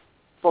car.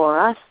 For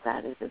us,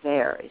 that is a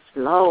very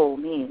slow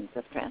means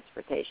of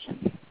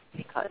transportation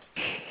because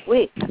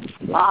we can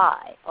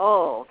fly.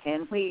 Oh,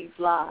 can we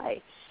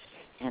fly?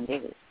 And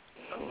it is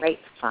great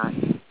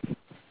fun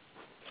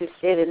to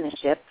sit in the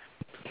ship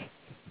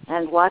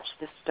and watch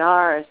the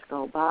stars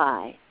go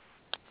by.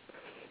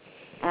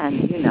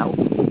 And,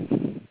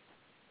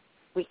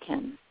 we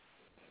can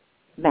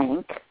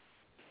bank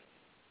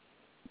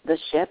the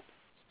ship.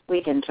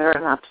 We can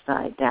turn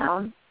upside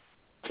down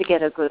to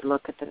get a good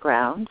look at the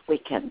ground. We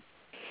can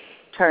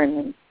turn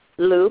in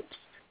loops.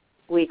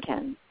 We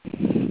can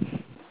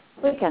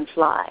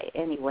fly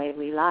any way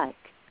we like.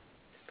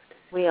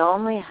 We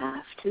only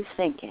have to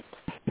think it.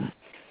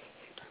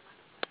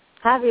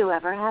 Have you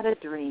ever had a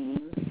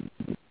dream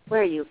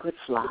where you could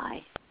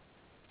fly?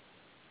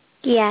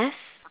 Yes.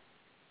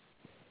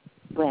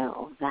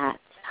 Well, that's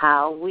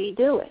how we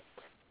do it.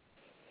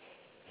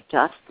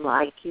 Just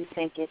like you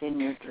think it in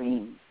your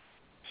dreams.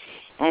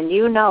 And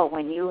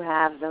when you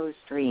have those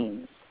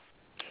dreams,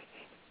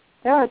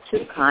 there are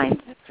two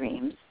kinds of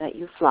dreams that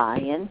you fly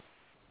in.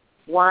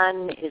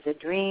 One is a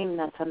dream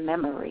that's a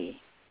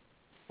memory.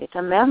 It's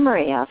a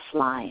memory of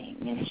flying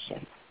in a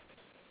ship.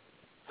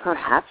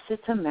 Perhaps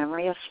it's a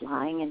memory of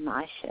flying in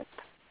my ship.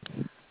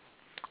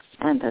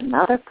 And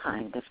another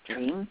kind of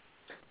dream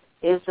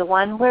is the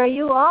one where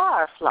you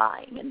are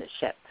flying in the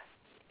ship.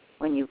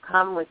 When you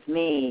come with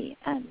me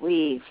and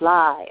we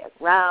fly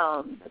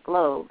around the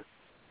globe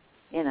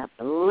in a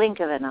blink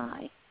of an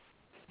eye,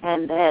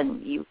 and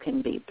then you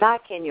can be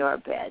back in your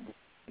bed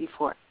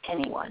before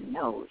anyone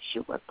knows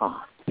you were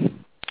gone.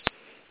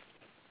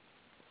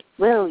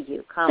 Will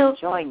you come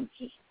join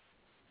me?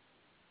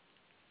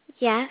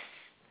 Yes.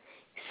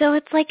 So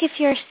it's like if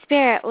your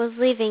spirit was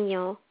leaving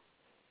you.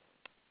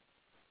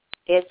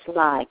 It's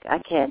like, I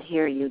can't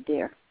hear you,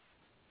 dear.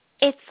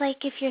 It's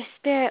like if your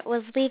spirit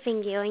was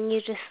leaving you and you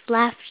just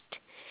left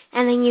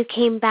and then you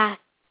came back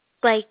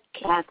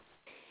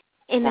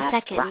in a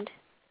second. Right.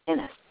 In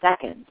a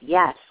second,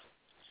 yes.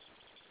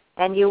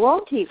 And you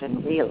won't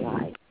even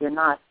realize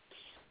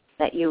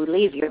that you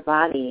leave your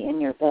body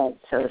in your bed.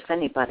 So if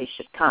anybody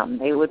should come,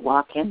 they would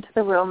walk into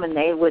the room and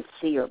they would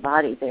see your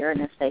body there. And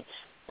if they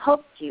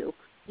poked you,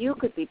 you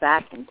could be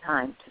back in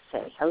time to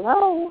say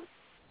hello.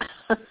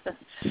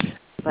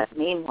 But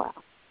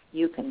meanwhile,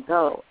 you can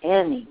go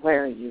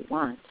anywhere you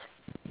want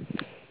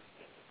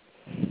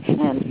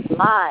and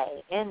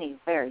fly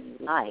anywhere you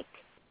like.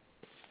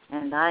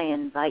 And I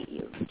invite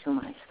you to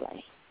my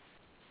sleigh.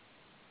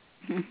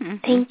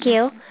 Thank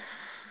you.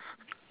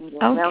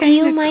 Okay, do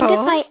you mind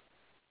if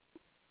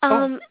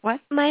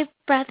what? my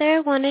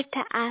brother wanted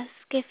to ask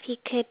if he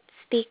could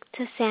speak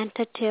to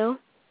Santa too?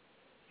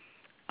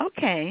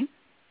 Okay.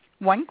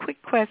 One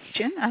quick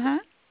question.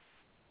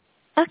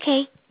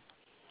 Okay.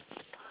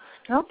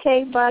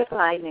 Okay,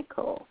 bye-bye,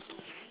 Nicole.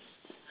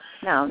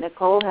 Now,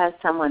 Nicole has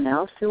someone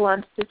else who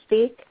wants to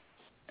speak?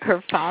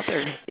 Her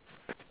father.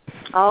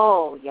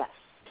 Oh, yes.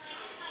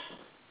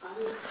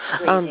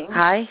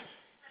 Hi.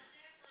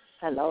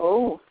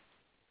 Hello.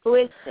 Who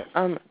is this?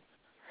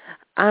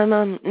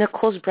 I'm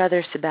Nicole's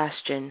brother,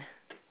 Sebastian.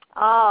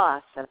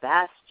 Ah,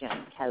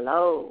 Sebastian.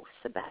 Hello,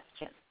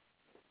 Sebastian.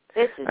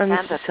 This is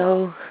Santa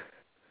Claus.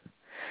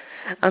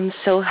 I'm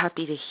so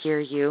happy to hear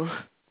you.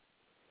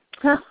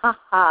 And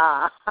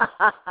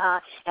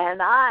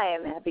I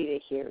am happy to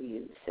hear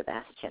you,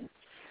 Sebastian.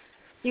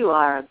 You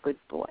are a good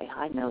boy.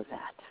 I know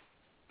that.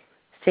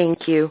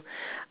 Thank you.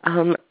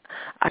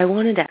 I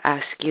wanted to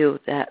ask you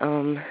that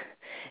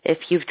if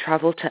you've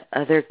traveled to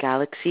other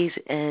galaxies,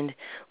 and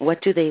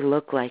what do they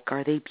look like?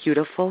 Are they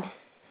beautiful?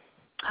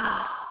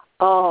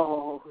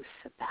 Oh,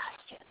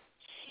 Sebastian.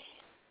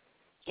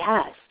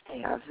 Yes,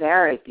 they are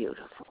very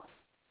beautiful.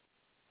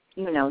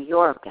 You know,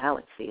 your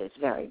galaxy is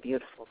very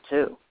beautiful,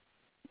 too.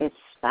 It's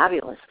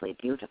fabulously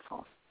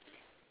beautiful.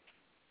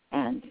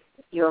 And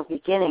you're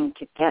beginning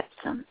to get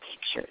some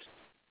pictures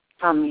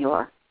from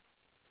your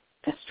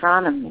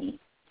astronomy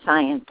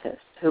scientists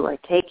who are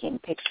taking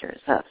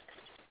pictures of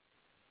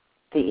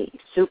the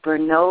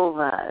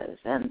supernovas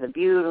and the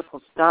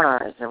beautiful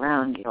stars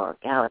around your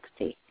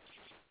galaxy.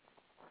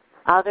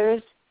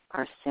 Others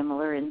are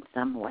similar in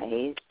some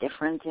ways,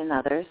 different in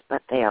others,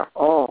 but they are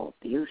all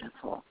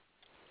beautiful.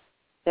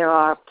 There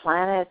are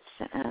planets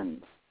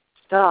and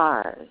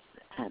stars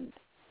and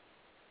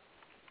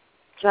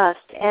just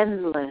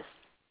endless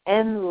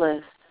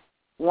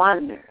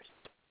wonders.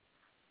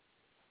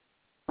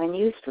 When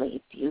you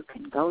sleep, you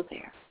can go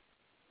there.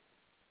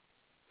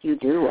 You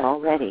do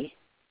already.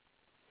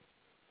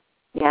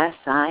 Yes,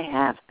 I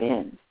have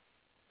been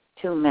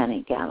to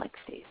many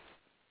galaxies,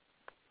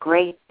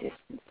 great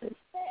distances,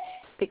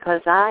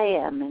 because I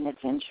am an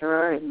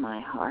adventurer in my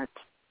heart.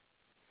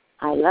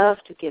 I love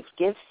to give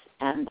gifts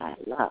and I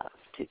love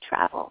to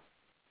travel.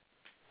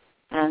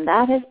 And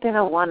that has been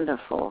a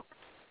wonderful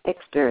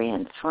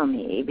experience for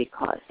me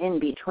because in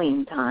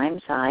between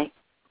times I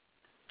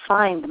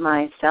find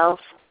myself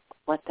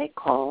what they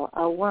call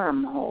a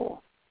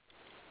wormhole.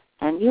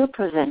 And you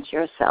present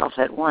yourself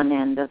at one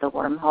end of the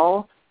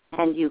wormhole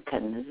and you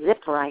can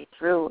zip right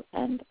through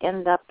and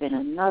end up in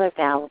another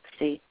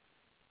galaxy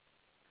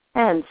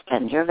and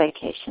spend your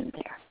vacation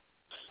there.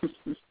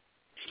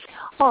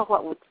 Or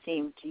what would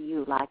seem to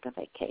you like a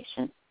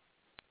vacation.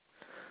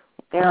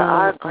 There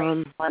are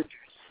great wonders.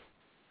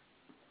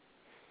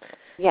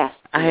 Yes.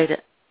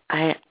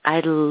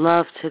 I'd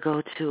love to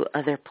go to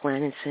other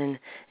planets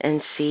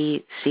and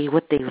see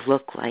what they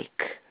look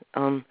like.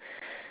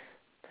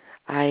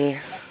 I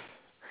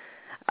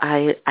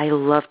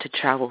love to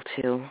travel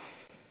too.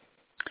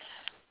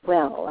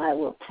 Well, I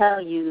will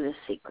tell you the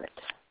secret.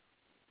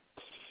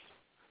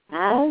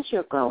 As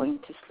you're going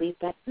to sleep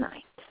at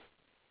night,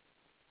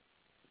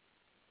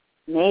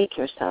 make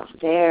yourself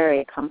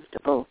very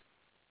comfortable.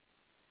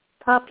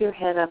 Pop your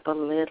head up a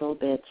little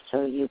bit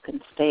so you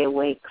can stay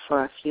awake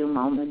for a few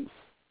moments.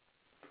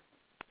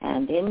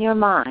 And in your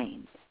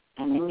mind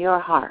and in your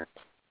heart,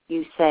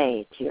 you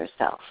say to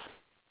yourself,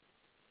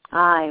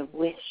 I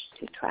wish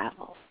to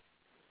travel.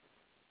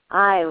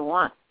 I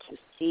want to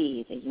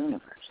see the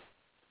universe.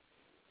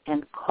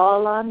 And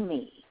call on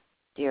me,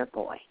 dear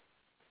boy.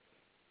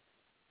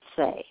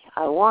 Say,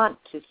 I want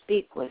to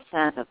speak with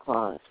Santa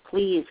Claus.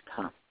 Please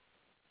come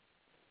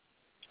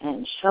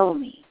and show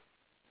me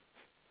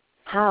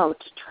how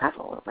to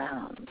travel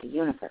around the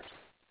universe.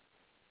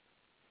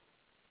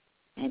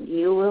 And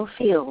you will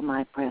feel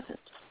my presence.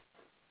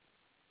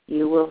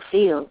 You will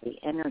feel the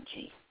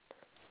energy.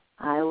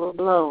 I will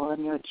blow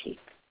on your cheek.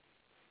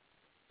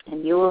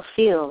 And you will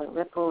feel a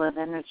ripple of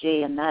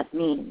energy, and that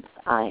means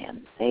I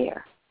am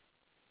there.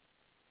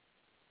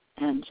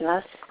 And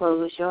just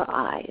close your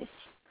eyes,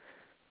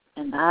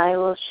 and I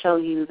will show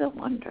you the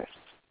wonders,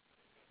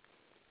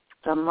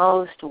 the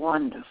most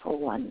wonderful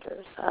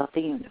wonders of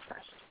the universe.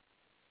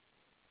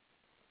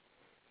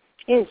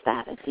 Is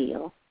that a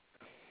deal?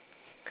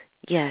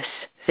 Yes.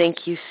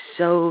 Thank you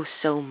so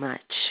much.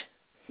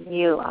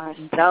 You are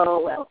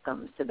so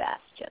welcome,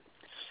 Sebastian.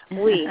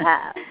 We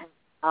have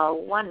a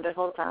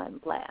wonderful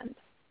time planned.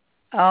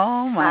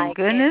 Oh, my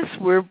goodness.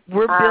 We're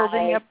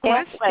building up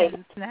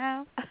questions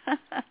now.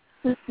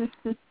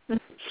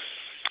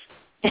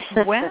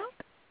 Well,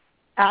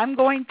 I'm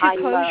going to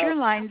close your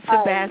line,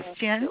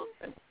 Sebastian.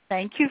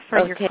 Thank you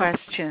for your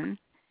question.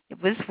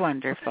 It was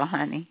wonderful,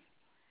 honey.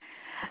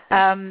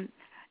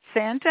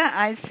 Santa,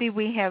 I see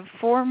we have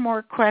 4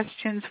 more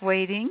questions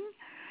waiting.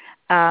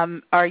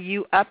 Are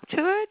you up to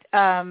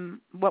it?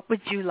 What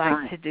would you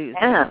like to do?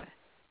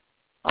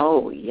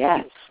 Oh,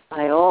 yes,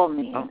 by all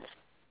means.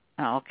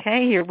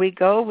 Okay, here we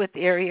go with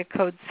area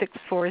code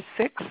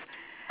 646.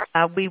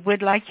 We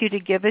would like you to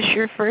give us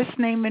your first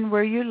name and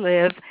where you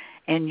live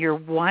and your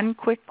one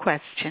quick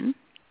question.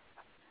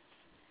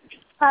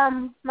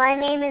 My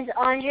name is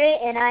Andre,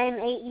 and I am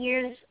 8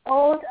 years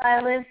old.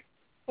 I live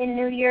in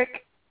New York,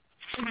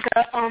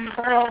 the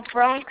borough of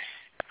Bronx.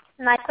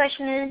 My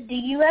question is, do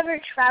you ever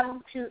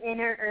travel to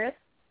Inner Earth?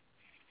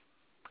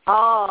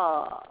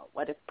 Oh,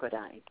 what a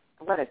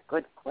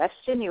good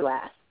question you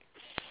asked.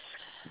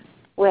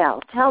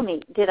 Well, tell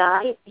me, did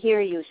I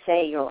hear you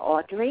say you're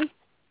Audrey?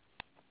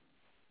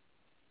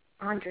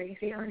 Andre,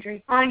 say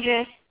Andre.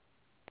 Andre.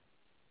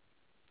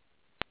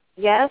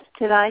 Yes,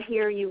 did I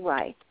hear you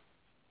right?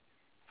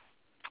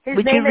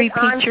 Would you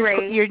repeat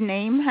your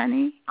name,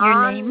 honey?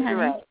 Your name,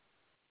 honey?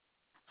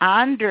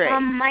 Andre.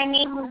 My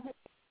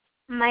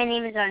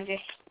name is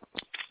Andre.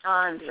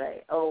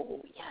 Andre.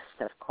 Oh, yes,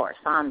 of course,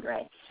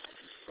 Andre.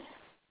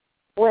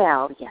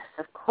 Well, yes,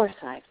 of course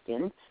I've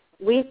been.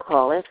 We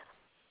call it,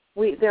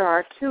 there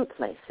are two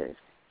places.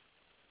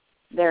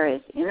 There is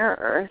Inner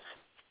Earth,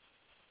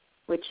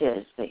 which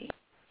is the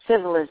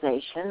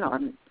civilization or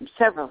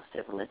several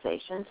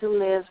civilizations who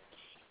live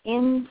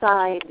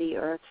inside the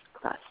Earth's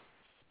crust.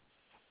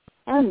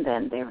 And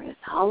then there is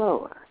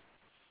Hollow Earth,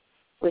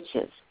 which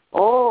is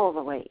all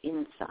the way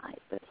inside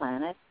the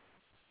planet.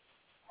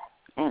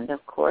 And,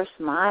 of course,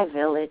 my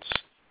village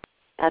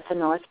at the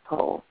North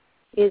Pole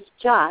is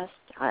just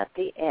at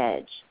the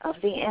edge of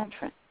the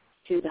entrance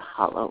to the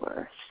Hollow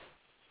Earth.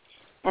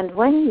 And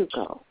when you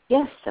go,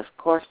 yes, of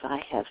course,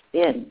 I have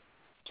been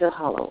to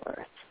Hollow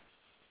Earth.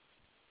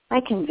 I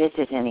can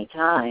visit any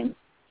time.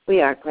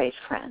 We are great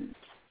friends.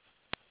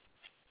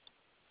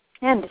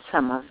 And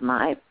some of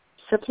my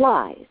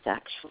supplies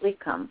actually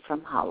come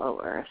from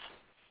Hollow Earth.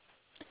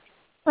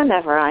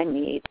 Whenever I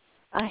need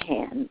a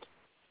hand,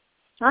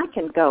 I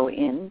can go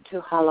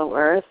into Hollow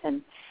Earth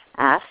and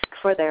ask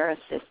for their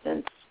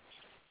assistance.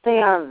 They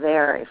are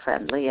very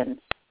friendly and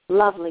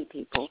lovely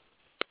people,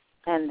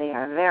 and they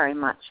are very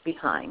much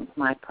behind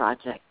my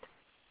project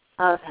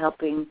of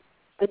helping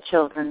the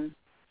children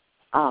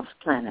of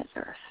planet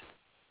Earth.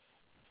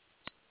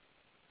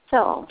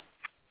 So,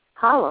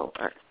 Hollow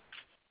Earth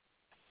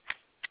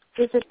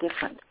is a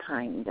different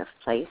kind of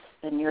place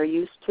than you're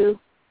used to.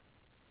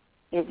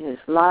 It is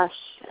lush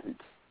and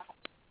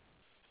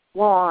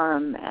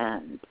warm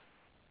and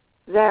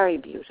very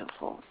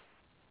beautiful.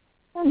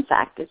 In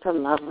fact, it's a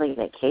lovely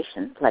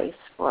vacation place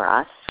for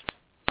us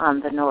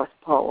on the North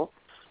Pole,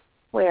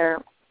 where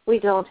we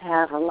don't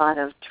have a lot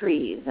of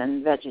trees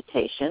and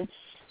vegetation,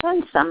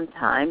 and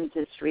sometimes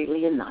it's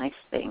really a nice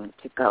thing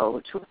to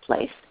go to a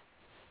place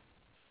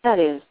that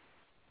is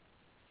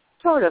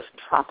sort of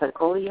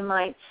tropical, you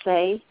might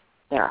say.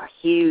 There are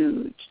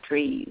huge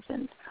trees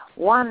and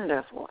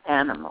wonderful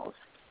animals,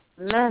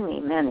 many,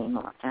 many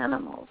more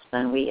animals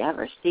than we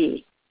ever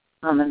see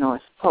on the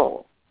North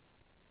Pole.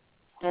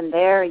 And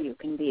there you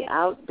can be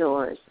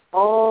outdoors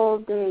all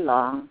day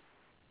long,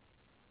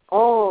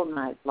 all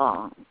night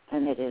long,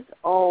 and it is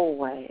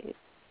always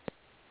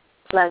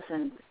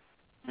pleasant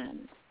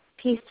and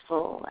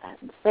peaceful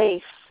and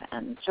safe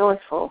and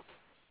joyful.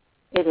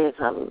 It is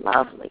a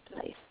lovely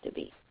place to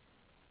be.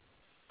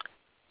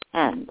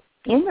 And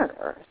Inner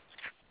Earth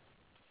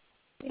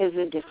is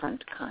a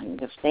different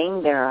kind of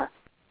thing. There are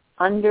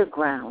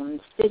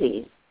underground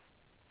cities.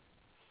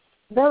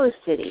 Those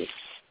cities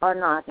are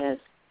not as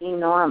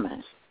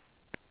enormous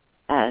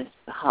as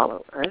the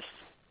Hollow Earth,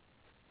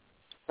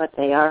 but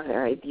they are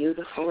very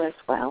beautiful as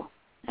well.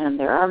 And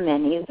there are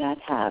many that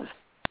have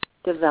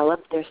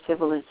developed their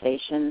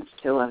civilizations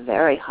to a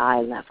very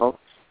high level.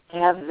 They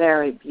have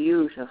very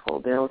beautiful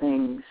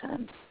buildings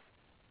and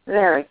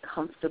very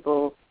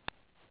comfortable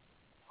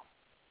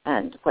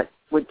and what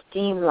would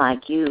seem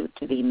like you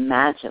to be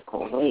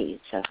magical ways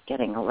of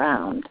getting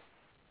around.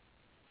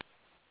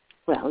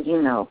 Well,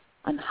 you know,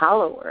 on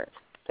Hollow Earth,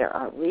 there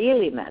are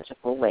really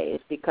magical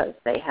ways because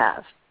they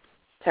have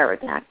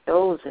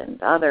pterodactyls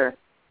and other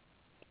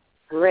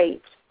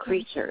great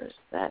creatures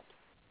that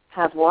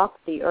have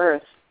walked the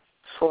earth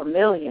for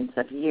millions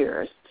of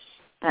years,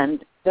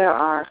 and there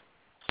are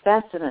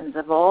specimens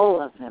of all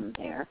of them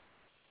there,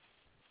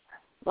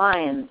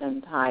 lions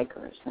and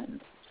tigers and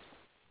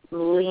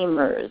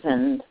lemurs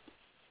and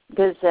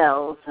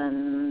gazelles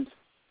and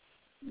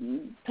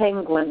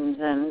penguins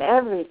and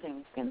everything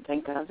you can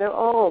think of. They're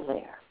all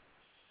there.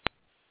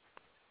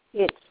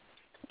 It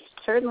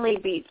certainly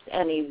beats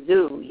any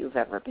zoo you've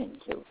ever been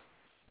to.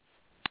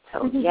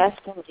 So yes,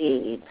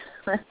 indeed,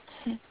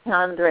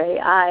 Andre,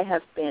 I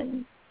have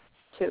been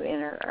to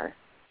Inner Earth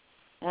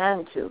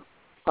and to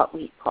what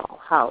we call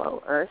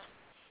Hollow Earth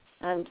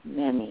and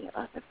many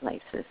other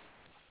places.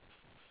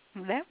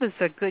 That was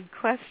a good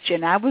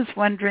question. I was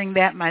wondering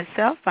that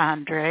myself,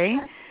 Andre.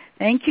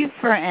 Thank you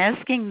for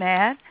asking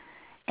that.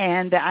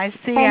 And I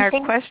see our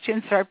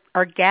questions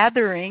are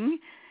gathering.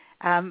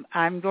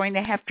 I'm going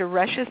to have to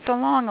rush us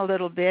along a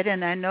little bit,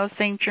 and I know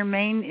St.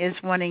 Germain is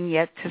wanting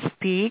yet to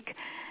speak.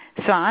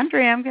 So,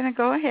 Andre, I'm going to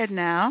go ahead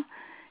now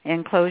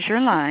and close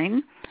your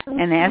line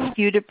and ask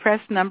you to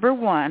press number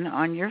 1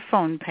 on your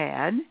phone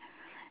pad.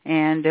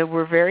 And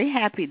we're very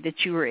happy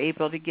that you were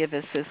able to give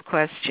us this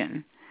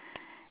question.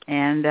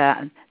 And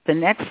the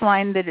next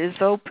line that is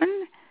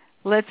open,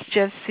 let's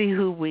just see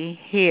who we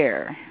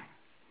hear.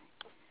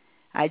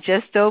 I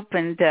just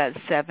opened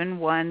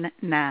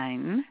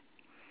 719.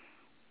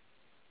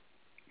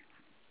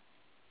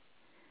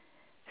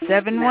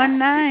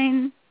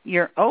 719,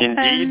 you're open.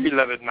 Indeed,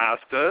 beloved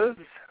masters.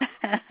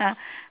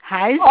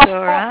 Hi,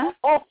 Zora.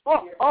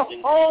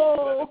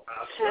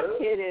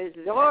 It is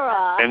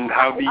Zora. And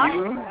how be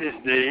you this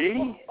day?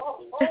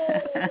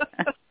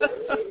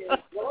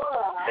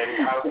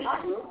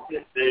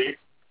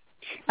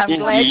 I'm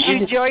Indeed. glad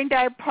you joined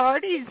our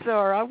party,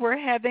 Zora. We're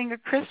having a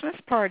Christmas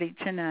party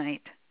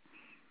tonight.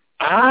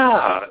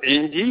 Ah,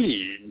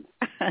 indeed.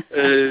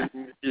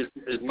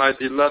 Is my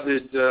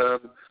beloved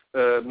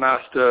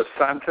Master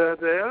Santa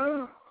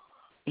there?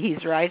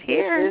 He's right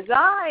here. This is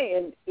I,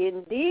 and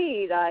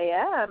indeed I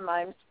am.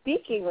 I'm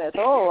speaking with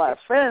all our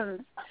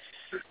friends,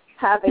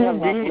 having a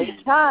lovely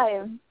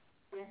time.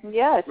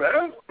 Yes.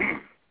 Well,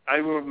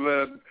 I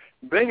will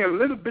bring a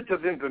little bit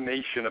of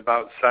information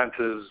about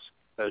Santa's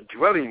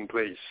dwelling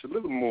place, a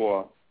little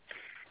more.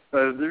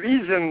 The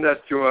reason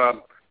that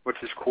your what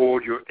is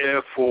called your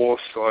Air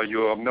Force or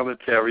your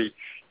military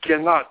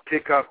cannot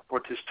pick up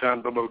what is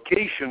termed the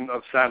location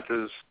of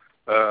Santa's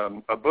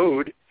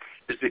abode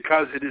is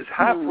because it is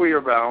halfway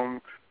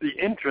around the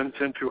entrance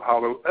into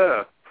Hollow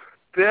Earth.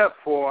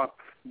 Therefore,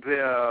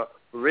 their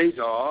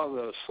radar,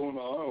 the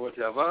sonar or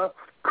whatever,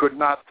 could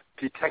not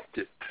detect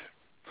it.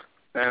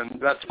 And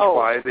that's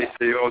why they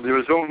say, there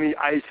is only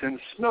ice and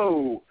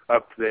snow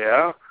up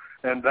there,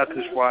 and that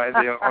is why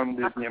they are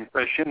under the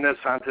impression that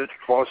Santa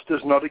Claus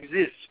does not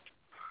exist.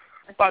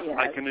 But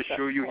I can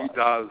assure you he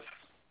does,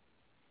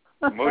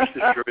 most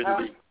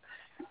assuredly.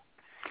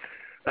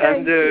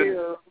 Thank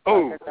you.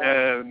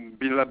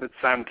 Beloved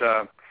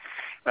Santa,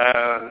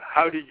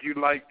 how did you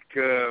like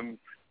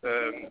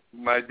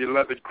my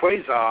beloved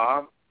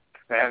Quasar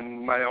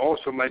and my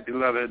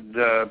beloved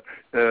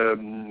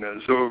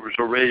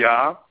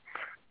Zorea,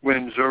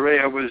 when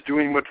Zorea was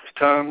doing what's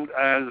termed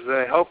as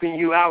helping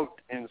you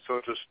out,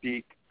 so to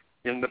speak,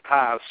 in the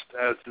past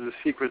as the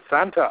Secret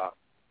Santa?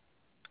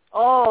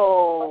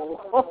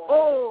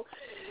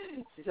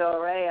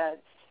 Zorea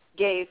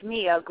gave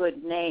me a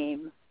good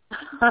name.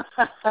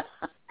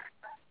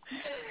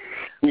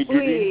 He did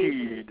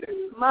indeed.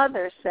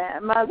 Mother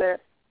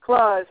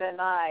Claus and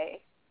I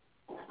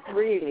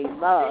really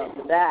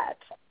loved that.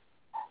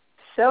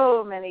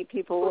 So many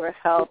people were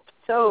helped.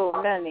 So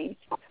many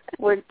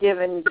were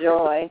given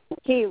joy.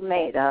 He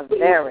made a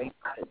very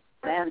good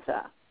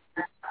Santa.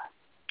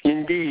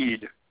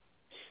 Indeed.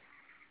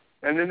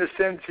 And in a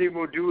sense, he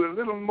will do a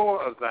little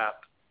more of that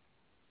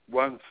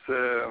once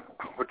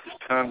what is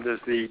termed as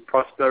the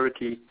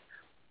prosperity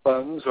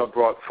funds are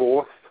brought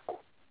forth.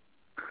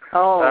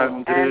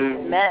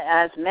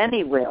 As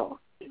many will.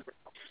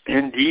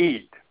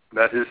 Indeed,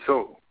 that is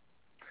so.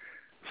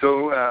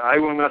 So I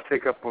will not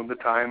take up all the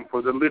time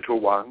for the little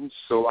ones,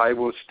 so I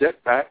will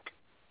step back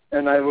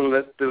and I will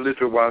let the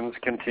little ones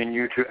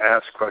continue to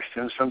ask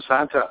questions from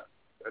Santa.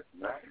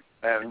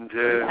 And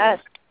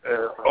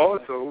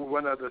also,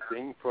 one other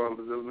thing for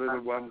the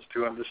little ones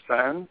to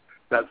understand,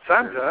 that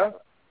Santa,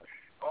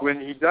 when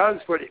he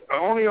does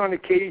only on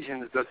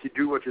occasions does he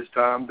do what is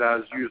termed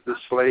as use the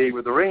sleigh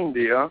with the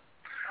reindeer,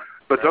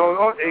 but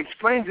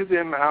explain to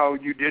them how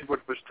you did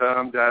what was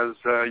termed as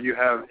you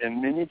have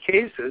in many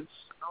cases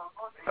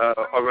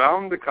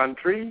around the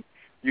country,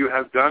 you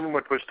have done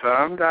what was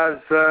termed as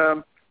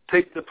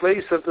take the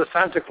place of the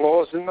Santa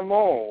Claus in the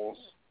malls.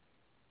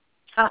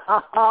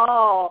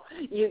 Oh,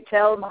 you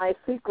tell my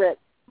secret.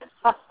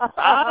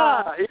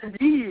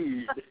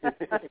 Indeed.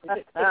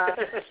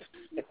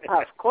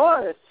 Of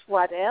course.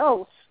 What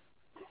else?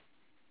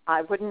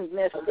 I wouldn't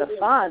miss the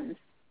fun.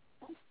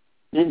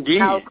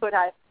 Indeed. How could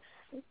I?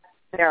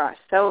 There are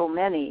so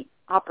many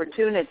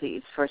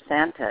opportunities for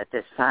Santa at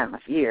this time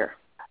of year.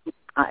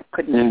 I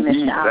couldn't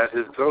miss out. That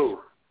is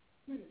so.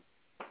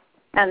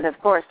 And of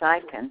course,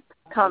 I can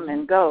come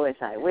and go as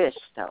I wish,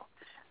 so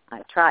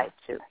I try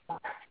to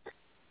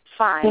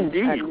find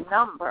a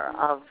number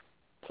of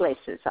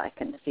places I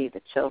can see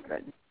the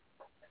children.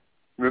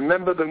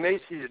 Remember the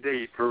Macy's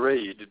Day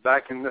Parade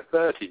back in the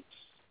 30s?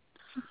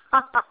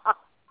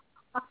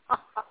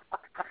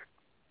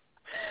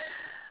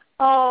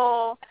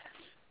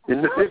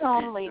 In the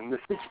 50s, in the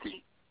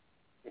 60s.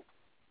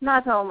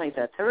 Not only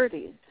the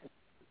 30s.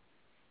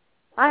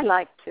 I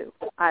like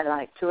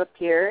to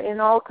appear in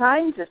all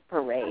kinds of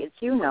parades.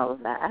 You know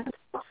that.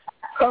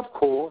 Of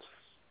course.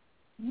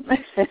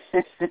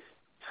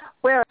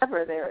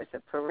 Wherever there is a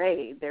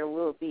parade, there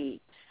will be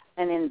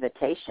an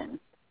invitation.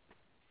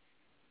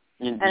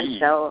 Indeed. And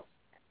so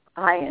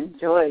I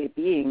enjoy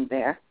being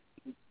there.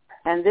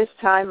 And this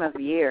time of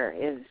year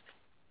is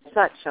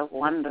such a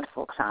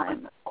wonderful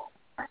time.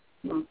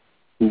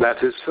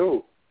 That is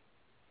so.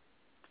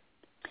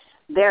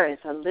 There is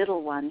a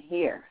little one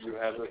here. You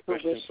have a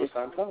question for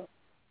Santa?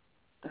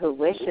 Who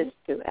wishes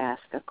to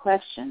ask a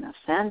question of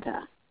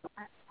Santa.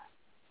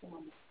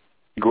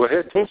 Go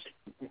ahead.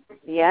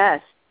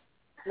 Yes.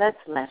 Let's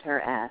let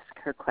her ask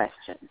her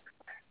question.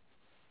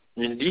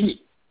 Indeed.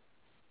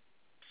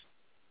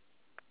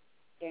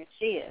 There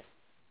she is.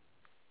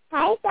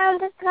 Hi,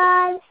 Santa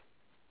Claus.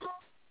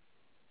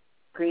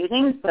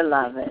 Greetings,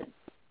 beloved.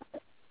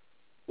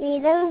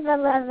 Greetings,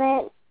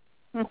 beloved.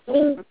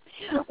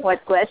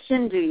 What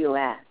question do you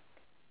ask?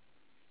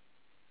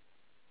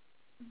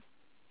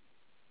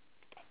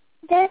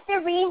 Does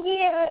the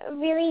reindeer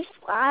really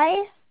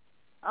fly?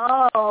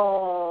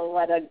 Oh,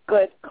 what a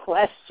good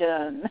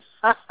question.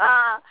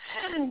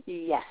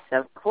 Yes,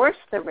 of course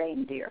the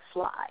reindeer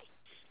fly.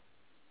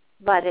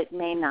 But it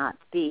may not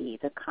be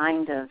the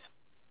kind of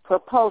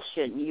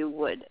propulsion you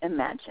would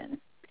imagine.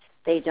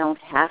 They don't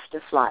have to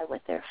fly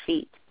with their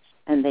feet,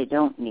 and they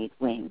don't need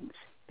wings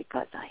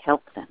because I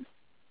help them.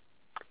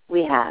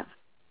 We have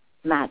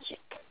magic.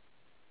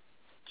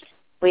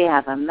 We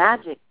have a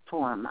magic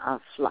form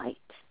of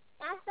flight.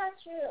 That's not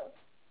true.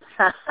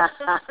 That's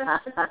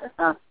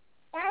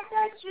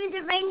not true.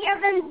 The reindeer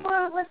have been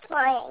born with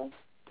flying.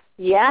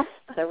 Yes,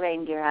 the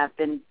reindeer have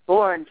been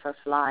born for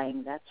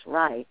flying. That's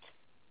right.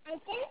 I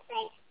didn't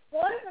say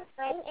born for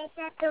flying. I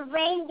said the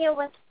reindeer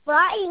was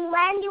flying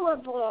when they were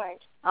born.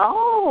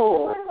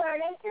 Oh.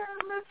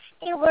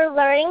 They were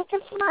learning to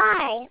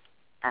fly.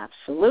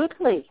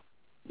 Absolutely.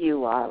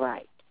 You are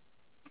right.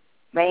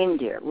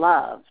 Reindeer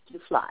love to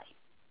fly.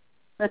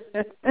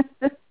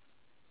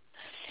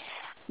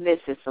 This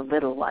is the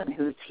little one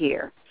who's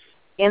here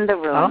in the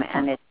room,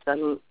 and it's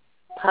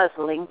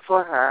puzzling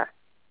for her.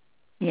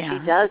 Yeah.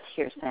 She does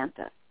hear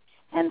Santa.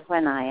 And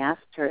when I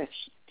asked her if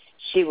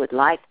she would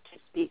like to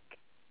speak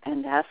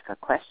and ask a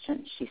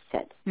question, she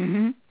said,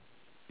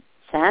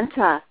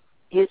 Santa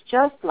is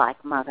just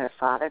like Mother,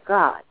 Father,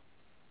 God.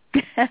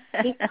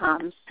 He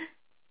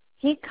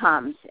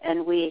comes,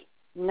 and we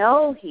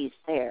know he's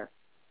there,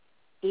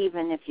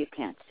 even if you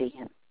can't see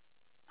him.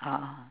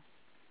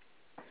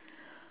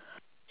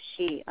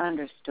 She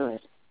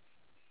understood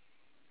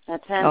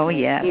that Santa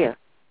is here.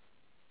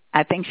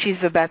 I think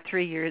she's about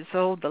 3 years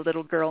old, the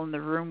little girl in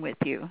the room with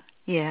you.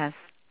 Yes.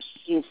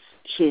 She's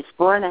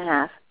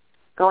 4.5,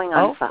 going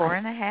on 5.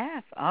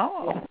 4.5.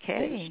 Oh,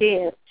 okay. She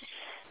is.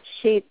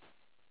 She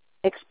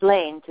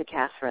explained to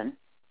Catherine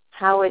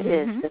how it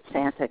is that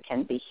Santa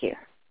can be here.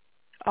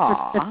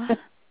 Aw.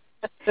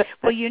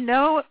 Well, you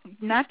know,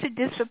 not to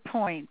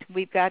disappoint,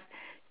 we've got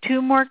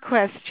 2 more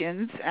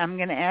questions. I'm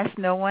going to ask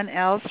no one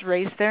else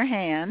raise their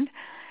hand.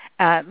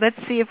 Let's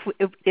see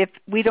if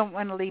we don't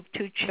want to leave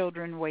 2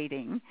 children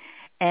waiting.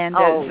 And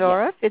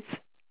Zora, if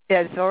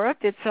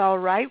it's all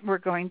right, we're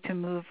going to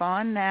move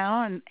on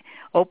now and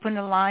open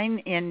a line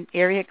in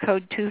area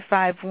code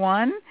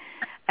 251.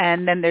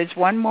 And then there's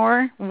one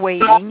more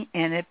waiting,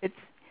 and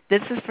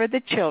this is for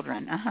the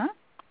children.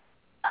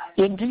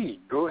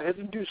 Indeed. Go ahead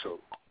and do so.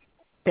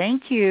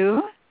 Thank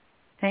you.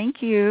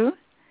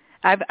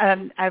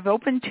 I've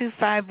opened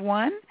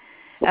 251.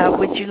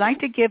 Would you like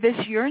to give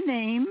us your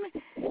name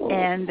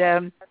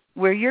and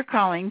where you're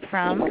calling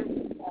from?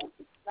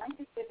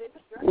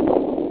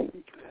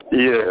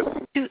 Yes.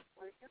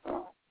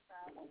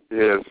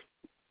 Yes.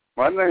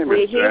 My name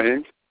is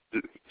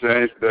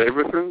James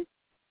Davidson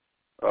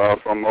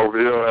from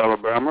Mobile,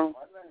 Alabama.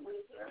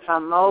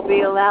 From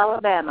Mobile,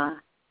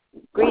 Alabama.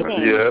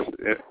 Greetings. Yes.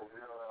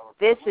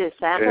 This is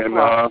Santa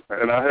Claus.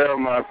 And I have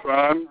my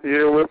son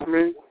here with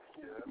me,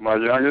 my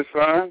youngest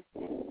son.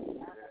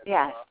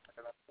 Yes.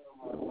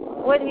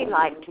 Would he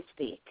like to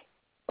speak?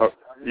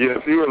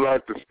 Yes, he would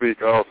like to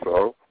speak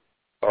also.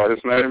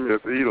 His name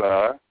is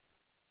Eli.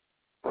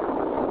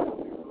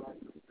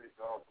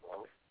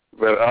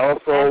 But I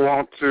also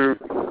want to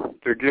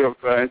give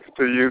thanks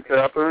to you,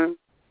 Catherine,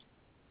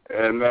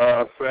 and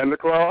Santa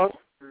Claus.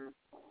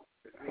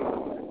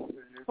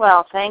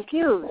 Well, thank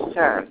you,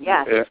 sir.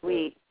 Yes,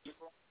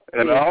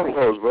 and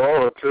also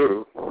Zora,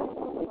 too.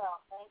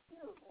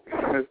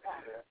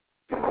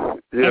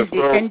 Yes,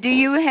 and do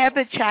you have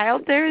a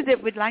child there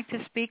that would like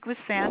to speak with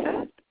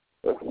Santa?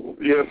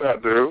 Yes, I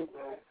do.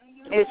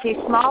 Is he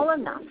small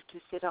enough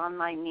to sit on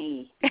my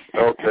knee?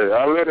 Okay,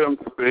 I'll let him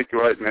speak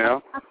right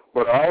now.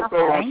 But I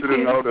also want you to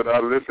know that I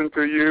listen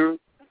to you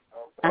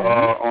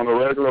on a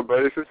regular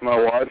basis, my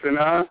wife and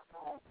I,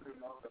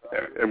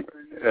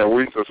 and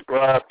we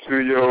subscribe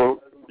to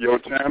your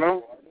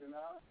channel.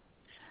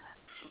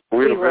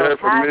 We're very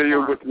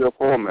familiar with your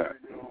format.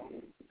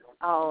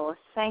 Oh,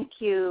 thank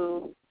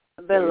you,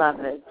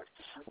 beloved.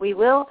 We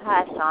will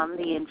pass on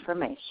the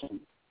information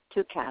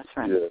to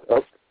Catherine. Yeah.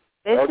 Okay.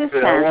 This is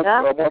Santa.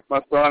 I want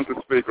my son to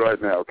speak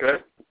right now,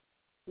 okay?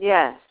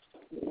 Yes.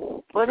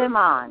 Put him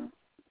on.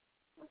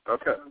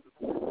 Okay.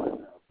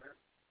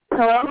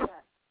 Hello?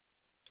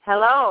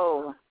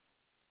 Hello.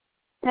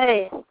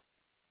 Hey.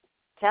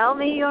 Tell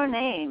me your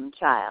name,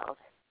 child.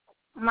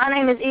 My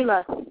name is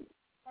Ela.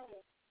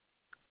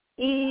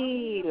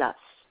 Elas.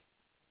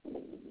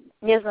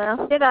 Yes,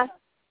 ma'am. Did I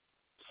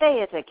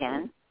say it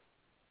again?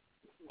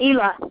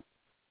 Ela.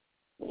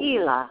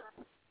 Ela.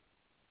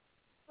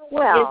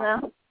 Well, yes,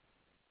 ma'am.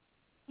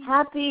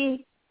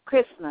 Happy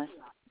Christmas,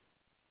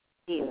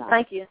 Ela.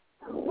 Thank you.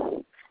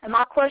 And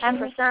my question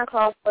for Santa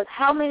Claus was,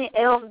 how many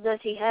elves does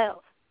he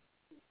have?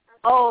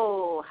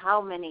 Oh,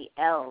 how many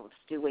elves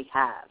do we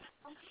have?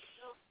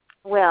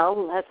 Well,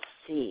 let's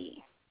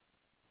see.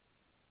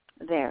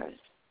 There's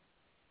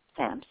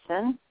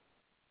Samson,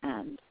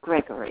 and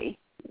Gregory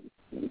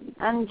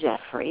and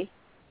Jeffrey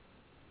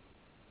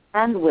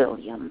and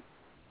William.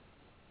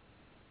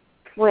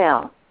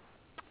 Well,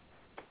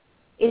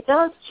 it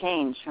does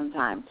change from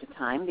time to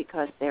time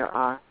because there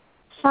are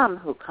some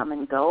who come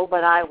and go,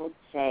 but I would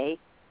say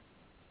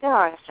there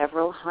are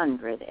several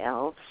hundred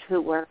elves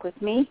who work with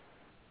me.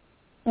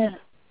 Yeah.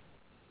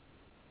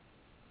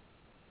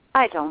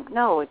 I don't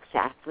know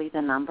exactly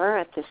the number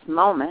at this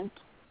moment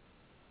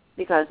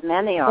because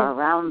many are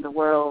around the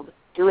world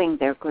doing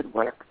their good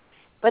work,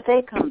 but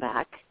they come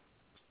back.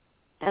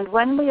 And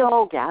when we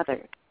all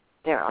gather,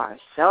 there are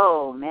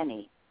so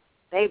many.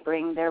 They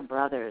bring their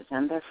brothers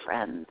and their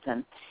friends,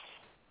 and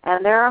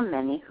there are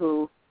many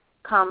who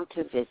come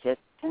to visit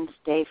and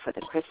stay for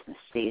the Christmas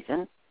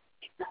season.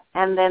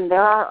 And then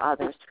there are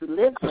others who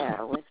live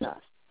there with us.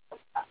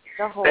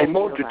 The whole A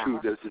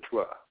multitude, as it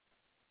were.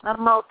 A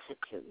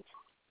multitude.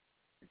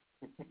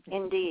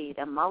 Indeed,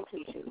 a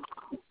multitude.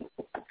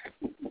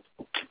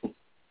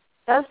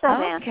 Does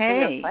that answer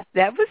your question?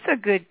 That was a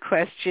good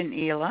question,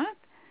 Ela.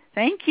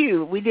 Thank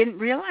you. We didn't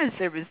realize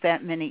there was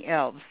that many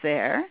elves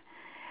there.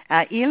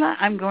 Ela,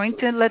 I'm going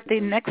to let the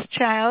next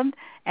child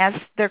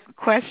ask their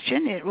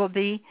question. It will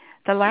be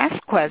the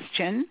last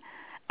question.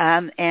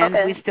 And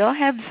we still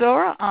have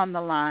Zora on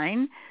the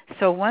line.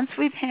 So once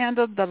we've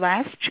handled the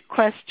last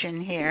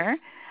question here,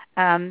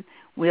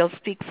 we'll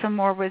speak some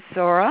more with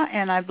Zora,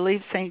 and I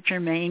believe St.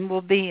 Germain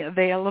will be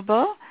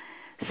available.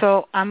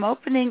 So I'm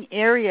opening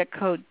area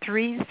code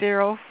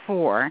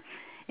 304,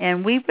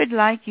 and we would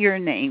like your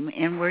name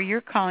and where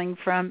you're calling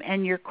from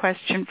and your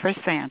question for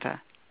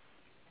Santa.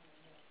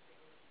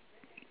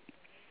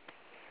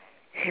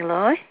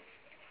 Hello?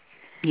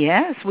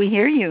 Yes, we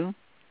hear you.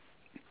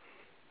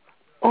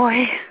 Oh,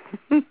 I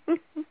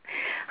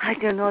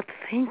do not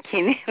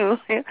thinking.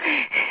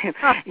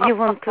 You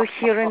want to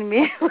hear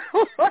me?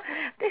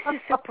 This is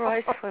a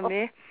surprise for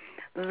me.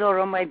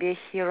 Zora might be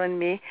hearing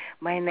me.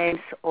 My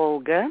name's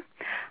Olga.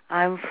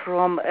 I'm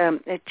from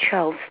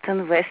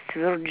Charleston, West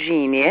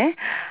Virginia.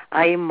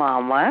 I'm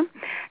mama,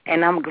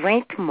 and I'm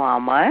great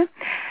mama.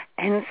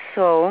 And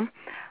so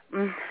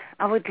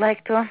I would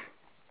like to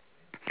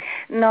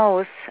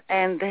know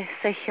and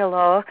say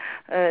hello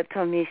to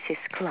Mrs.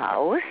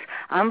 Claus.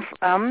 I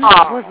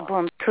was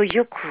born to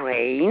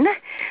Ukraine,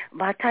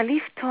 but I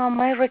lived to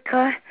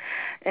America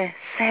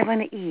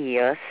 7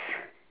 years.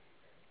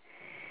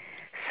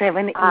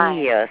 7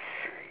 years.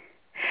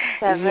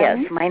 7?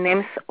 Yes, my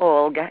name's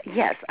Olga.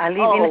 Yes, I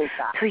live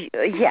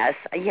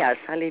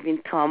I live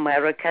in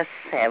America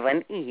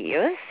 7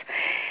 years,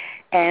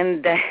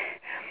 and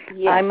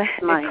I'm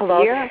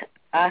close.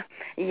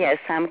 Yes,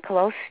 I'm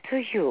close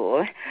to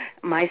you.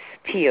 My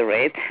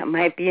spirit,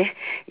 maybe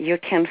you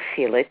can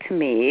feel it.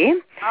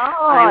 Me.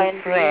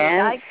 I'm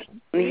friends.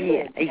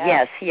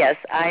 Yes.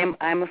 I'm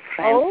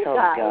friends of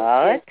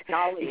God.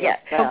 Yes.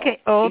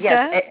 Okay,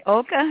 Olga.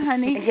 Olga,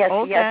 honey. Yes,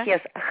 Olga.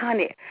 yes,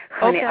 honey.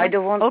 Olga. I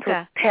don't want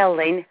to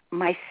telling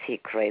my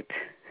secret.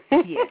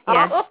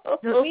 Yes.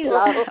 We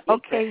love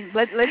okay,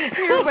 let's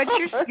hear what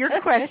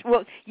your question.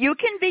 Well, you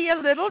can be a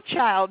little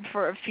child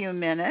for a few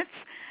minutes.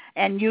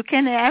 And you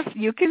can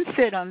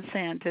sit on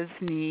Santa's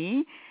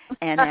knee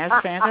and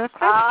ask Santa a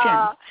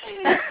question.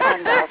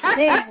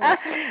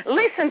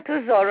 Listen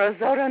to Zora.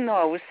 Zora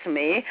knows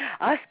me.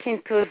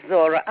 Asking to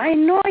Zora. I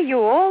know you,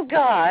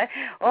 Olga.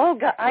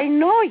 Olga, I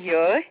know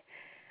you.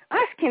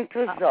 Asking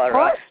to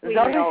Zora.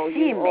 Zora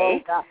see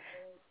me.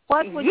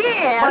 What would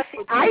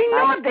I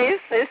know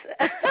this is.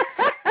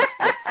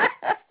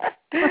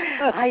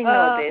 I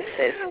know this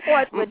is.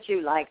 What would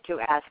you like to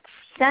ask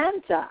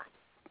Santa?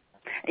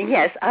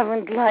 Yes, I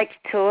would like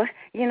to.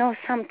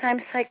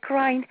 Sometimes I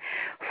cry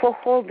for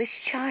all these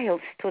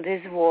childs to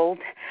this world.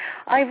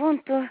 I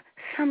want to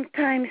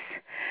sometimes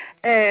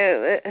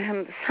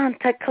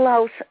Santa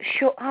Claus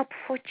show up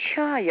for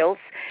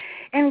childs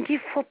and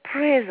give for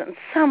presents.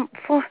 Some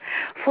for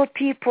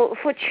people,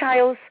 for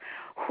childs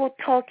who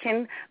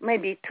talking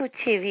maybe to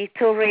TV,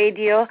 to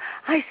radio.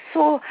 I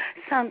saw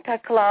Santa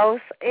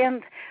Claus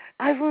and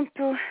I want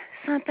to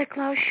Santa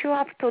Claus show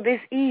up to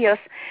these ears,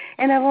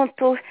 and I want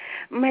to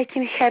make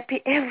him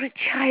happy, every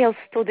child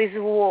to this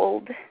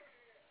world.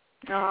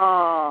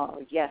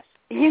 Oh, yes.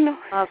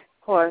 Of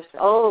course,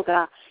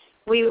 Olga,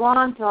 we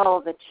want all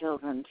the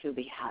children to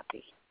be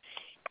happy.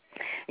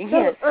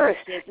 Yes. The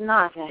earth is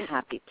not a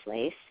happy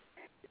place.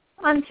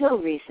 Until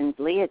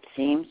recently, it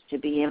seems to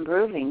be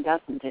improving,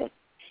 doesn't it?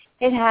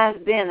 It has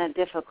been a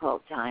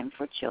difficult time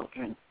for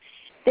children.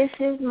 This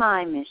is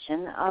my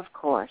mission, of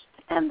course,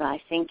 and I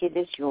think it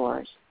is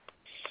yours.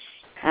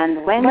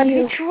 And when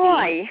we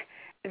try.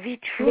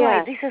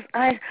 Yes. This is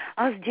our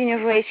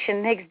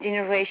generation, next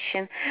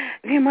generation.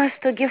 We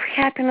must give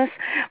happiness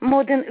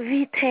more than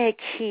we take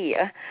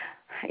here.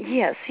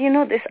 Yes,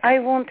 this. I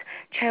want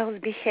child to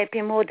be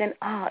happy more than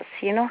us.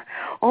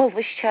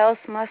 Always child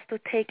must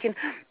take in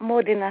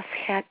more than us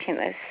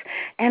happiness.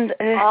 And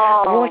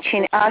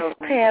watching us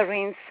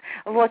parents,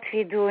 what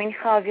we doing,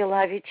 how we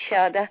love each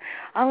other.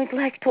 I would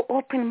like to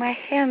open my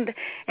hand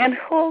and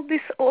hold this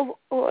all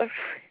earth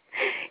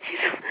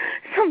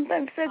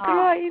Sometimes I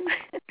cry.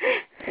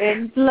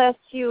 And bless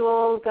you,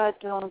 Olga.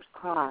 Don't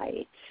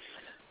cry.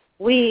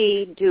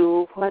 We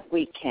do what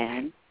we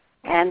can.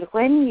 And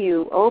when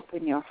you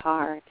open your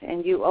heart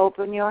and you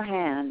open your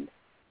hand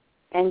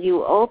and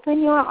you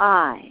open your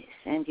eyes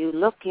and you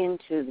look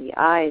into the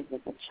eyes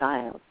of a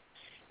child,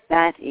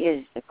 that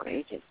is the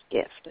greatest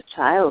gift a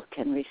child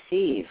can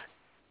receive,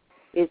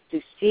 is to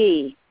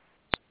see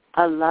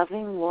a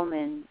loving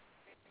woman,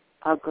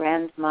 a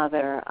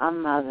grandmother, a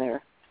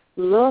mother,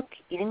 look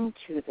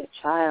into the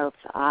child's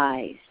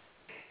eyes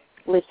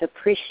with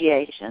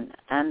appreciation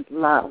and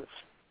love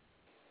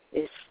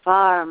is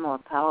far more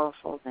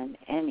powerful than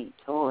any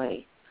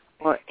toy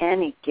or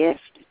any gift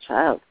a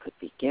child could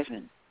be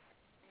given.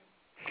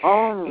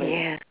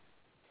 Only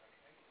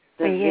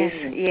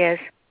the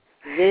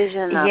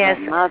vision of a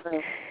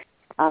mother,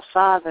 a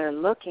father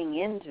looking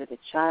into the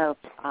child's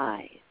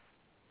eyes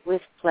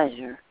with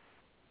pleasure.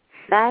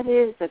 That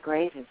is the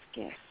greatest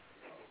gift.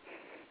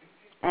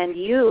 And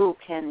you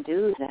can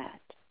do that.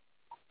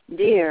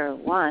 Dear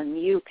one,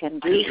 you can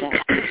do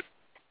that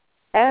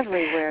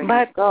everywhere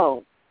you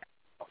go.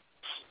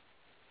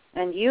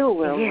 And you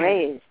will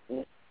raise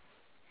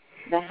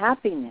the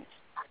happiness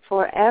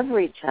for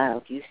every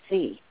child you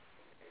see.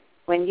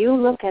 When you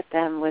look at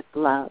them with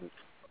love,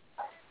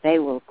 they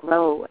will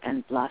grow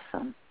and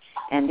blossom.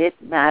 And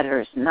it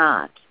matters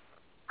not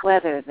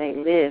whether they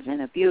live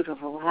in a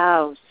beautiful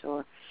house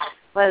or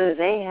whether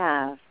they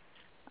have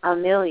a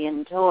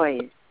million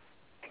toys.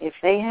 If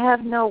they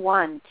have no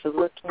one to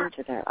look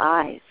into their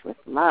eyes with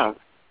love,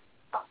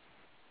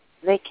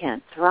 they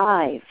can't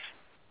thrive.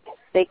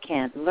 They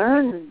can't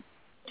learn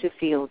to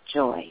feel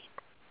joy.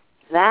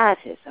 That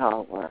is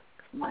our work,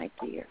 my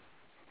dear.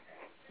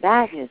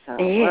 That is our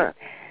work.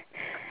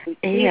 We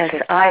teach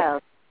a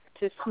child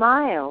to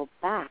smile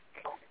back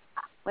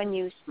when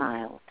you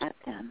smile at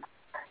them.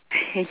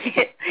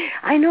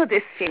 I know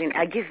this feeling.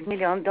 I give $1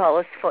 million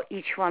for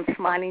each one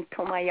smiling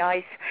to my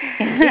eyes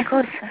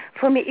because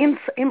for me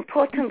it's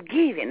important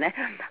giving.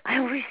 I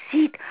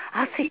receive.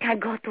 I think I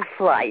got to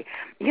fly.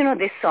 You know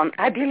this song.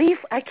 I believe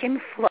I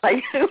can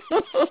fly.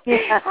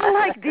 I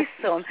like this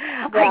song.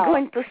 I go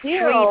into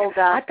street,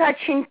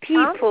 touching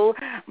people,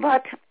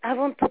 but I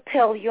want to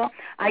tell you,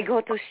 I go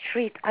to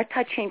street, I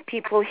touching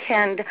people's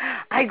hand.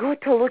 I go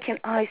to look in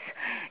eyes.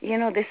 You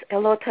know, there's a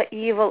lot of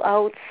evil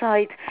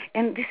outside,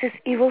 and this is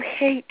evil.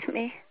 Hate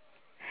me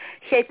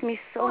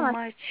so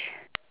much.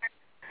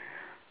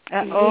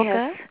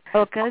 Olga,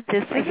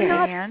 this is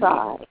Anne.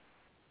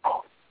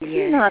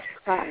 Do not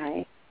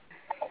cry.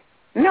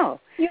 No.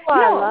 You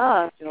are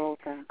loved,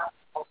 Olga.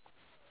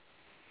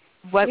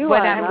 What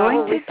I'm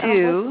going to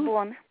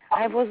do...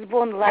 I was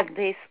born like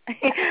this.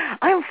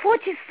 I'm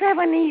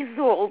 47 years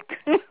old.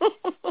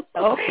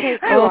 Okay,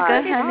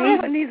 Olga,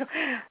 honey.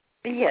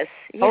 Yes.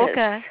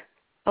 Olga,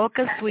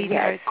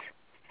 sweetheart.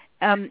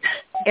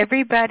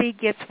 Everybody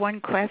gets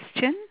one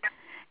question,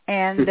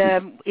 and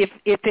if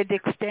it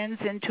extends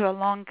into a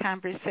long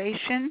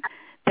conversation,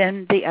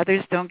 then the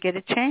others don't get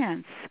a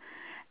chance.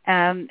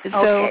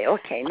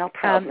 Okay, no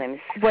problems.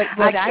 What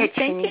I'm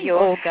thinking,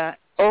 Olga.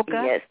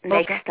 Yes,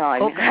 next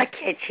time. Olga. I'm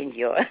catching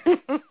you.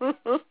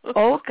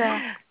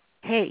 Olga,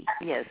 hey.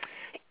 Yes.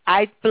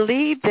 I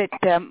believe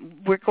that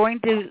we're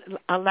going to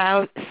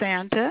allow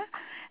Santa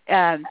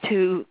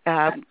to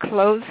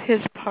close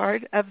his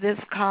part of this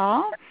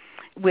call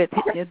with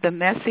the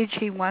message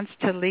he wants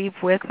to leave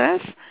with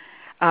us.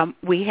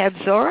 We have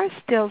Zora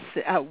still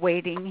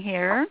waiting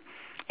here,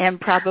 and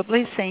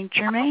probably Saint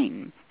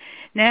Germain.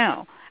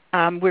 Now,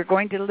 we're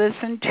going to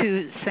listen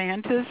to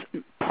Santa's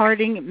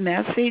parting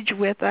message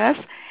with us,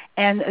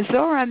 and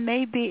Zora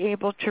may be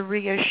able to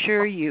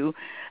reassure you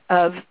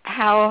of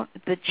how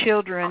the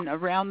children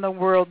around the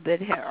world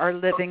that are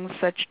living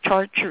such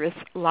torturous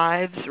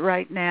lives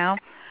right now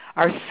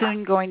are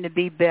soon going to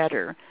be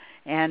better.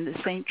 And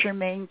Saint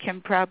Germain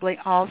can probably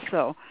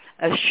also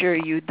assure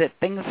you that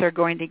things are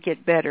going to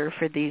get better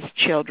for these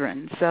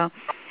children. So,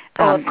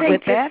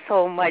 thank you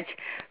so much.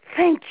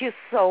 Thank you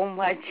so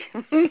much.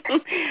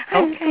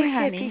 I'm so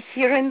happy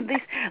hearing this.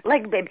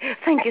 Like, baby,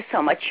 thank you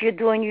so much. You're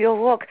doing your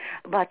work,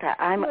 but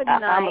I'm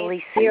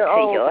listening to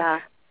you.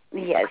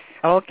 Yes.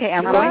 Okay,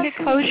 I'm going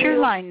to close your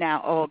line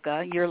now,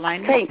 Olga. Your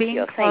line is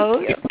being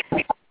closed.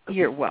 Thank you.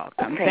 You're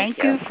welcome. Thank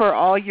you for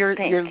all your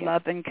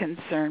love and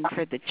concern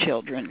for the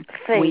children.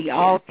 We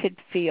all could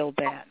feel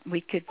that. We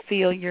could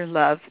feel your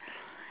love.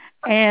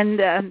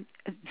 And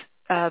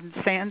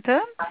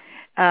Santa,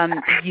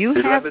 you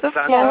have the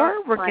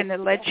floor. We're going to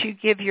let you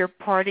give your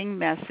parting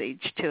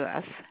message to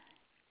us.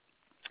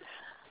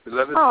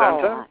 Beloved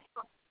Santa.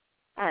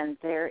 And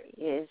there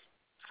is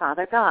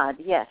Father God,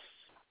 yes.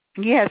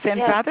 Yes, and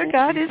Father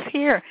God is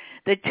here.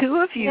 The two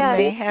of you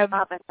may have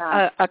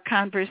a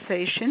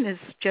conversation. Is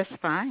just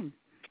fine.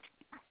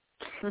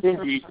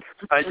 Indeed.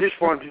 I just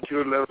wanted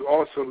to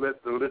also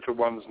let the little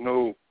ones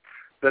know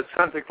that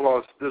Santa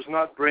Claus does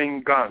not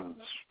bring guns,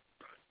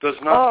 does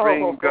not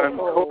bring gun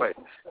toys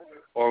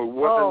or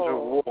weapons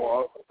of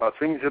war or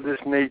things of this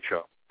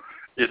nature.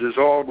 It is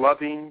all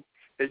loving,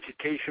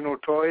 educational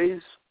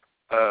toys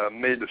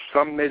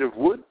some made of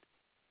wood,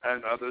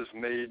 and others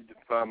made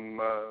from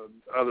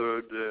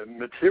other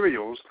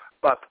materials.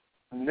 But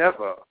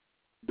never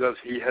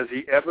has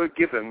he ever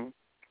given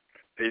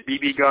a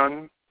BB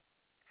gun,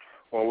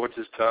 or what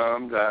is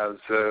termed as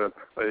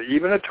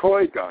even a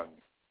toy gun,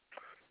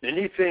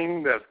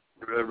 anything that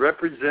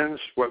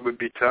represents what would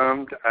be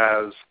termed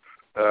as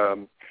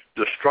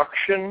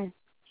destruction,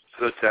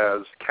 such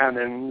as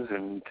cannons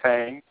and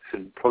tanks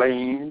and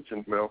planes,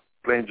 and well,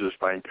 planes is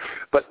fine,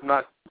 but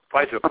not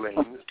fighter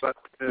planes, but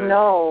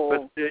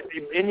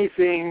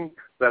anything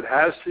that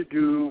has to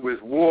do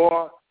with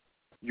war,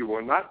 you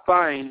will not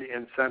find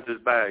in Santa's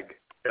bag,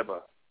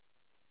 ever.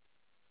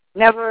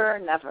 Never,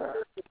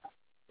 never.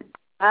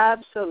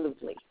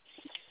 Absolutely.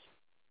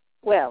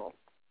 Well,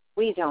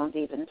 we don't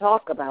even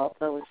talk about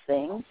those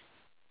things.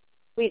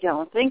 We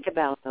don't think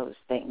about those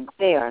things.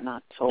 They are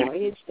not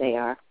toys. They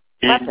are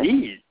weapons.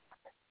 Indeed.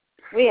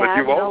 But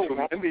you also,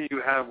 remember,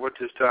 you have what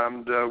is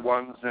termed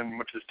ones and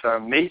what is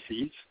termed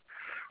Macy's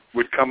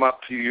would come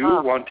up to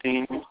you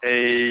wanting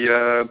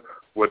a,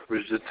 what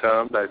was it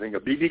termed, I think, a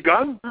BB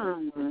gun?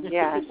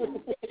 Yes.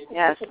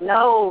 Yes,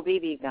 no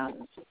BB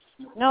guns.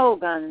 No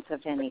guns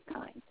of any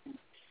kind.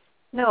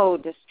 No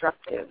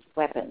destructive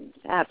weapons.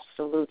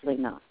 Absolutely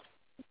not.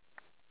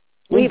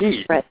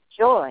 We spread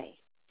joy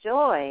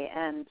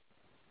and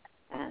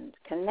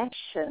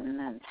connection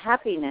and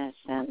happiness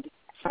and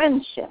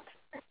friendship.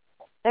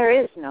 There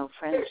is no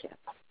friendship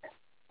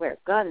where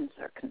guns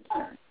are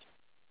concerned.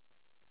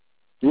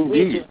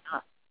 Indeed.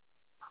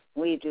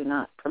 We do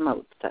not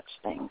promote such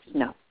things,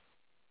 no.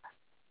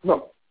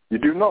 No, you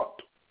do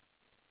not.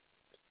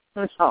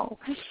 No,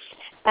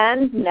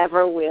 and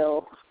never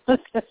will. I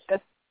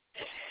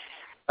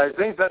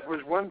think that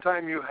was one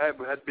time you had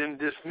been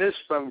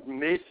dismissed from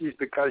Macy's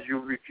because you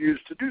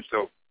refused to do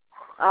so.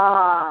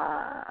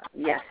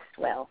 Yes,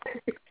 well,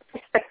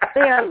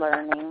 they are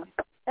learning.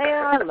 They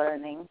are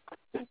learning.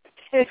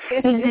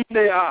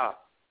 They are.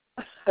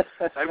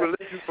 I will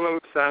let you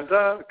close,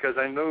 Santa, because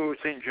I know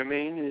Saint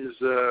Germain is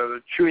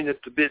chewing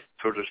at the bit,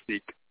 so to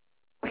speak.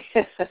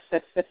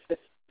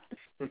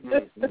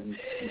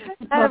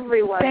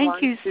 Everyone.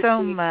 Thank you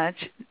so much.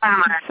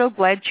 I'm so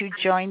glad you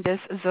joined us,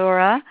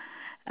 Zora.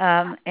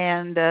 I'll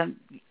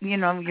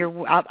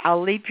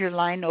leave your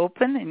line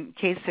open in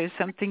case there's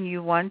something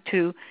you want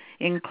to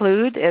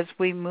include as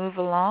we move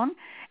along.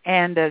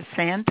 And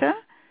Santa,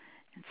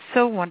 it's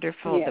so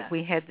wonderful that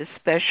we had this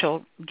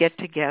special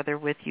get-together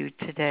with you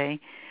today.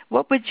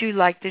 What would you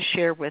like to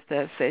share with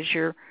us as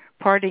your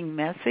parting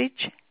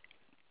message?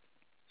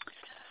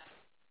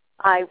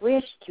 I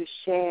wish to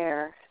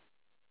share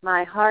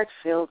my heart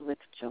filled with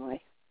joy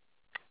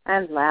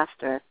and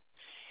laughter.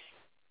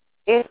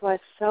 It was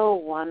so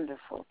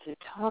wonderful to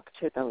talk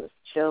to those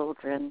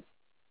children.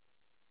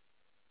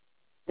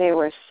 They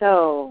were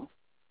so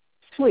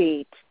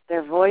sweet.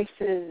 Their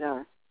voices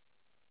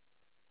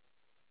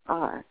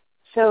are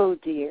so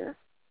dear,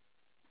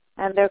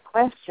 and their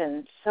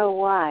questions so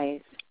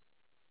wise.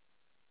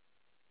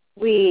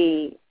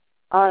 We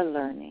are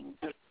learning.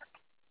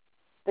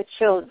 The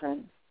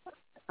children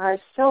are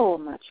so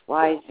much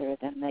wiser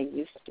than they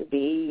used to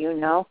be, you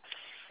know.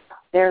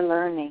 They're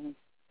learning.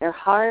 Their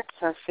hearts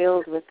are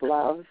filled with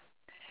love.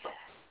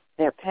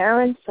 Their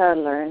parents are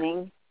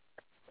learning.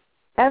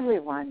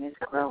 Everyone is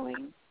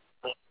growing.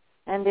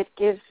 And it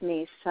gives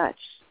me such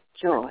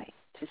joy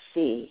to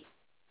see.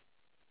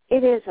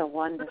 It is a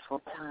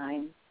wonderful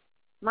time.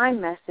 My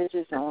message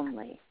is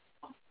only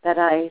that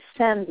I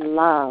send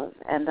love,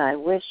 and I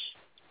wish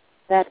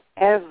that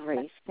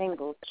every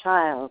single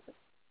child,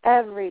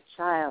 every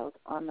child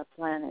on the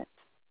planet,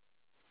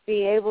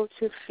 be able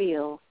to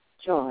feel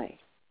joy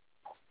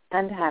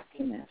and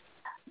happiness,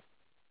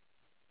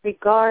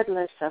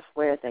 regardless of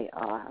where they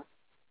are,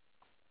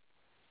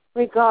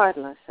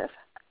 regardless of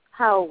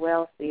how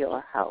wealthy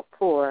or how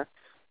poor,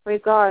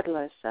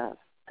 regardless of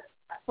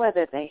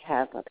whether they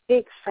have a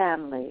big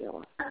family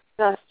or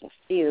just a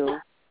few,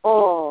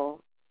 all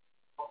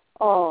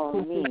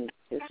need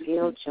to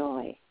feel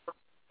joy.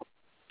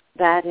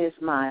 That is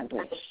my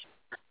wish.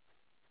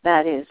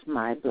 That is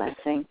my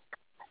blessing.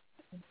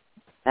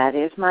 That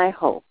is my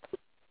hope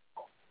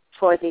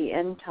for the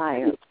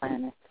entire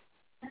planet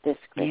this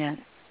Christmas.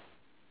 Yes.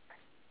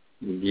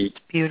 Indeed.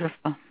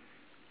 Beautiful.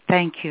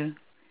 Thank you.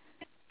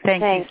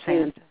 Thank you,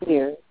 Santa.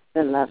 Dear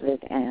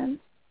beloved Anne.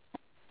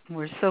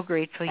 We're so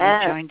grateful you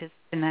joined us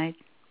tonight.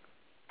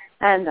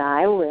 And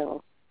I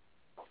will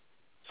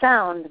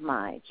sound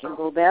my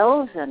jingle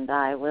bells, and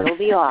I will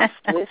be off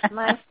with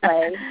my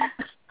sleigh.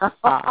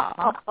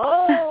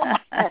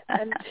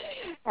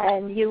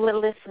 and you will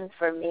listen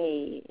for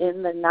me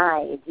in the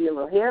night. You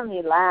will hear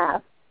me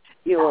laugh.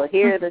 You will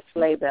hear the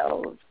sleigh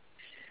bells.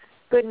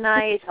 Good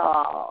night,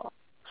 all.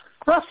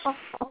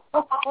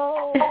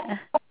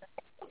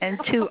 And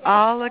to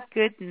all a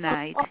good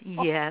night,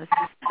 yes.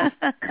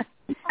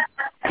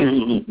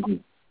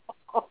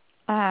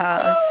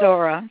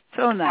 Zora,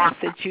 so nice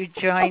that you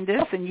joined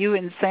us, and you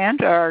and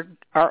Santa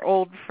are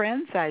old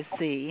friends, I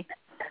see.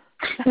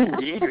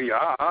 Indeed we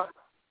are.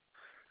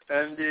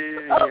 And he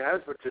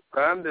has what you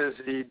found is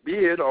the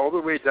beard all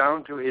the way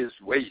down to his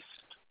waist.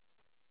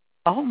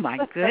 Oh, my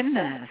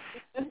goodness.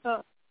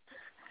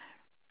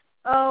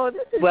 Oh,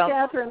 this is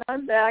Catherine.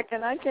 I'm back,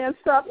 and I can't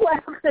stop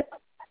laughing.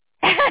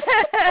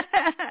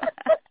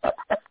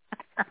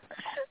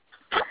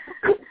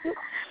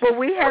 Well,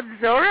 we have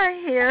Zora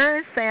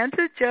here.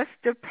 Santa just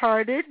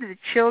departed. The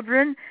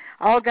children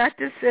all got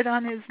to sit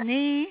on his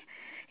knee,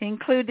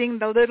 including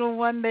the little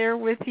one there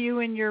with you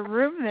in your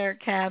room there,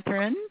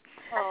 Catherine.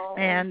 Oh,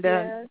 and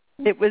yes.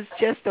 It was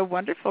just a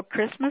wonderful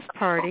Christmas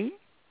party.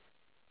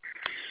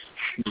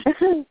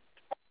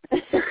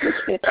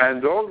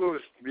 And all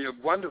those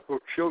wonderful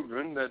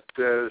children that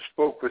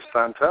spoke with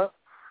Santa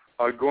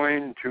are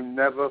going to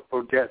never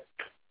forget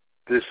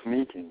this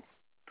meeting.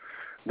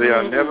 They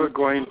are never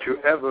going to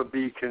ever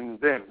be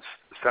convinced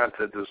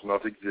Santa does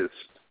not exist.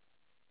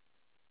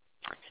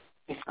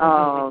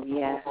 Oh,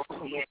 yes.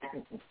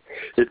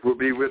 It will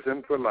be with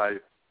him for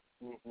life.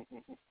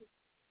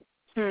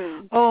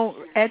 Oh,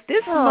 at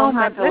this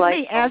moment, let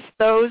me ask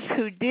those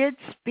who did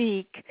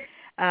speak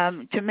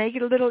to make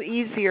it a little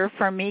easier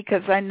for me,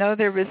 because I know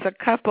there was a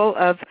couple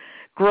of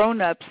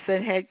grown-ups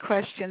that had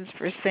questions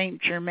for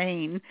St.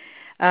 Germain.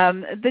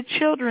 The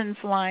children's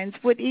lines,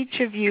 would each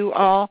of you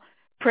all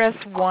press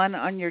 1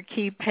 on your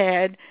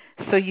keypad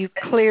so you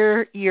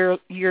clear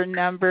your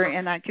number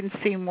and I can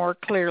see more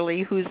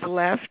clearly who's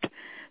left?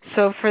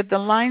 So for the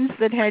lines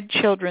that had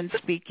children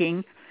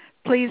speaking,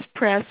 please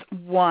press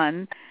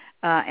 1,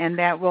 and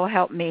that will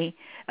help me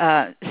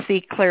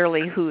see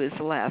clearly who is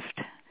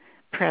left.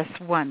 Press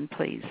 1,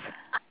 please.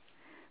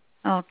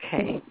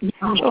 Okay.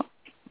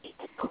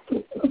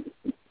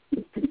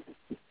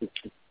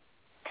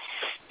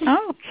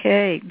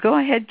 Okay. Go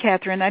ahead,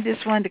 Catherine. I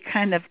just wanted to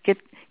kind of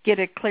get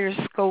a clear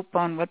scope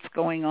on what's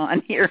going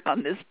on here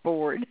on this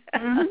board.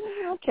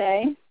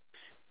 Okay.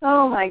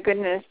 Oh, my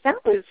goodness.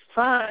 That was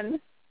fun.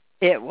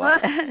 It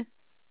was.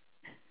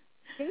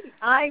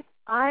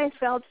 I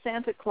felt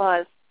Santa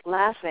Claus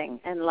laughing,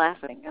 and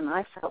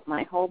I felt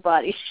my whole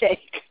body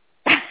shake.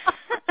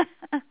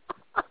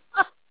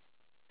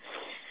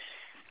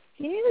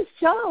 He is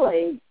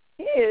jolly.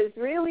 He is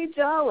really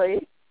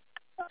jolly.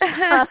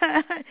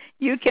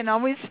 You can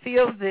always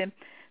feel the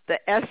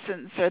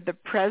essence or the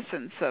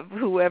presence of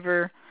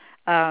whoever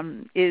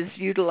is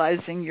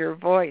utilizing your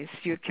voice.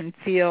 You can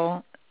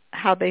feel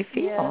how they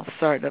feel,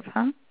 sort of,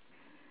 huh?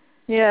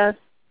 Yes.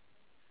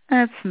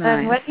 That's nice.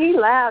 And when he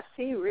laughs,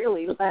 he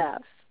really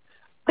laughs.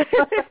 I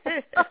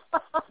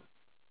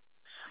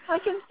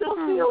can still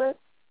feel it.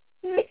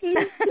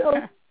 He's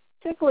still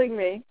tickling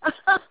me.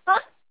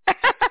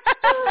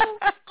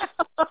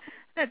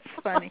 That's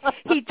funny.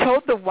 He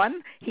told the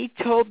one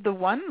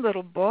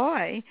little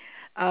boy,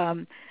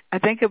 I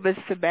think it was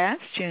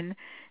Sebastian,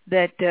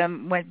 that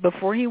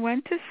before he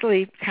went to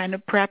sleep, kind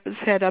of prop his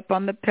head up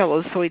on the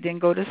pillow so he didn't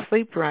go to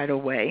sleep right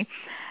away,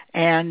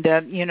 and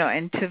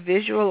and to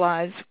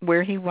visualize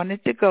where he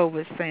wanted to go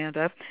with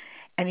Santa.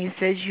 And he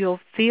says, "You'll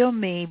feel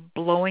me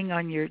blowing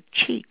on your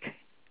cheek."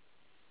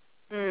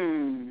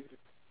 Isn't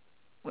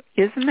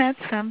that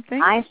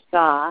something? I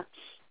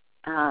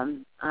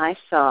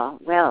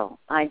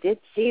did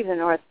see the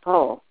North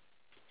Pole,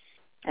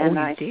 and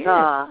I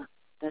saw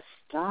the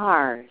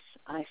stars.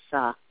 I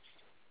saw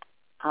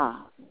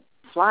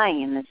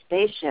flying in the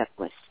spaceship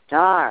with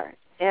stars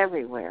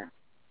everywhere,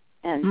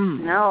 and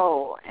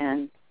snow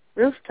and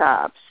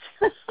rooftops.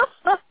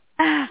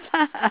 Yeah.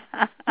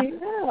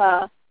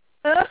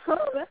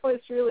 Oh, that was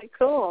really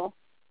cool.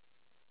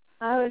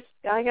 I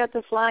got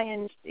to fly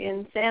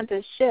in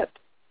Santa's ship.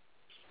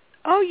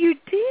 Oh, you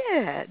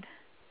did?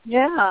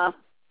 Yeah.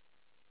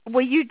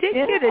 Well, you did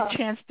get a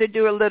chance to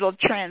do a little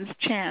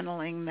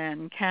trans-channeling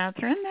then,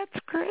 Catherine. That's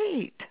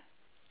great.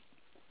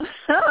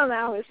 Oh,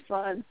 that was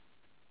fun.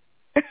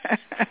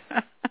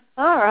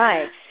 All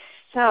right.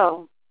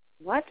 So,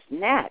 what's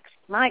next?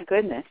 My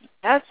goodness,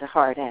 that's a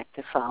hard act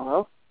to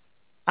follow.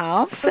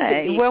 I'll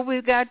say. Well,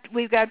 we've got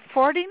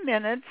 40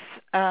 minutes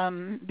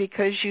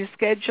because you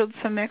scheduled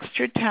some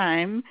extra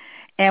time,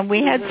 and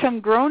we had some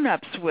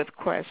grown-ups with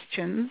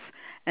questions,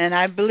 and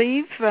I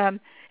believe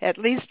at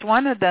least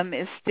one of them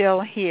is still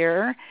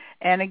here.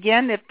 And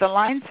again, if the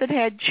lines that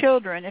had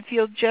children, if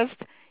you'll just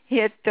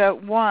hit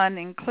 1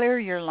 and clear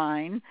your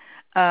line,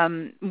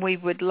 we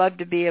would love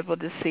to be able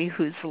to see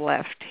who's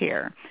left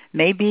here.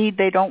 Maybe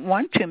they don't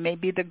want to.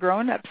 Maybe the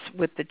grown-ups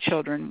with the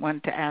children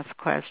want to ask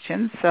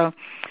questions. So,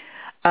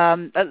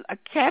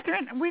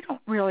 Catherine, we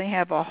don't really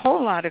have a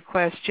whole lot of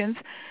questions.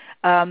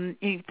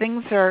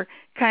 Things are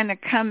kind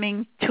of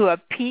coming to a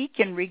peak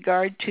in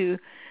regard to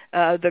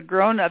the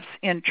grown-ups'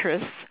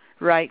 interests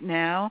right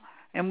now,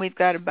 and we've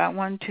got about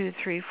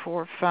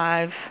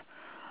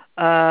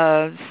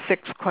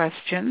 6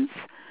 questions.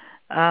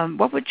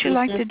 What would you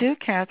like to do,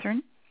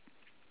 Catherine?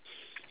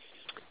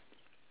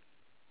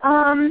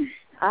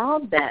 I'll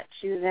bet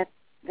you that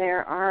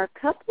there are a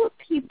couple of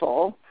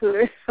people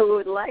who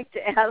would like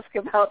to ask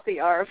about the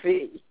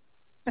RV.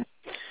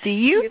 Do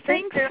you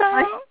think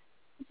so?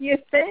 You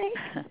think?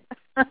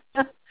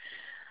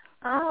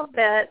 I'll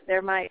bet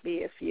there might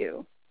be a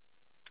few.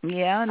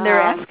 Yeah, and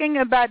they're asking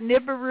about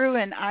Nibiru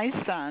and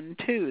Isan,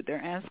 too.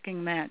 They're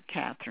asking that,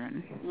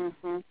 Catherine.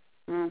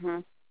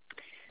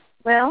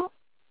 Well,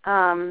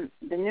 the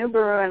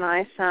Nibiru and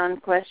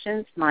Isan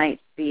questions might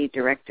be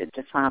directed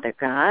to Father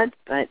God,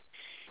 but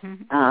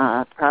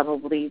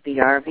probably the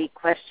RV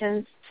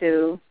questions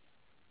to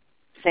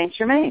Saint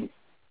Germain.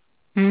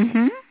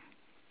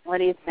 What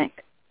do you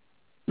think?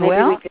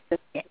 Maybe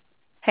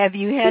have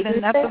you had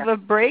enough of a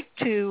break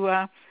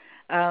to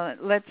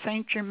let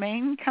Saint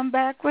Germain come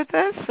back with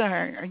us,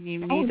 or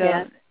you need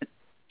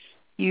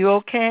You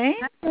okay?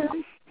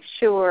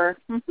 Sure.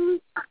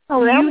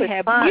 Oh, you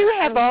have fun. You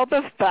have all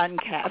the fun,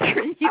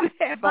 Catherine. You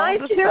have all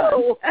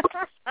the fun.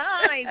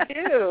 I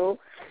do.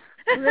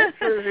 This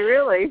is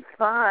really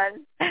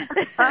fun.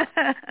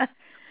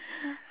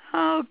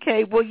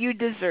 Okay, well, you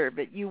deserve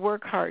it. You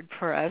work hard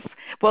for us.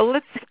 Well,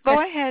 let's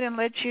go ahead and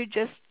let you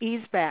just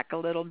ease back a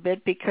little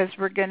bit because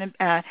we're going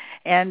to,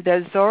 and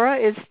Zora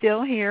is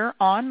still here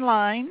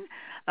online,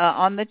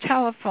 on the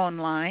telephone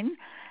line,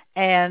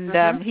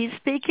 and he's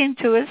speaking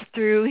to us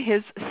through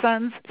his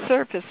son's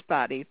surface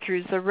body,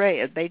 through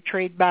Zaria. They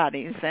trade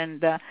bodies,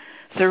 and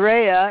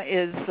Zaria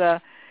is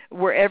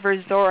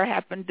wherever Zora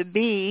happened to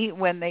be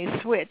when they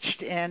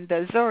switched, and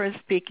Zora is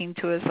speaking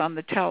to us on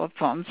the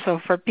telephone. So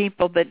for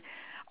people that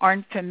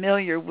aren't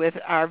familiar with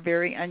our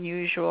very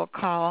unusual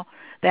call,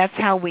 that's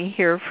how we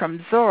hear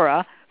from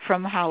Zora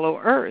from Hollow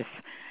Earth.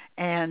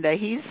 And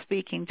he's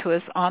speaking to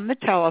us on the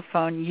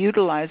telephone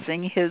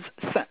utilizing his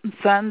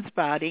son's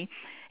body,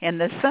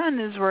 and the son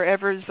is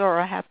wherever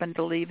Zora happened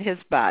to leave his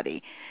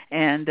body.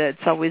 And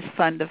it's always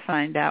fun to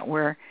find out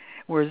where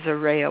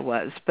Zaria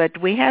was. But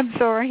we have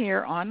Zora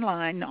here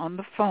online on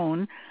the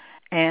phone,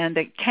 and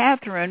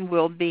Catherine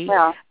will be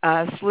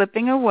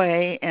slipping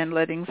away and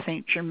letting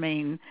Saint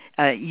Germain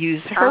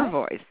use her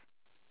voice.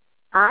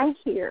 I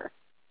hear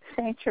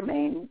Saint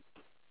Germain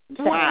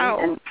saying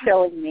and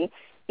showing me.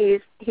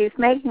 He's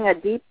making a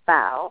deep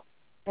bow,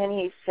 and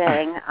he's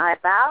saying, "I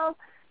bow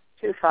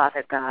to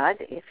Father God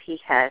if he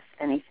has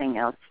anything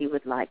else he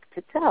would like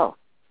to tell."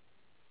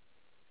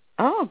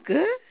 Oh,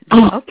 good.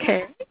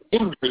 Okay.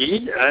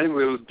 Indeed, I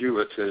will do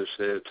it as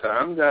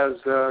termed as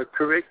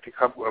correct a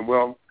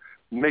couple.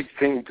 Make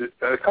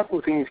a couple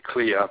of things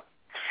clear.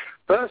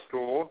 First of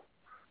all,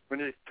 when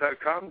it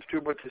comes to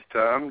what is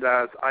termed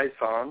as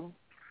Isan,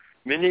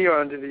 many are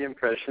under the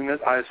impression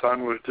that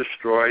Isan was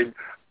destroyed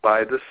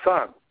by the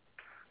sun,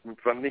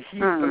 from the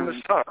heat from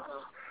the sun.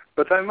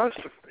 But I must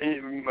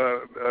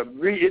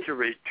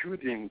reiterate to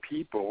the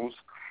peoples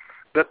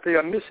that they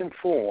are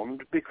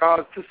misinformed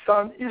because the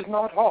sun is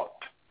not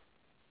hot.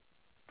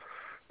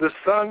 The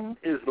sun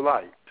is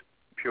light,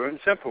 pure and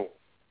simple.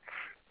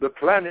 The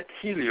planet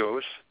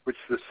Helios, which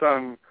the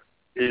sun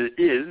is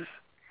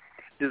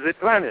a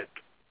planet.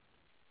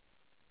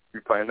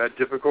 You find that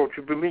difficult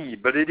to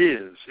believe, but it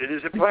is. It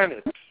is a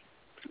planet.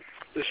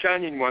 The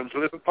shining ones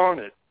live upon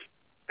it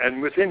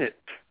and within it,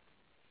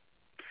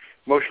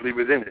 mostly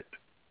within it.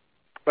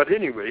 But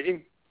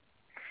anyway,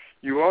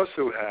 you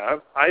also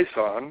have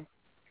Isan,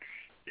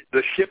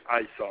 the ship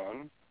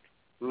Isan,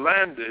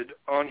 landed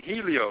on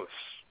Helios,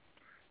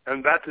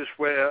 and that is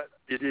where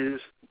it is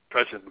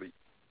presently.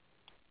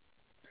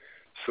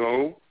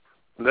 So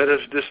let us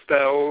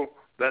dispel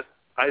that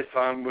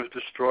Isan was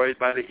destroyed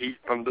by the heat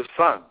from the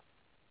sun.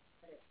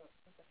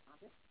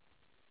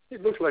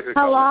 It looks like a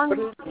How long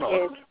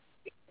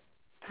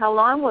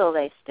will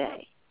they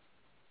stay?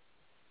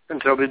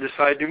 Until they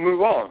decide to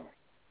move on.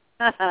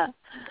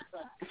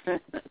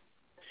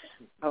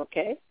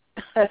 Okay.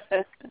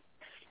 Father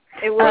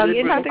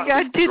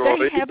God, do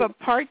they have a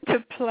part to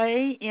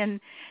play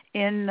in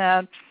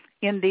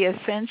the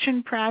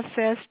ascension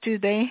process? Do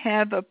they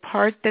have a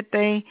part that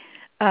they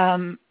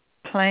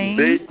play?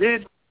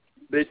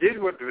 They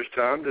did what was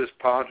termed as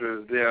part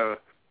of their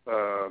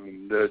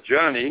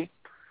journey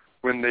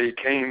when they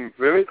came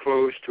very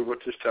close to what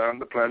is termed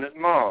the planet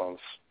Mars.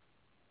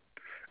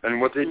 And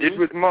what they did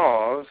with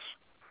Mars,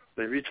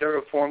 they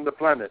re-terraformed the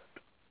planet.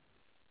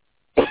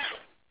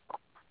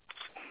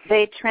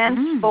 They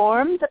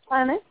transformed the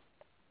planet?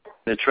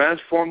 They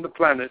transformed the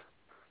planet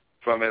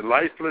from a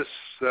lifeless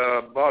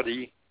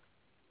body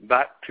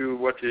back to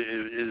what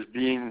is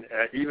being,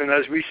 even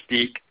as we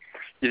speak,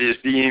 it is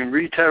being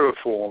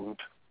re-terraformed.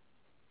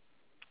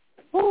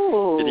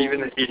 Ooh.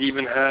 It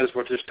even has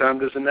what is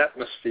termed as an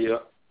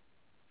atmosphere.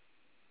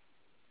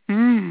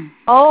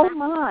 Oh,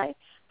 my.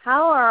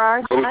 How are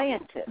our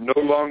scientists? No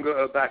longer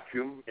a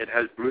vacuum. It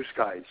has blue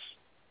skies.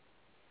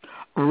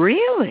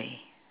 Really?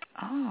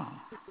 Oh.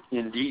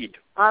 Indeed.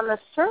 On the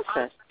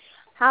surface.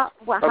 How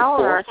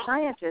are our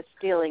scientists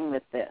dealing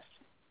with this?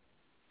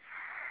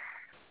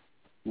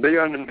 They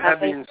have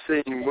been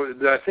saying,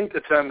 I think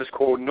the term is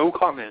called no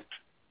comment.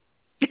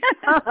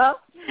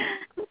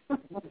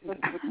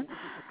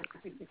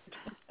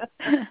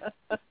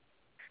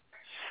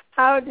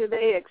 How do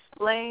they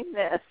explain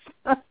this?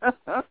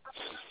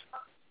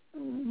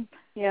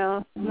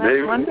 Yeah,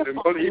 that's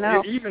wonderful. Well,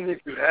 even if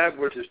you have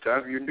what is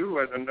termed, you do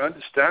and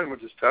understand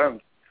what is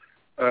termed.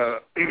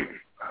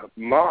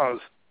 Mars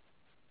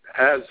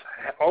has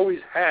always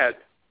had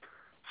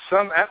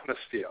some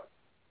atmosphere,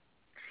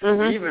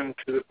 even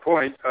to the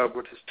point of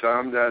what is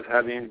termed as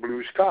having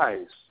blue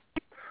skies.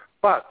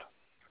 But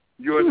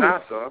your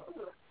NASA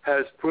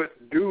has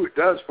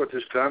does what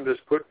is termed as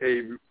put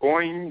a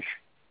orange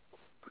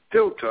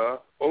filter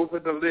over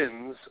the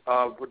lens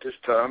of what is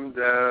termed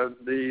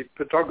the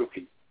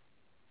photography.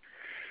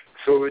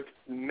 So it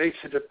makes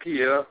it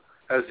appear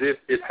as if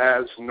it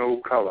has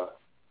no color.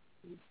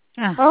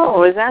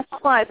 Oh, is that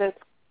why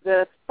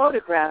the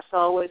photographs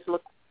always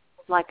look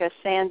like a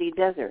sandy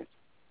desert?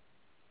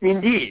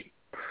 Indeed.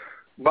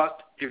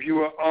 But if you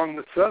were on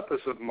the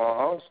surface of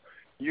Mars,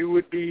 you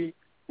would be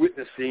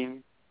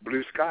witnessing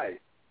blue sky.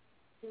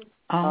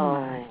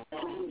 Oh,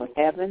 for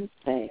heaven's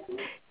sake.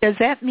 Does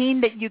that mean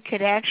that you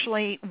could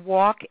actually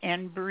walk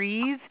and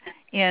breathe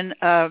in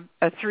a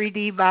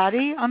 3D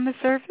body on the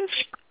surface?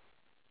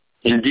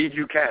 Indeed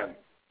you can.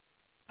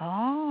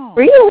 Oh.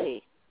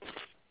 Really?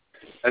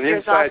 And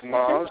inside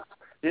Mars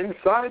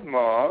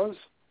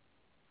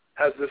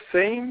has the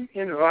same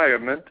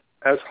environment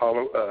as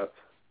Hollow Earth.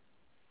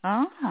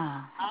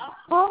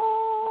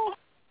 Oh.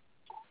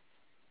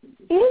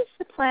 Is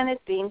the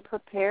planet being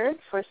prepared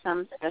for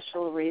some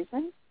special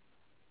reason?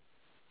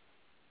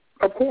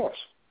 Of course.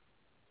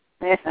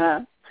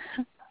 Yeah.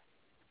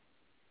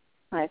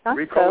 I thought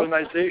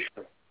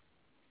Recolonization.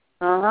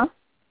 So.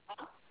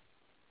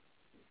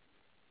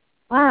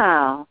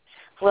 Wow.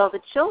 Well,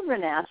 the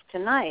children asked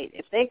tonight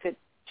if they could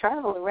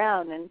travel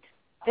around and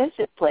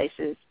visit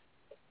places.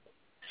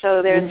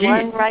 So there's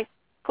one right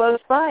close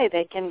by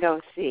they can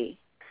go see.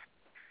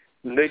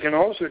 They can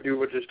also do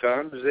what is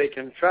termed as they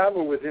can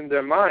travel within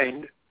their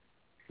mind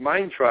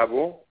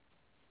travel,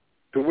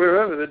 to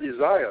wherever they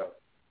desire.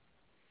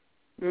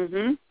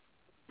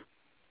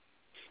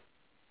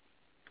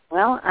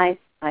 Well, I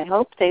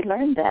hope they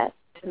learned that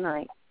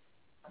tonight.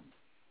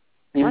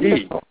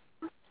 Indeed. Wonderful.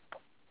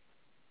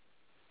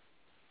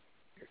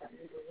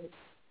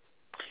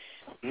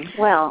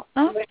 Well,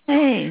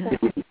 okay.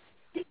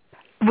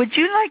 Would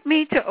you like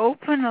me to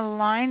open a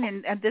line?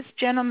 And this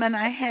gentleman,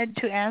 I had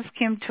to ask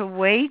him to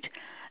wait.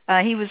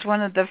 He was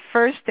one of the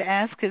first to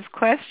ask his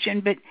question,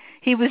 but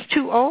he was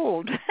too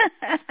old.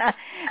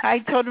 I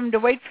told him to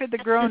wait for the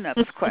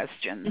grown-ups'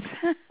 questions.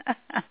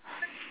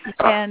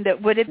 And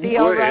would it be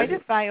all right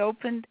if I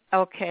opened?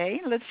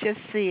 Okay, let's just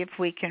see if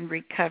we can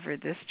recover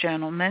this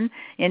gentleman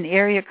in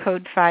area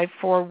code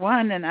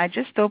 541, and I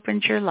just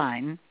opened your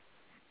line.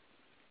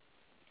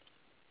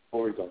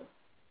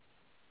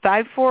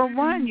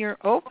 541, you're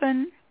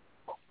open.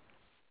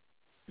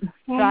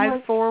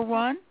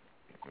 541.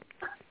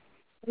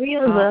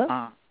 Really?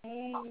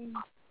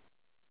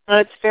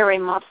 It's very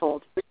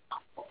muffled.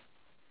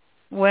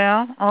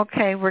 Well,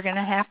 okay, we're going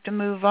to have to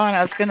move on.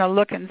 I was going to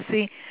look and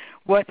see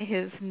what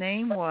his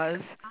name was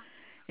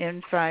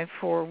in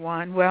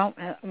 541. Well,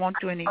 it won't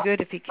do any good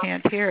if he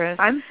can't hear us.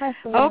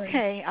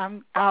 Okay,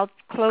 I'll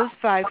close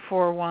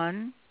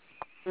 541,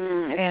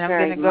 and I'm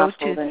going to go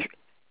to...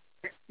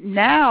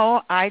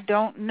 Now, I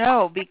don't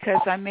know,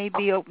 because I may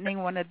be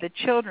opening one of the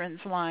children's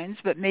lines,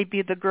 but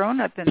maybe the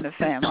grown-up in the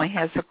family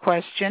has a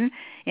question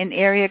in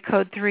area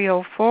code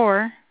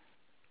 304.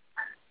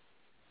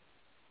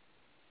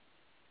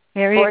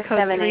 Area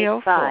code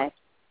 304.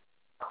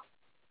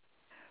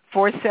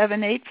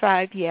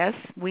 4785, yes,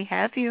 we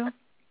have you.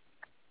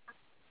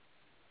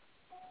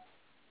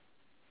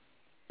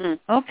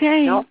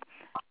 Okay. Nope.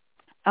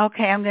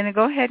 Okay, I'm going to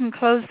go ahead and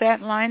close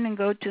that line and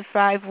go to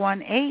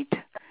 518.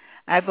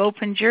 I've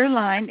opened your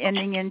line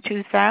ending in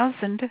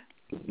 2000.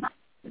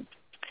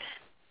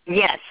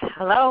 Yes.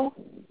 Hello?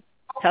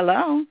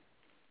 Hello?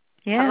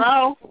 Yes.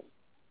 Hello?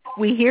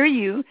 We hear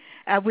you.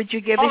 Would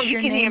you give us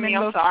your name? name? Oh, you can hear me.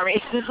 I'm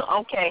sorry.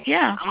 Okay.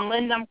 Yeah. I'm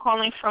Linda. I'm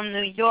calling from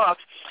New York.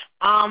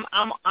 I'm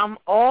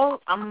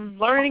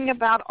learning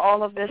about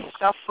all of this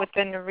stuff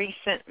within the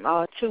recent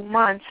 2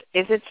 months.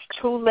 Is it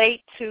too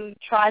late to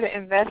try to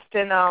invest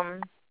in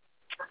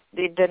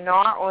the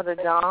dinar or the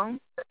dong?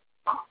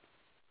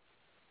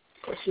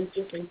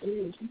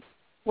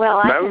 Well,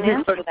 I can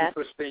answer that.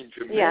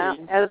 Yeah,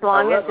 as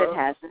long as it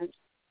hasn't.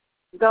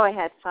 Go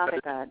ahead, Father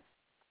God.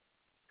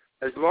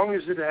 As long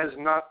as it has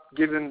not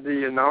given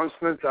the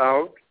announcements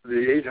out,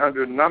 the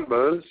 800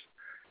 numbers,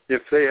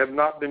 if they have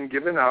not been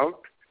given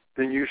out,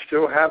 then you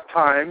still have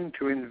time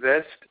to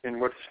invest in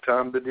what is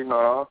termed the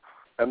dinar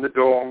and the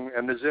dong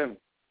and the zim.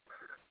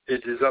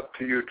 It is up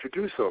to you to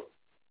do so,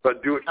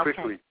 but do it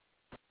quickly.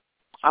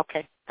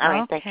 Okay. All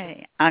right, thank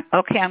you.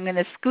 Okay, I'm going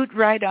to scoot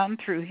right on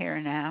through here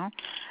now.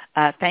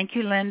 Thank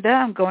you, Linda.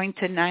 I'm going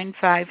to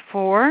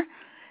 954.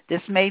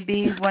 This may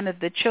be one of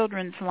the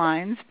children's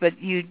lines, but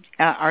you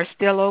are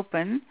still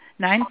open.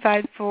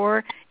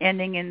 954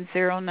 ending in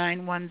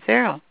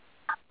 0910.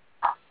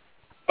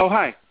 Oh,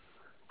 hi.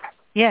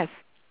 Yes.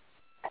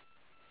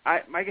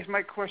 I guess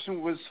my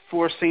question was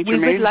for St.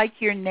 Germain. We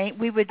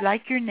would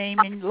like your name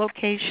and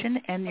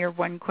location and your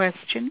one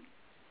question.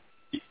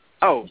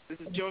 Oh, this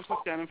is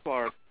Joseph down in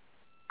Florida.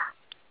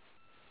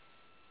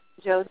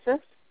 Joseph,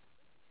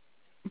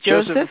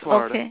 in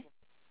Florida. Okay.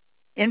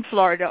 In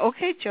Florida.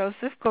 Okay,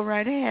 Joseph, go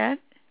right ahead.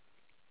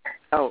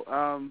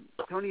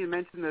 Tony, you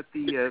mentioned that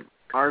the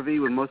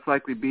RV would most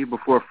likely be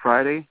before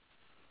Friday.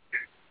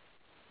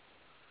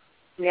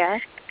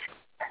 Yes.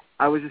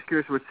 I was just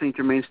curious what St.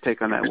 Germain's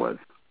take on that was.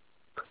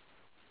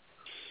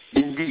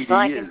 Indeed,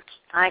 Well, he is.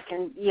 I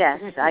can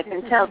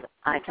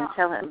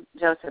tell him,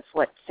 Joseph,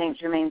 what St.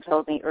 Germain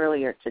told me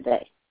earlier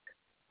today,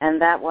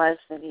 and that was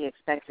that he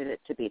expected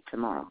it to be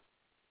tomorrow.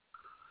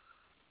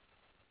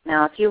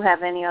 Now, if you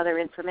have any other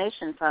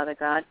information, Father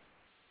God,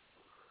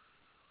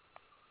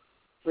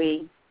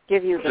 we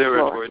give you the floor.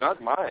 Territory, not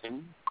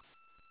mine.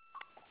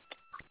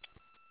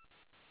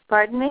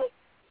 Pardon me?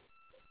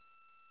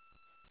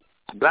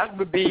 That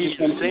would be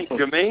St.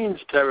 Germain's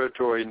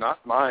territory,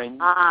 not mine.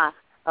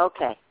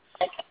 Okay.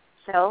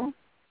 So,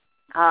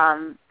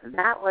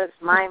 that was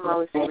my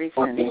most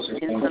recent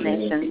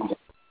information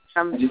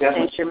from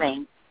St.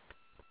 Germain.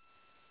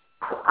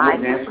 I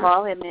will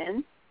call him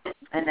in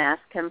and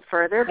ask him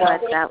further,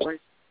 but that was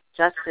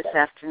just this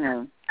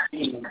afternoon.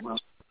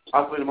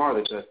 Possibly tomorrow,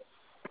 they said.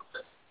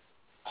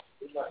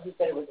 He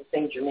said it was the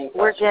St. Germain.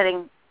 We're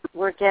getting.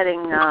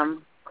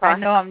 I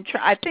know.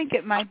 I think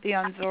it might be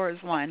on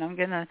Zora's line. I'm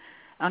gonna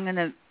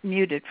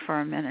mute it for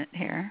a minute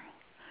here.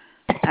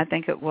 I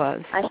think it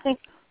was.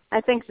 I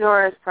think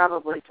Zora's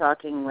probably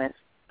talking with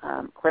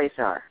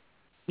Quasar.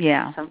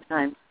 Yeah.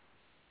 Sometimes.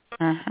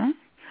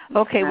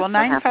 Okay. Well,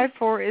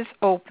 954 is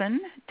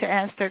open to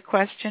ask their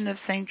question of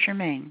St.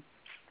 Germain.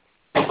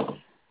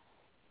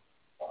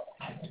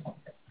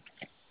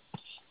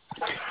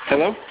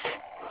 Hello?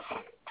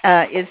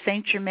 Is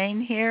St.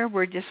 Germain here?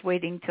 We're just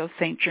waiting till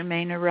St.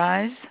 Germain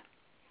arrives.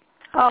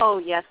 Oh,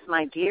 yes,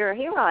 my dear.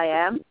 Here I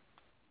am.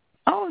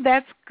 Oh,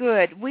 that's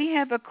good. We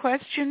have a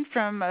question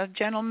from a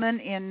gentleman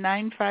in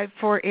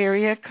 954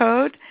 area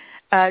code.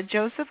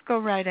 Joseph, go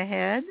right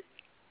ahead.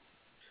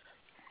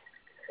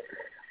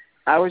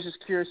 I was just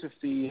curious if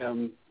the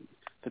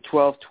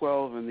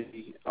 1212 and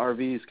the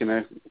RV is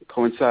going to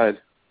coincide.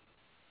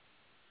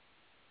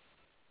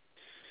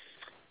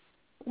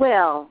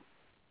 Well,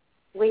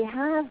 we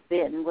have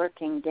been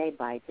working day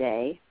by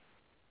day.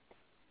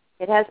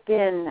 It has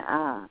been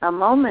a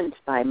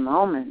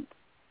moment-by-moment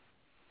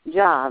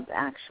job,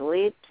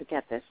 actually, to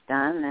get this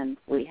done, and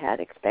we had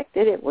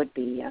expected it would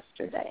be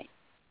yesterday.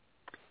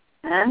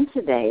 And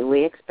today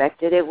we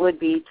expected it would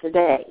be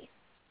today.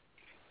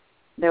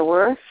 There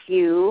were a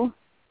few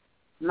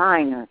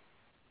minor,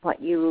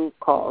 what you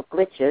call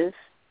glitches.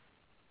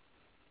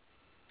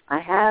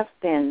 I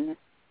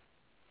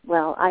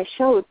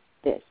showed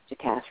this to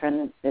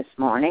Catherine this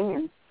morning,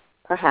 and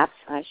perhaps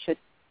I should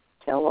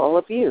tell all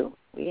of you.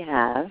 We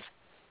have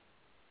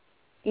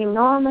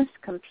enormous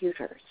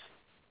computers.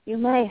 You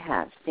may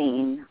have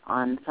seen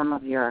on some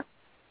of your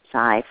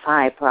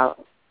sci-fi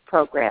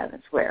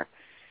programs where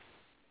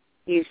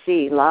you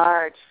see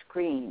large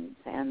screens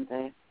and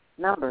the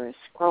numbers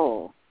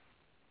scroll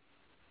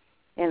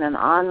in an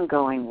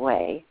ongoing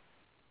way.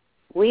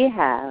 We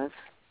have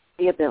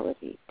the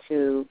ability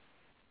to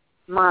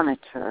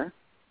monitor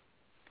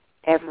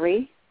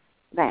every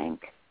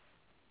bank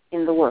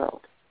in the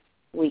world.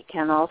 We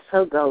can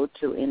also go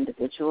to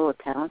individual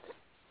accounts.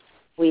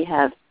 We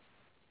have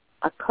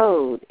a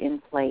code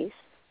in place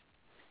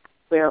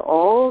where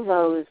all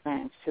those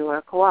banks who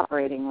are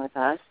cooperating with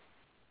us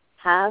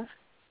have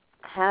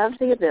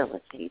the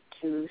ability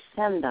to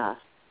send us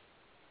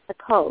the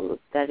code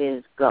that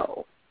is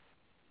go.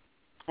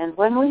 And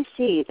when we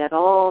see that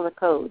all the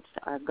codes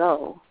are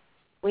go,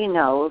 we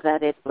know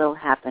that it will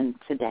happen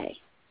today.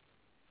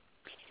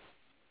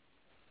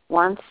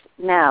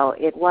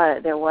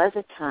 There was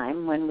a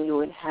time when we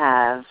would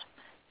have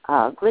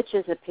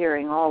glitches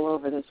appearing all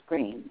over the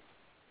screen.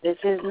 This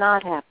is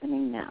not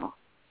happening now.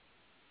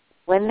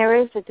 When there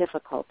is a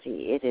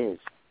difficulty, it is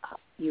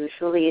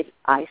usually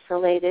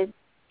isolated.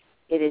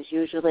 It is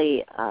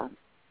usually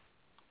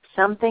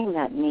something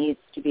that needs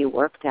to be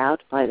worked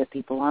out by the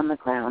people on the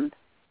ground.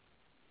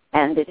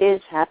 And it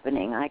is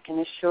happening. I can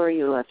assure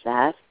you of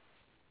that.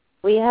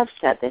 We have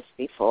said this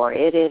before.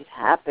 It is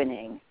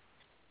happening.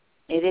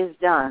 It is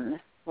done.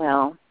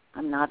 Well,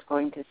 I'm not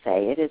going to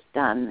say it is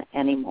done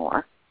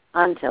anymore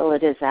until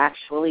it is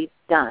actually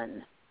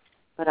done.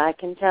 But I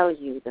can tell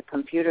you the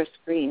computer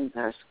screens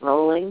are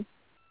scrolling,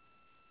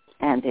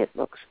 and it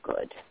looks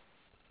good.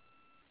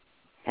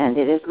 And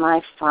it is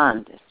my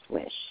fondest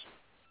wish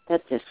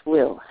that this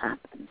will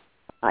happen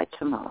by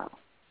tomorrow.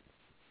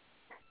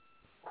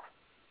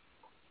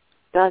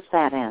 Does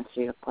that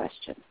answer your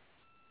question?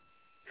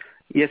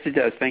 Yes, it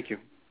does. Thank you.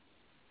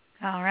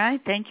 All right.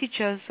 Thank you,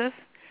 Joseph.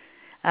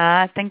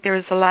 I think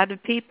there's a lot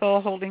of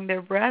people holding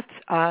their breath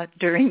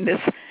during this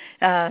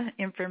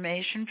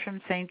information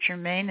from St.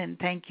 Germain, and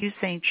thank you,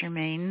 St.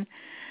 Germain.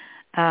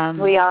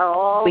 We are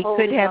all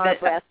holding our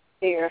breath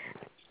here.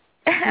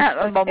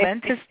 A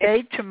momentous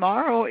day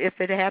tomorrow.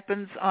 If it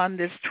happens on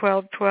this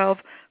 12/12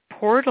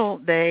 portal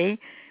day,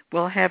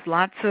 we'll have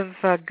lots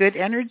of good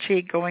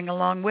energy going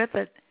along with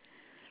it.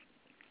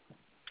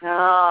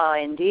 Oh,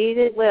 indeed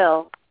it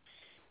will.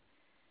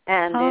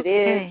 And It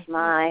is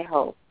my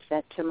hope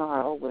that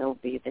tomorrow will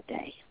be the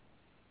day.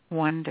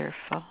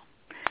 Wonderful.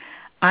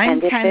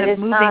 I'm kind of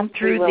moving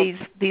through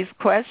these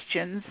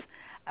questions.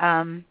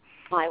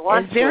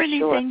 Is there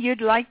anything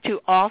you'd like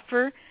to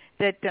offer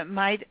that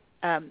might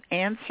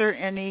answer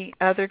any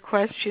other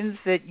questions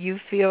that you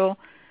feel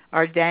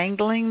are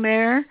dangling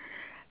there?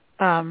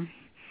 I'm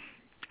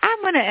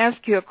going to ask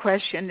you a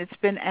question. It's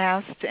been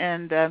asked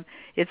and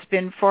it's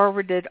been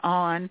forwarded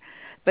on,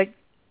 but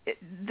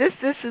this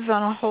is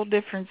on a whole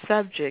different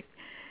subject.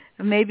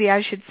 Maybe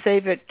I should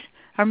save it,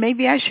 or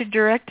maybe I should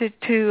direct it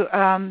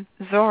to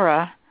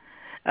Zora,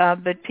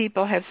 but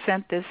people have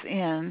sent this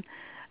in.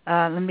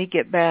 Let me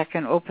get back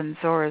and open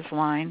Zora's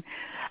line.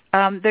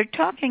 They're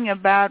talking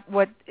about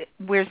what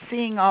we're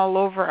seeing all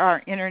over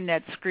our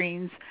internet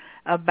screens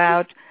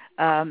about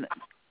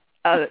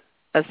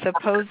a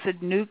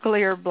supposed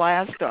nuclear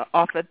blast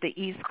off at the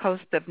east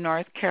coast of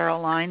North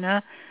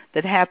Carolina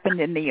that happened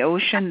in the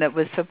ocean that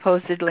was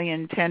supposedly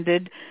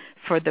intended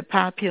for the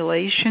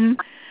population.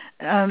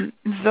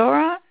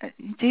 Zora,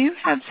 do you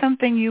have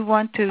something you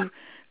want to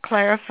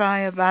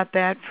clarify about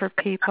that for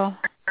people?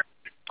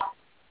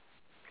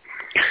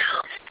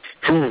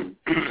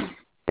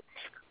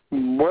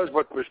 Was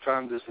what was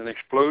termed as an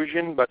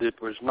explosion, but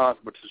it was not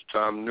what is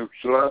termed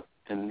nuclear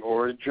in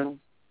origin.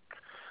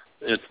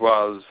 It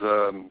was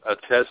a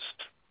test,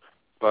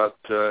 but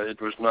it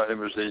was not. It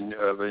was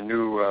a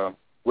new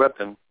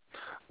weapon,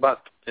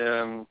 but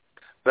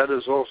that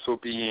is also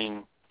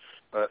being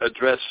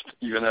addressed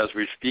even as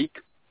we speak,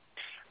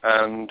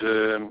 and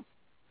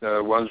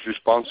ones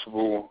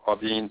responsible are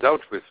being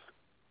dealt with.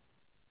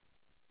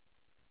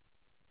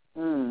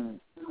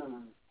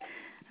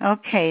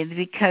 Okay,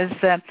 because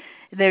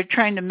they're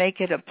trying to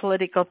make it a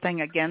political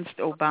thing against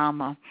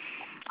Obama,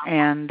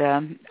 and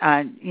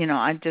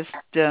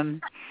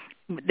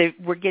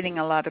we're getting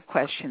a lot of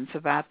questions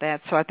about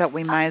that, so I thought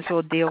we might as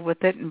well deal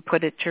with it and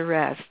put it to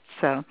rest.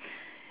 So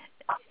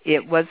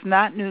it was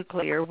not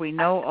nuclear. We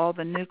know all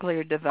the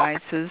nuclear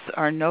devices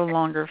are no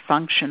longer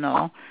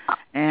functional,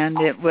 and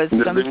it was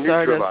some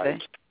sort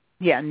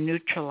of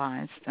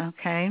neutralized.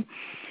 Okay,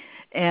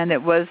 and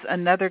it was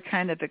another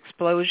kind of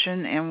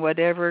explosion, and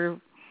whatever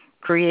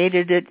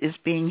created it is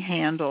being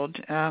handled.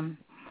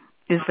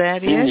 Is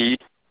that Indeed.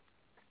 it?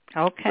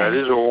 Okay. That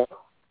is all.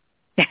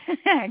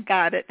 I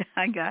got it.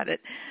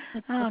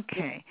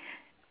 Okay.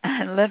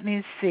 Let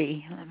me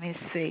see.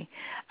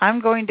 I'm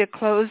going to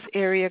close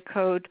area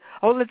code.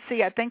 Oh, let's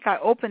see. I think I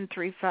opened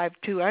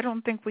 352. I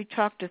don't think we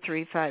talked to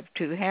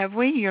 352. Have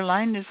we? Your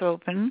line is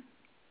open.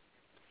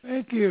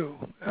 Thank you.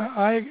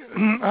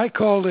 I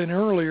called in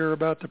earlier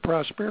about the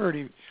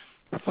prosperity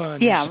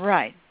funds. Yeah,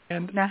 right.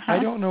 And I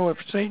don't know if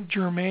St.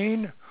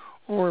 Germain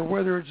or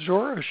whether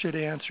Zora should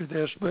answer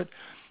this, but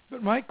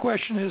my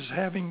question is,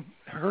 having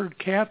heard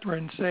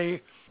Catherine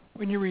say,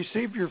 when you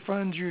receive your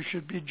funds, you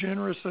should be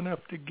generous enough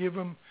to give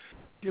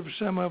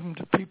some of them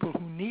to people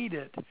who need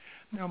it.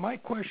 Now, my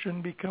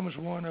question becomes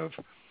one of,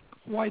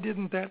 why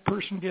didn't that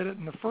person get it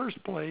in the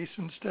first place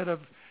instead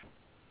of,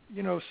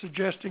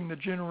 suggesting the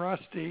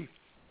generosity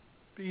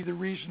be the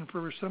reason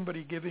for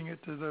somebody giving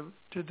it to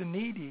the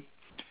needy?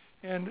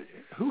 And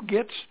who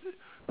gets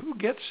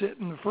it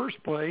in the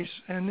first place,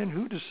 and then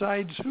who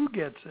decides who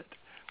gets it?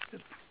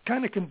 It's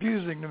kind of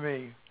confusing to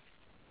me.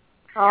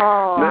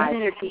 Let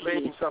me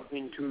explain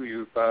something to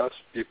you first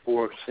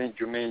before St.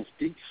 Germain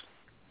speaks.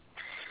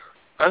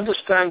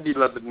 Understand,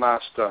 beloved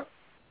Master,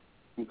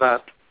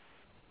 that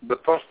the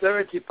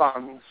posterity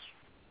funds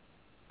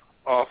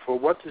are for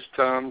what is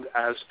termed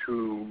as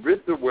to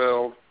rid the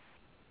world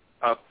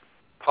of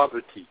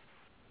poverty.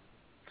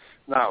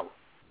 Now,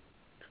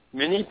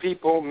 many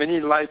people, many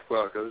light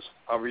workers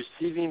are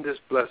receiving this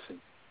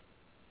blessing.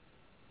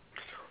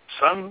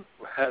 Some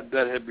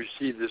that have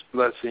received this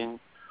blessing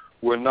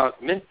were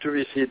not meant to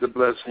receive the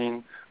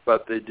blessing,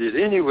 but they did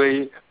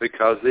anyway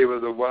because they were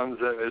the ones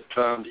that were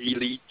termed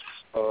elites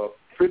or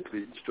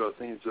privileged or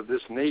things of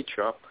this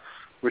nature,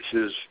 which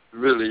is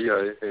really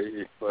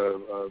a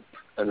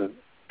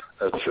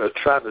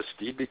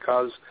travesty,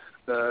 because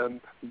the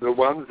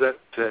ones that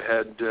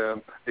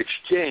had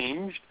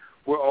exchanged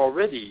were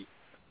already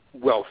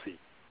wealthy,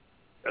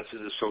 as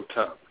it is so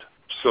termed.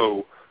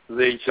 So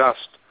they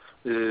just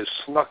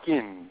snuck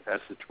in,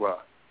 as it were.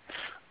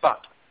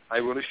 But I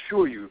will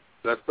assure you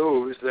that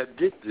those that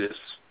did this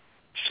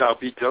shall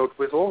be dealt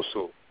with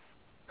also.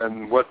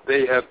 And what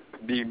they have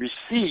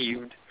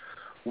received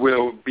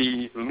will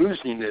be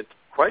losing it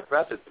quite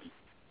rapidly.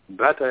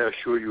 That I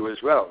assure you as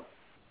well,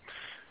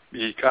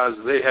 because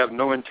they have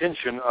no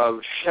intention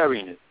of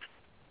sharing it.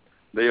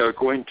 They are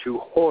going to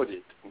hoard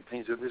it and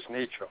things of this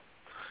nature.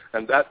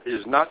 And that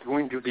is not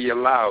going to be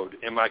allowed.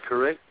 Am I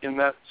correct in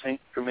that,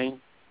 St.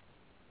 Germain?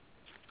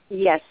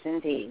 Yes,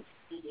 indeed.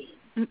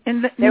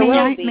 And there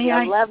will be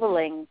a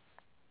leveling.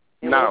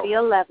 There will be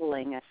a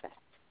leveling effect.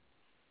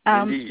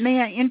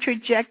 May I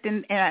interject?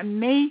 And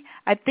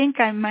I think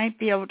I might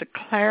be able to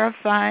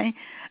clarify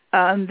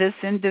this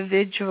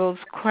individual's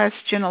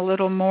question a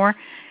little more.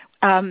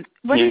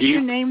 What is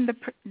your name?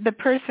 The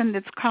person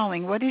that's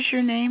calling. What is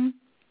your name?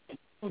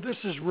 Well, this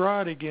is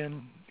Rod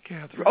again,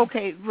 Catherine.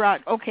 Okay,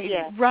 Rod. Okay,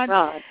 yes, Rod.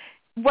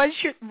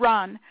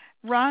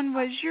 Ron,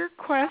 was your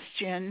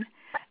question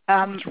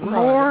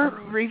Rod.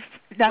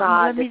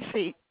 let me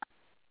see.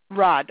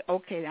 Rod,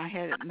 okay, I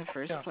had it in the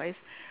first place.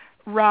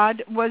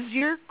 Rod, was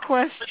your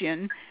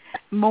question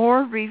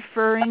more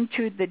referring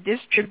to the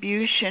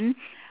distribution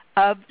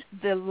of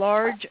the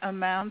large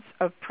amounts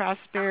of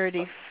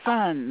prosperity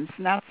funds,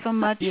 not so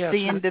much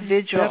the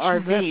individual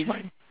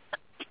RVs?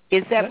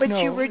 Is that what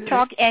you were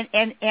talking?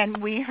 And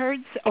we heard.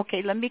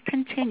 Okay, let me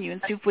continue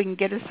and see if we can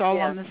get us all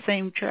on the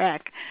same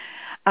track.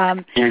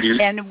 And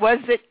was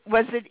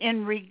it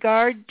in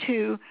regard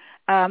to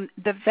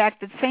the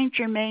fact that Saint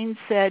Germain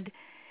said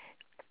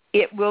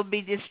it will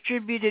be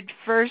distributed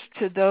first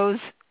to those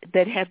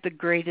that have the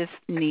greatest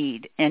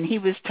need, and he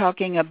was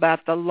talking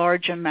about the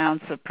large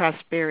amounts of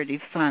prosperity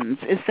funds.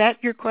 Is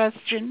that your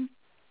question?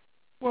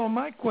 Well,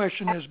 my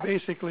question is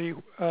basically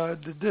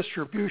the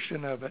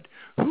distribution of it.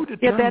 Who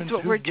determines that's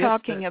what we're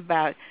talking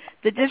about.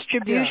 The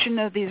distribution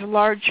of these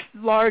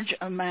large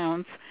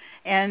amounts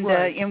and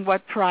in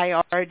what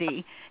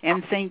priority.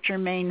 And Saint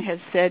Germain has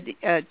said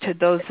to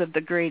those of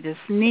the greatest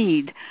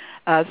need.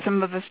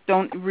 Some of us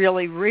don't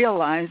really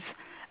realize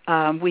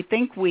we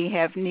think we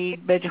have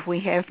need, but we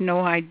have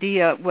no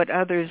idea what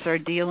others are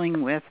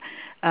dealing with.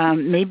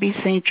 Maybe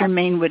Saint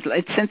Germain would,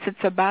 since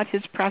it's about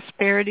his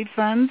prosperity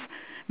funds,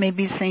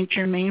 maybe Saint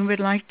Germain would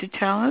like to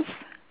tell us.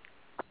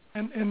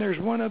 And there's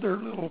one other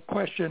little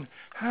question: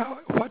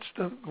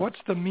 what's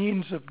the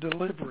means of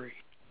delivery?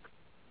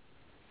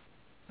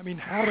 I mean,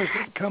 how does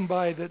it come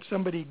by that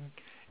somebody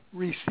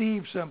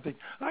receives something?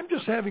 I'm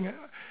just having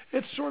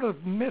it's sort of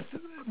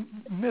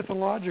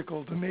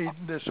mythological to me,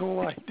 this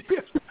whole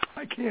idea.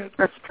 I can't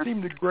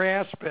seem to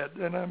grasp it,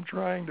 and I'm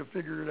trying to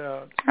figure it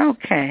out.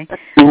 Okay,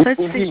 let's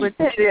see what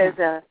it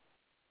is.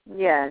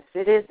 Yes,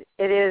 it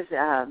is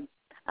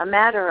a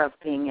matter of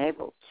being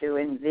able to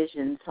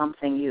envision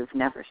something you've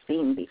never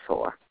seen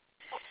before.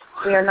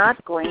 We are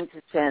not going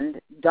to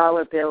send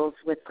dollar bills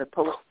with the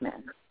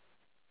postman.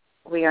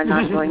 We are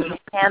not going to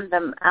hand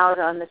them out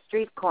on the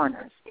street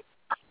corners.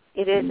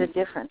 It is a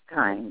different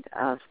kind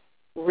of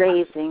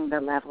raising the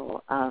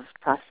level of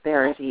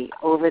prosperity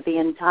over the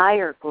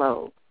entire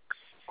globe.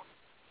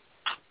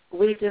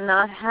 We do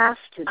not have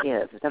to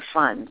give the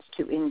funds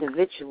to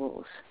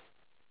individuals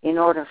in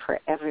order for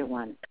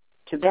everyone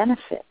to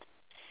benefit.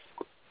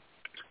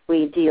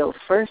 We deal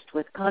first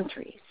with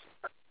countries,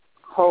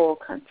 whole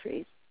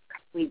countries.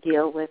 We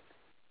deal with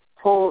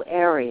whole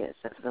areas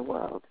of the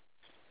world.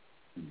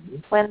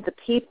 When the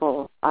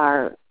people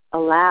are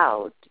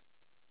allowed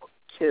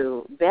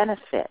to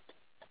benefit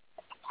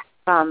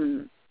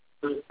from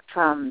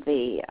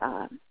the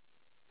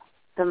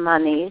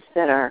monies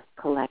that are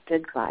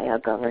collected by a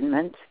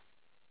government,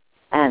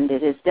 and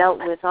it is dealt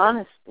with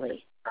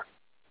honestly,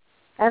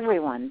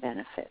 everyone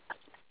benefits.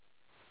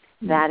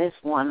 That is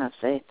one of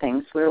the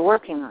things we're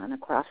working on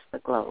across the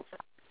globe.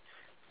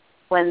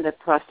 When the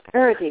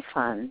prosperity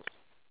funds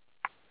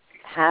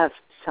have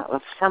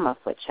some of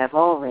which have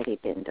already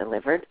been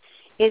delivered,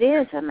 it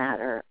is a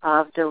matter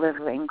of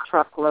delivering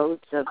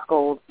truckloads of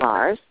gold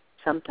bars.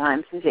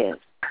 Sometimes it is.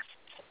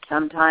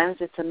 Sometimes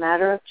it's a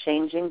matter of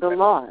changing the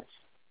laws.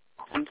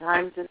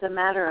 Sometimes it's a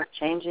matter of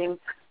changing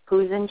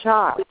who's in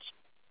charge.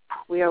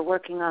 We are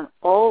working on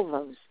all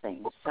those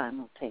things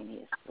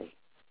simultaneously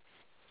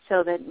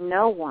so that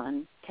no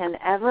one can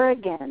ever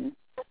again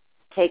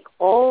take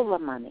all the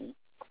money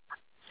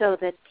so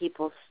that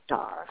people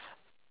starve.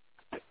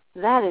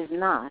 That is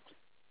not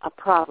a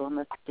problem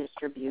of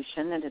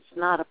distribution, and it's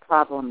not a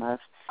problem of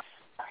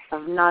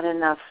not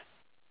enough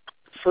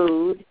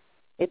food.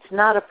 It's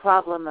not a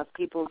problem of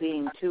people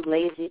being too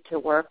lazy to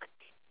work.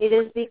 It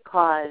is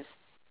because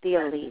the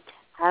elite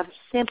have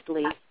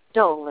simply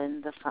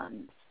stolen the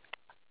funds.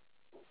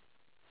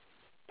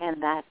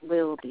 And that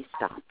will be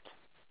stopped.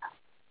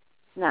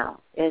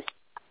 Now,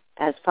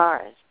 as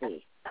far as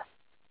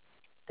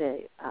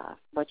the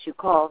what you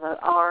call the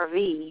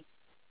RV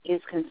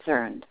is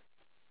concerned,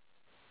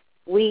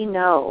 we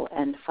know,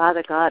 and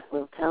Father God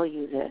will tell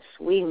you this,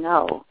 we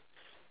know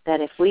that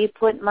if we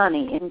put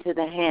money into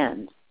the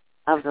hands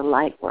of the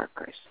light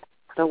workers,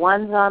 the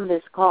ones on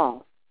this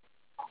call,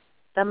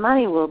 the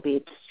money will be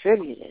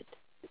distributed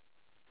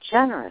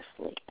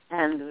generously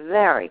and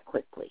very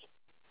quickly.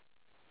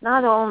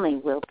 Not only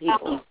will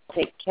people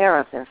take care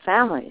of their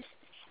families,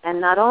 and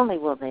not only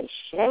will they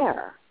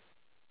share,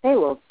 they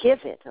will give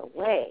it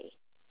away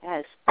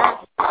as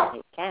fast as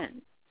they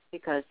can,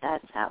 because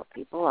that's how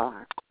people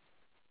are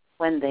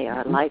when they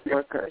are light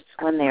workers,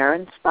 when they are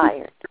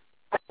inspired.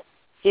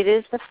 It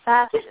is the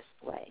fastest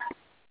way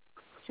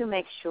to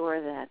make sure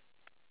that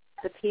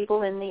the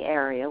people in the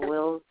area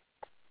will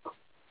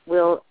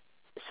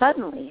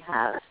suddenly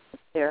have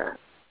their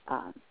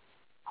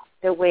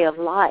way of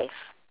life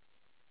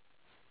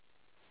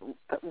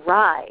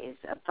rise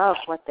above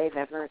what they've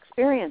ever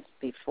experienced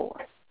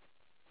before.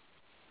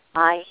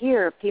 I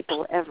hear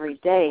people every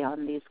day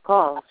on these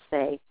calls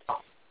say,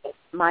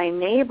 my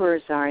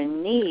neighbors are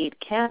in need.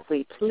 Can't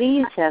we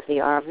please have the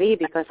RV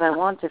because I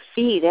want to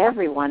feed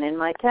everyone in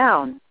my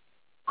town?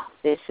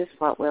 This is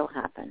what will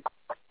happen.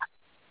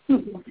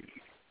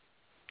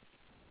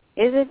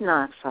 Is it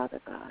not,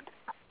 Father God?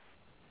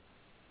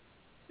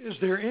 Is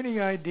there any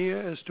idea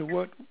as to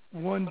what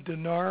 1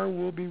 dinar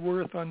will be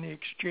worth on the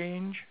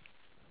exchange?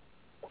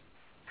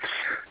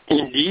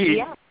 Indeed.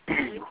 Yeah.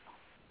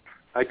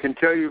 I can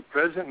tell you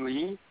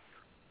presently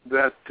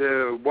that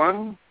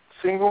 1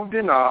 single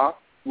dinar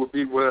will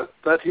be worth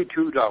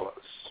 $32.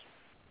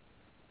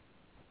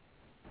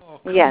 Oh,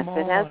 yes, on.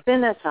 it has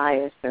been as high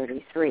as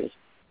 33.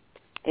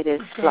 It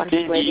is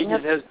fluctuating. Indeed,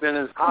 it has been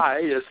as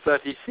high as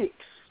 36.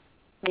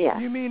 Yeah.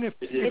 You mean if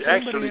It's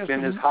actually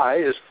been as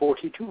high as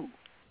 42,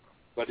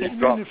 but it's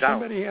dropped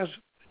down.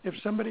 If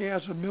somebody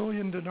has $1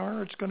 million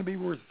dinar, it's going to be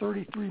worth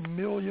 $33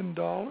 million?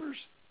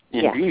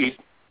 Indeed.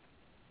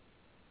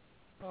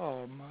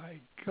 Oh, my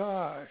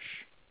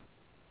gosh.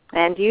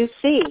 And you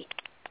see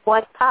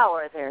what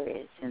power there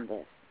is in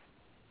this.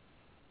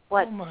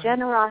 What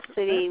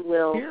generosity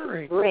will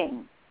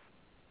bring.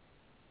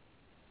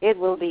 It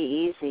will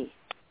be easy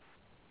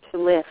to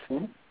lift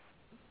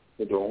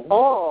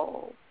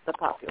all the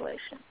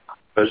population.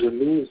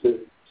 Presently,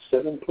 it's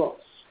 7+.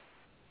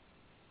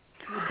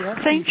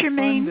 Saint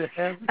Germain,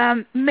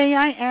 may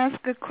I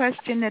ask a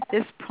question at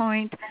this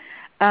point?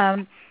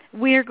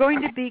 We are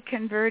going to be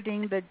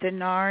converting the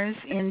dinars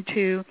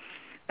into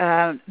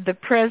the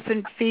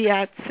present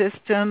fiat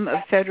system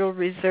of Federal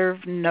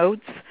Reserve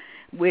notes,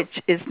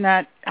 which is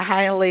not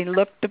highly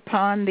looked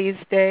upon these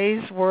days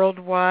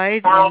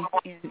worldwide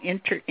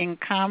in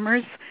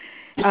commerce.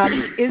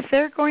 Is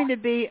there going to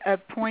be a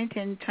point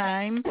in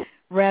time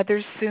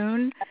rather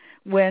soon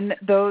when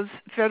those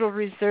Federal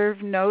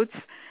Reserve notes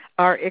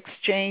are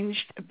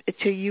exchanged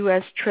to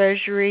U.S.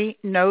 Treasury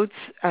notes,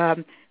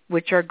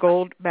 which are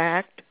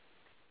gold-backed?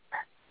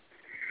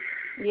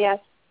 Yes,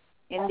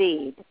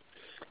 indeed.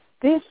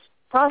 This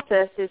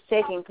process is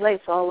taking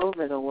place all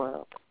over the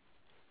world.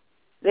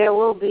 There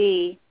will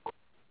be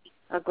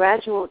a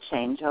gradual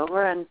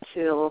changeover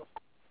until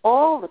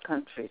all the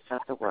countries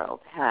of the world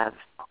have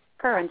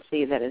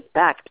currency that is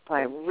backed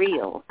by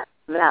real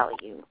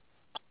value.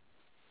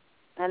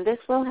 And this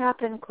will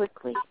happen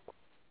quickly.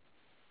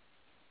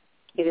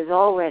 It is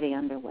already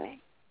underway.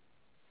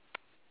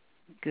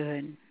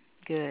 Good.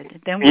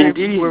 Then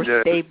Indeed,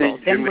 we're stable.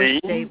 Then we're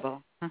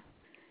stable.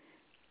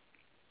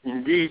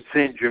 Indeed,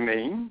 Saint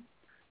Germain,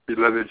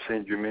 beloved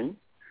Saint Germain.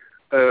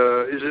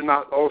 Is it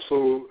not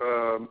also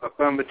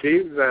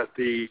affirmative that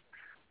the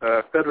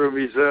Federal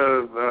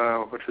Reserve,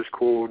 which is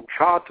called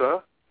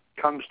Charter,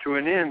 comes to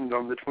an end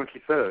on the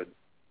 23rd?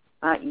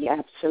 Yeah,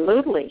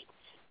 absolutely.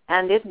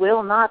 And it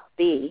will not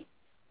be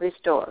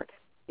restored.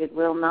 It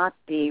will not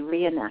be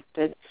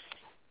reenacted.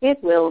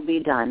 It will be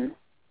done.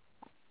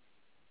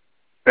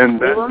 And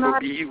that will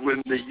be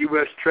when the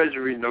U.S.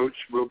 Treasury notes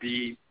will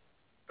be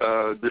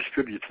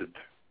distributed.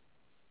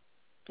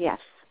 Yes.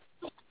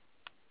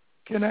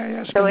 Can I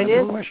ask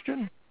another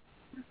question?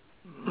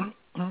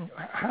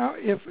 How,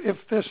 if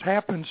this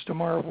happens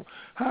tomorrow,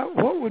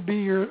 what would be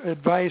your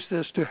advice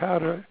as to how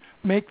to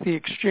make the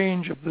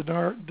exchange of the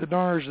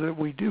dinars that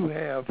we do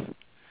have?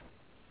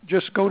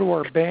 Just go to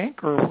our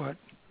bank or what?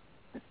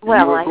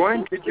 Well, you are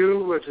going to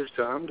do what is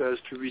termed as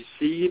to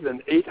receive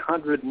an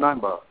 800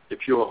 number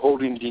if you are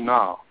holding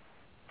dinar.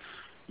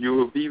 You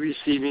will be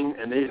receiving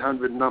an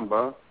 800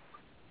 number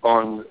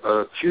on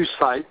a few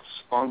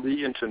sites on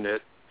the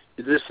Internet.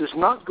 This is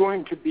not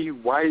going to be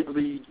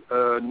widely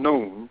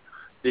known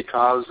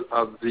because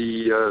of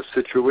the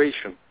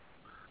situation.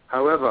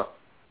 However,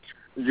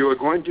 you are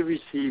going to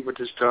receive what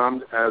is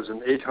termed as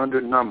an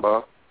 800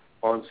 number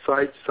on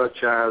sites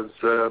such as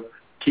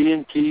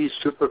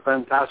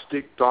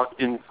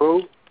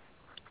TNTSuperFantastic.info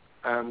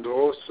and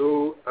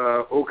also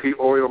Okie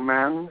Oil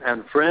Man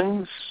and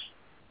Friends.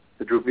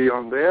 It will be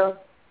on there.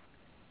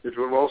 It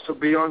will also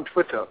be on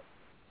Twitter.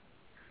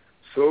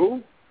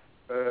 So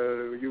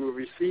you will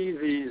receive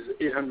these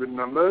 800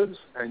 numbers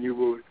and you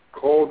will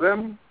call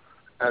them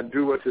and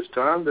do what is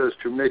termed as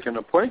to make an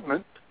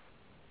appointment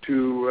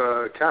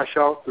to cash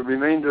out the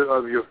remainder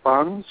of your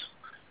funds.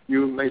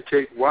 You may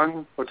take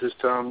one, what is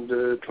termed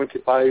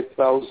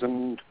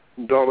 $25,000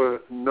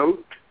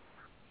 note,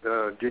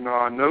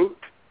 dinar note,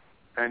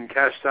 and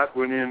cash that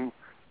one in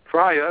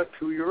prior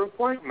to your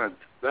appointment.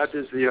 That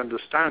is the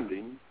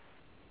understanding.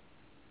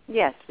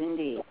 Yes,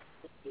 indeed.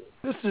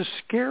 This is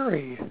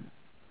scary.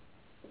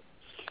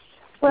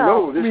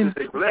 Well, no, this is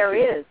a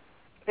blessing.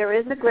 There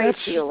is a great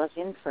deal of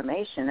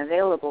information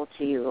available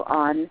to you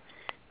on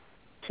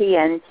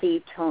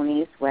TNT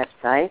Tony's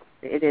website.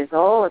 It is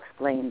all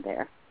explained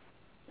there,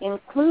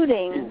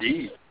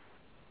 including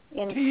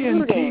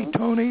TNT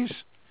Tony's.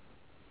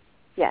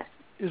 Yes.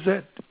 Is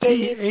that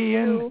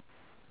TAN?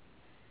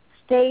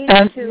 Stage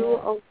 2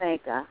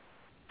 Omega.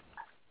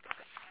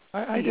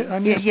 I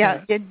missed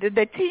that.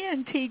 The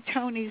TNT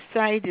Tony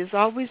site is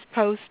always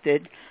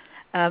posted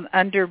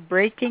under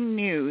breaking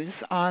news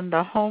on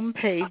the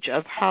homepage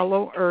of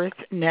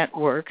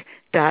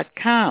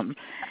HollowEarthNetwork.com.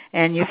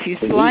 And if you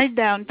slide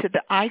down to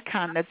the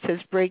icon that says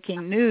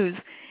breaking news,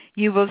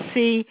 you will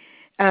see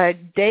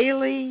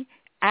daily,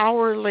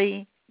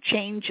 hourly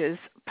changes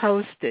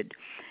posted.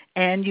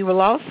 And you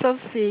will also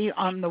see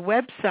on the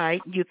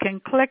website, you can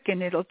click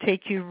and it'll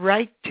take you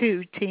right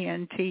to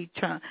TNT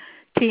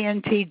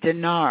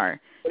Dinar,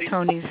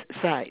 Tony's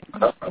site.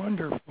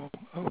 Wonderful.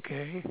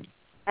 Okay.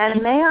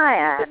 And may I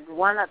add,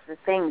 one of the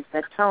things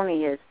that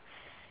Tony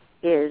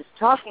is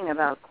talking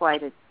about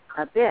quite a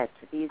bit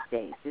these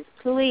days is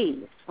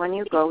please, when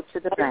you go to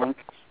the bank,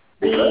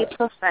 be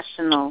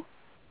professional,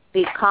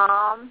 be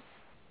calm,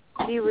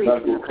 be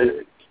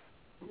reasonable,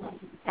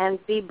 and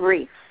be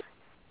brief.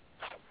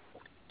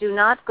 Do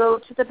not go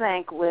to the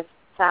bank with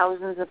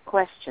thousands of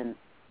questions.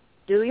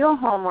 Do your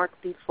homework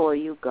before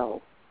you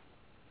go.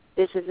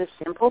 This is a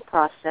simple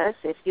process.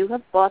 If you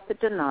have bought the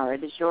dinar,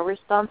 it is your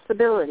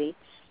responsibility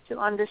to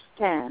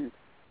understand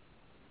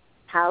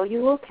how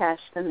you will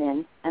cash them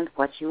in and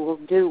what you will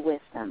do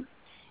with them.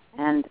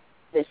 And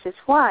this is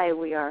why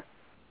we are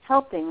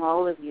helping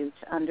all of you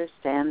to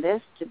understand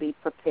this, to be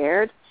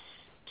prepared,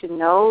 to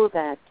know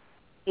that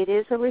it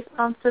is a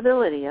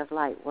responsibility of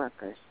light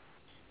workers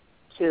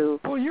to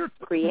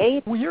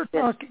create. Well, you're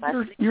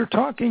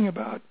talking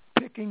about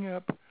picking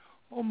up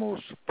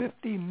almost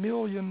 $50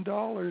 million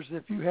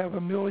if you have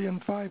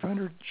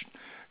 1,500,000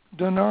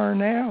 dinar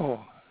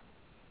now.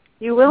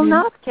 You will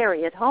not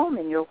carry it home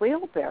in your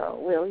wheelbarrow,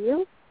 will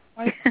you?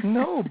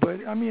 No,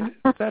 but I mean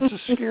that's the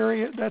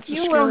scariest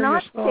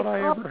thought I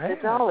ever had.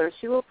 The dollars.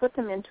 You will put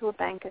them into a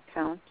bank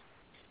account,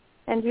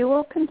 and you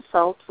will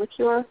consult with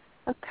your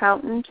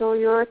accountant or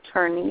your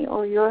attorney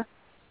or your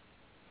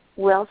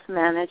wealth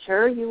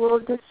manager. You will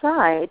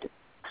decide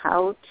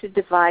how to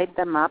divide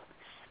them up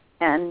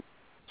and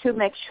to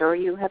make sure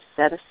you have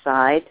set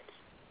aside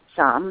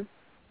some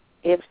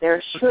if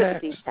there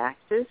should be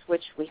taxes,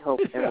 which we hope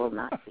there will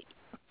not be.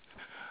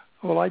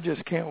 Well, I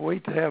just can't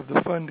wait to have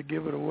the fun to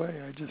give it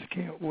away. I just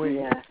can't wait.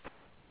 Yes.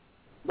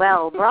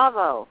 Well,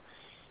 bravo.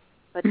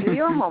 But do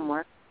your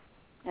homework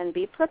and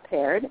be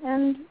prepared,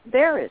 and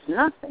there is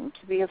nothing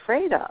to be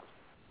afraid of.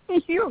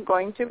 You're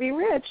going to be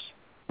rich.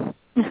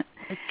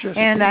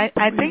 And I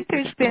think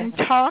there's been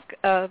talk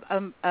of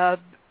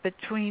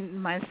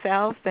between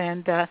myself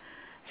and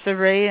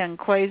Saraya and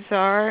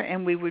Quasar,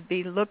 and we would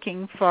be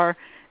looking for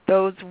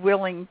those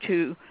willing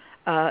to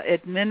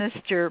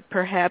administer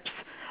perhaps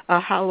a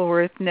Hollow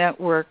Earth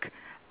Network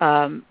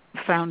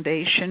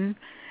foundation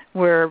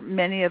where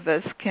many of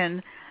us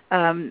can,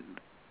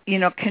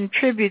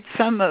 contribute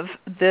some of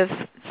this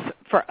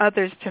for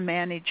others to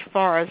manage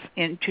for us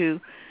into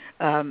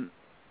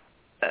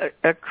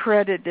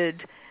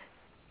accredited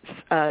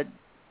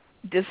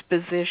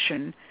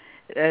disposition.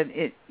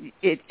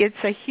 It's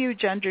a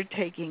huge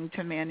undertaking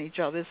to manage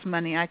all this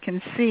money. I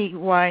can see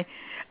why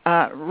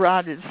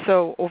Rod is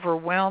so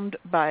overwhelmed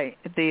by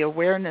the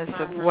awareness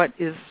of what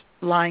is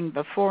lying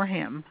before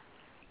him.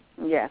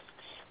 Yes.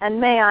 And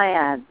may I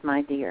add,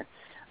 my dear,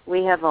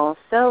 we have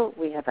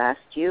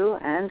asked you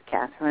and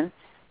Catherine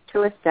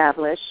to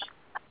establish,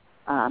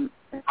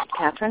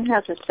 Catherine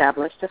has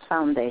established a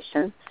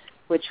foundation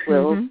which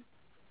will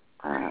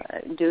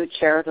do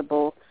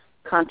charitable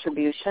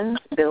contributions,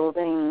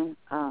 building,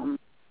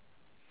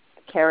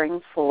 caring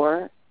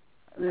for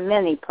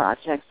many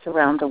projects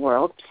around the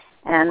world.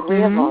 And we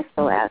have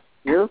also asked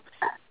you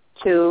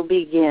to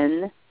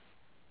begin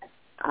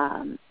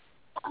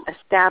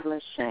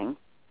establishing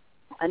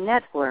a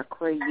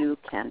network where you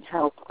can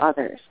help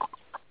others.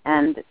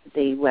 And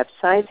the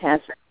website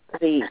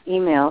the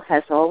email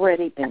has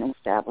already been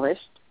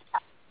established.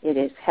 It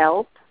is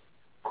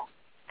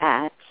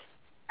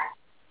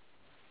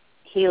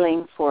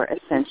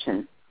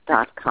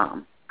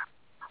help@healingforascension.com.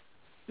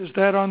 Is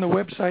that on the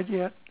website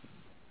yet?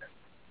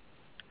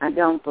 I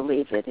don't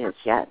believe it is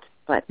yet.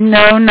 But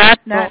no, not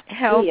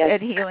help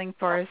at Healing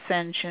for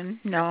Ascension.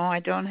 No, I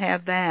don't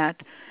have that.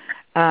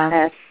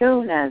 As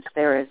soon as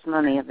there is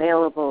money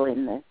available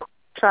in the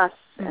trusts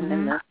and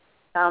in the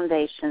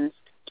foundations,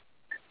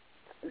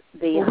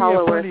 the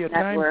Hollow Earth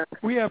Network.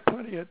 We have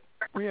plenty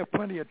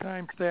of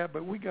time for that,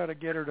 but we got to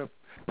get her to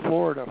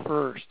Florida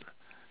first.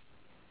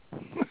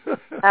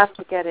 Have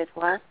to get it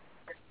what?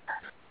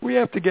 We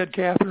have to get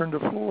Catherine to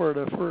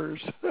Florida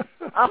first.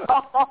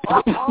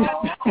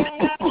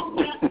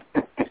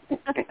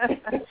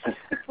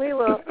 We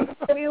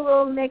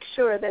will make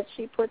sure that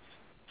she puts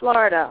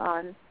Florida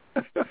on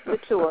the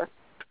tour.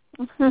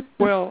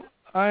 Well,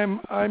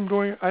 I'm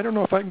going. I don't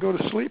know if I can go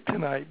to sleep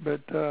tonight,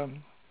 but I'll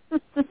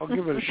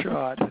give it a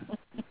shot.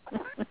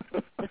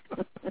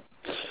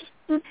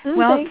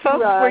 Well, folks,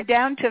 we're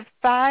down to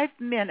 5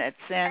 minutes,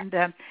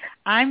 and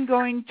I'm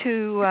going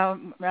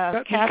to.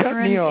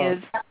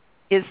 Catherine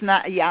is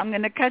not. Yeah, I'm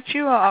going to cut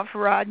you off,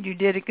 Rod. You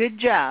did a good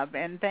job,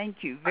 and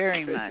thank you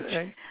very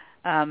much.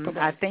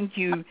 I think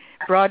you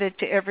brought it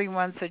to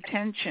everyone's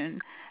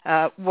attention.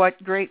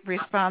 What great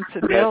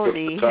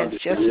responsibility has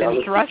just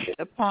been thrust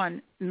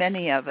upon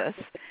many of us.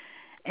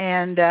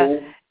 And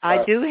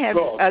I do have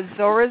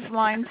Zora's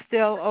line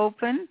still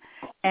open,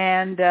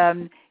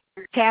 and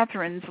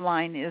Catherine's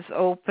line is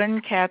open,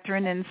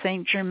 Catherine in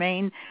St.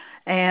 Germain.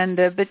 And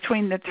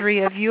between the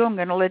three of you, I'm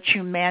going to let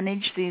you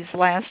manage these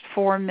last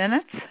 4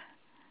 minutes.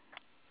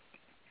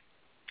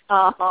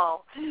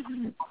 Oh,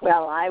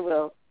 well, I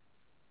will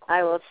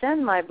I will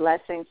send my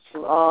blessings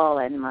to all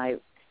and my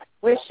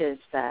wishes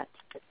that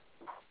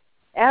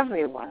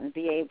everyone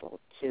be able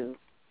to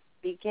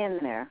begin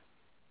their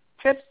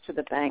trips to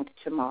the bank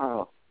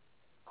tomorrow.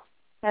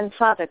 And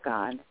Father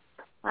God,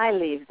 I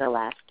leave the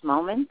last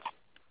moment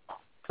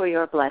for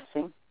your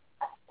blessing.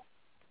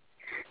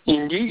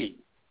 Indeed.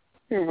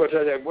 Why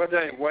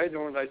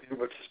don't I do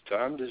what is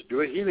termed is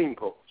do a healing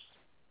pose?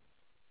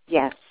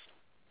 Yes.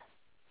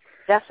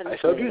 Definitely. I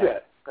shall do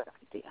that. Good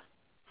idea.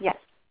 Yes.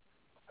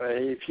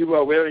 If you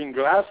are wearing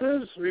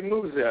glasses,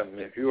 remove them.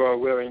 If you are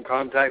wearing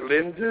contact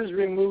lenses,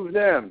 remove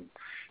them.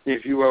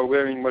 If you are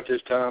wearing what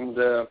is termed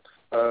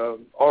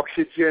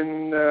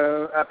oxygen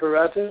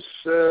apparatus,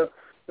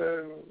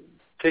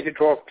 take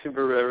it off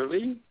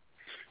temporarily,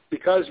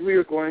 because we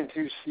are going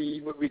to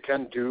see what we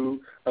can do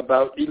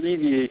about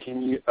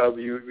alleviating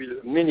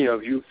many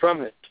of you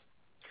from it.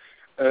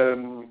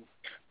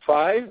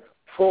 5,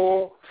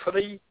 4,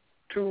 3,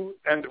 2,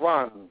 and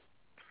 1.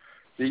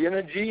 The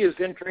energy is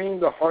entering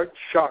the heart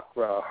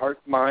chakra,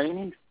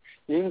 heart-mind,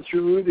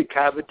 into the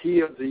cavity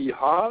of the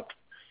heart,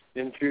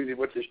 into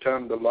what is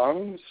termed the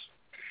lungs,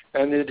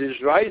 and it is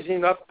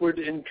rising upward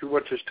into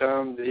what is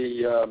termed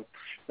the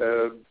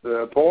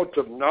port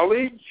of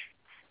knowledge,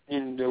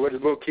 in what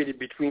is located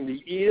between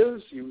the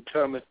ears. You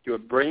term it your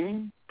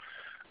brain.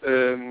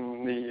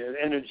 The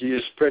energy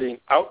is spreading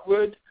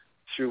outward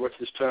through what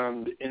is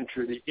termed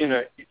into the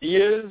inner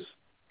ears.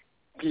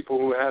 People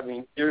who are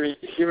having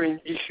hearing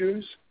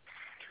issues,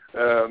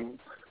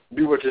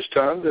 do what is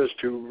termed as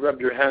to rub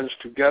your hands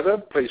together,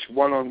 place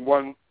one on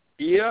one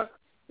ear,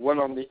 one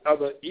on the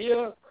other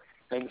ear,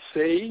 and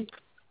say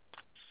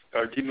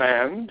or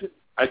demand,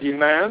 I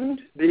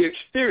demand the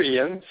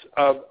experience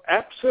of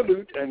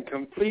absolute and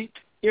complete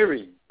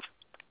hearing.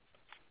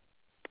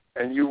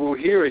 And you will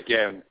hear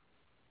again.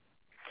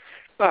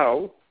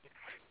 Now,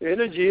 the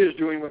energy is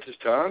doing what is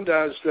termed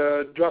as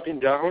dropping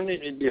down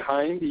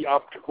behind the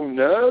optical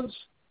nerves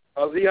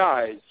of the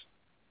eyes.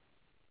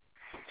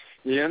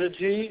 The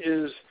energy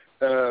is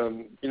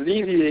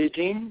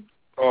alleviating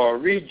or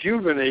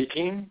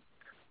rejuvenating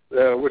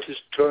what is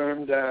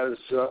termed as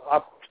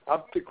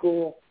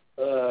optical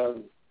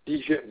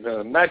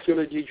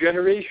macular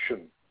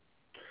degeneration.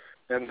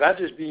 And that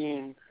is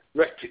being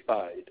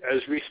rectified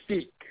as we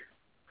speak.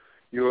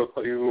 You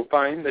will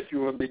find that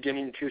you are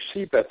beginning to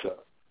see better.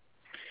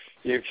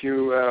 If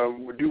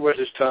you do what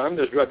is termed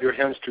as rub your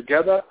hands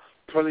together,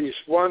 place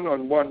one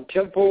on one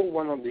temple,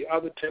 one on the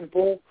other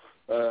temple,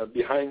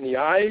 behind the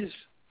eyes,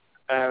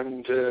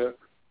 and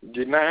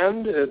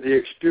demand the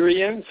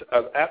experience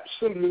of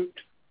absolute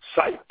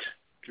sight,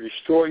 to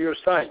restore your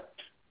sight.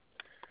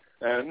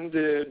 And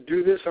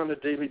do this on a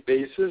daily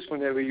basis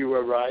whenever you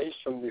arise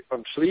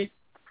from sleep.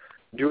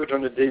 Do it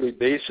on a daily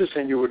basis,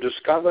 and you will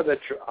discover that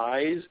your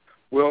eyes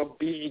will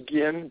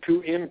begin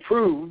to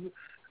improve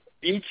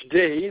each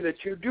day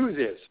that you do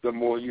this. The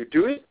more you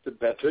do it, the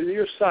better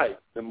your sight.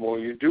 The more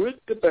you do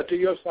it, the better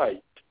your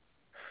sight.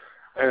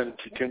 And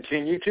to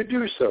continue to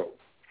do so.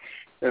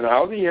 And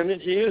how the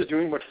energy is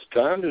doing what it's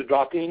done is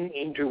dropping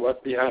into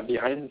what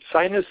behind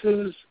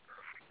sinuses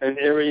and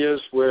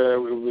areas where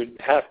we would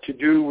have to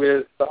do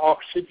with the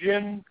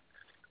oxygen,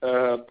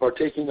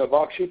 partaking of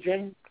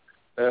oxygen.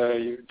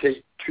 You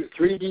take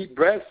 3 deep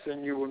breaths,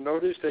 and you will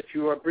notice that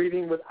you are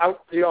breathing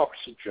without the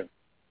oxygen.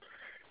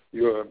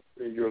 Your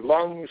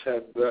lungs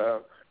have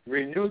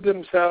renewed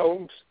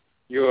themselves.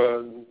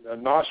 Your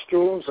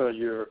nostrils or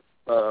your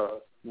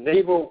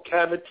navel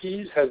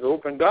cavities have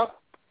opened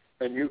up,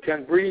 and you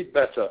can breathe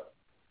better.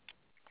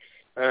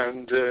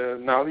 And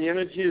now the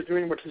energy is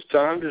doing what it's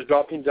done, is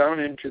dropping down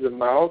into the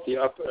mouth, the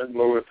upper and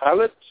lower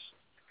palates.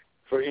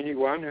 For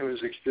anyone who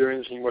is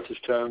experiencing what is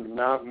termed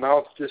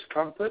mouth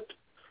discomfort,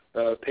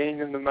 pain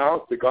in the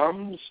mouth, the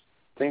gums,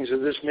 things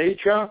of this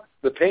nature,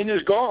 the pain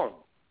is gone.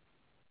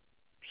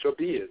 So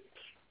be it.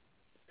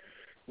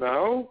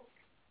 Now,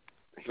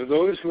 for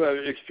those who are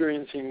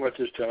experiencing what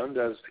is termed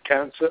as the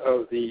cancer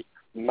of the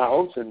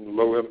mouth and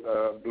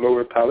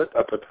lower palate,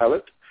 upper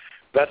palate,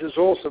 that is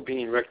also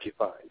being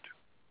rectified.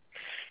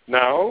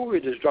 Now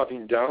it is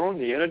dropping down,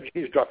 the energy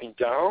is dropping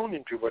down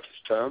into what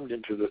is termed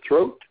into the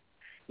throat,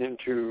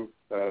 into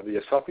the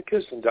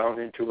esophagus, and down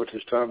into what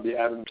is termed the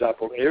Adam's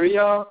apple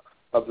area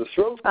of the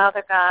throat.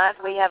 Father God,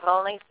 we have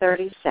only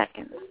 30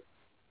 seconds.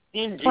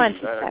 Indeed, 20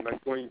 I'm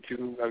seconds.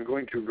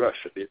 going to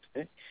rush a bit.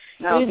 Okay.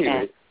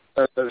 Anyway,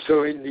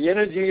 so the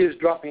energy is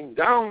dropping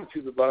down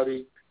to the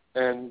body,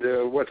 and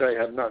what I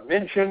have not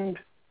mentioned,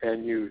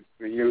 and you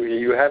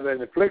have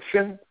an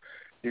affliction,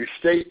 you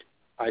state,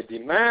 I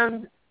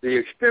demand the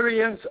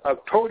experience of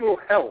total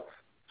health.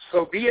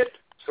 So be it,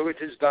 so it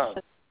is done.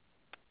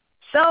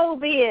 So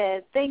be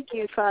it. Thank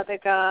you, Father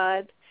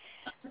God.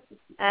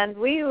 And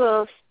we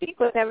will speak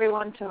with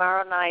everyone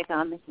tomorrow night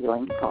on the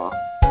healing call.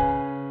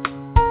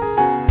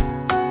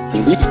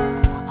 Indeed.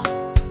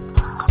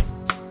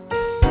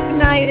 Good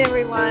night,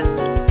 everyone.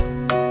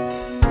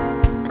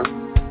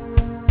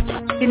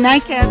 Good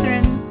night,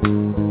 Catherine.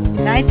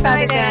 Good night,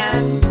 Father God.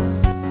 Ann.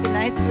 Good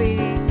night,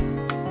 sweetie.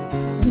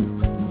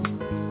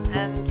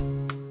 And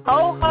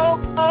ho, ho,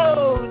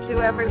 ho to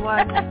everyone.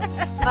 everyone.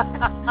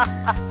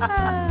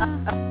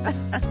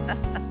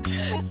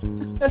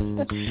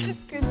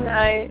 Good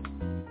night.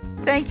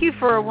 Thank you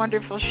for a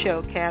wonderful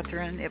show,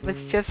 Catherine. It was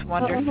just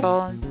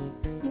wonderful.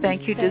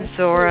 Thank you to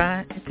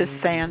Zora, to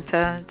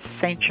Santa, to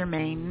Saint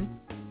Germain.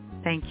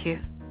 Thank you.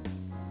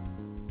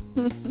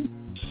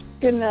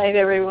 Good night,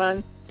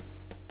 everyone.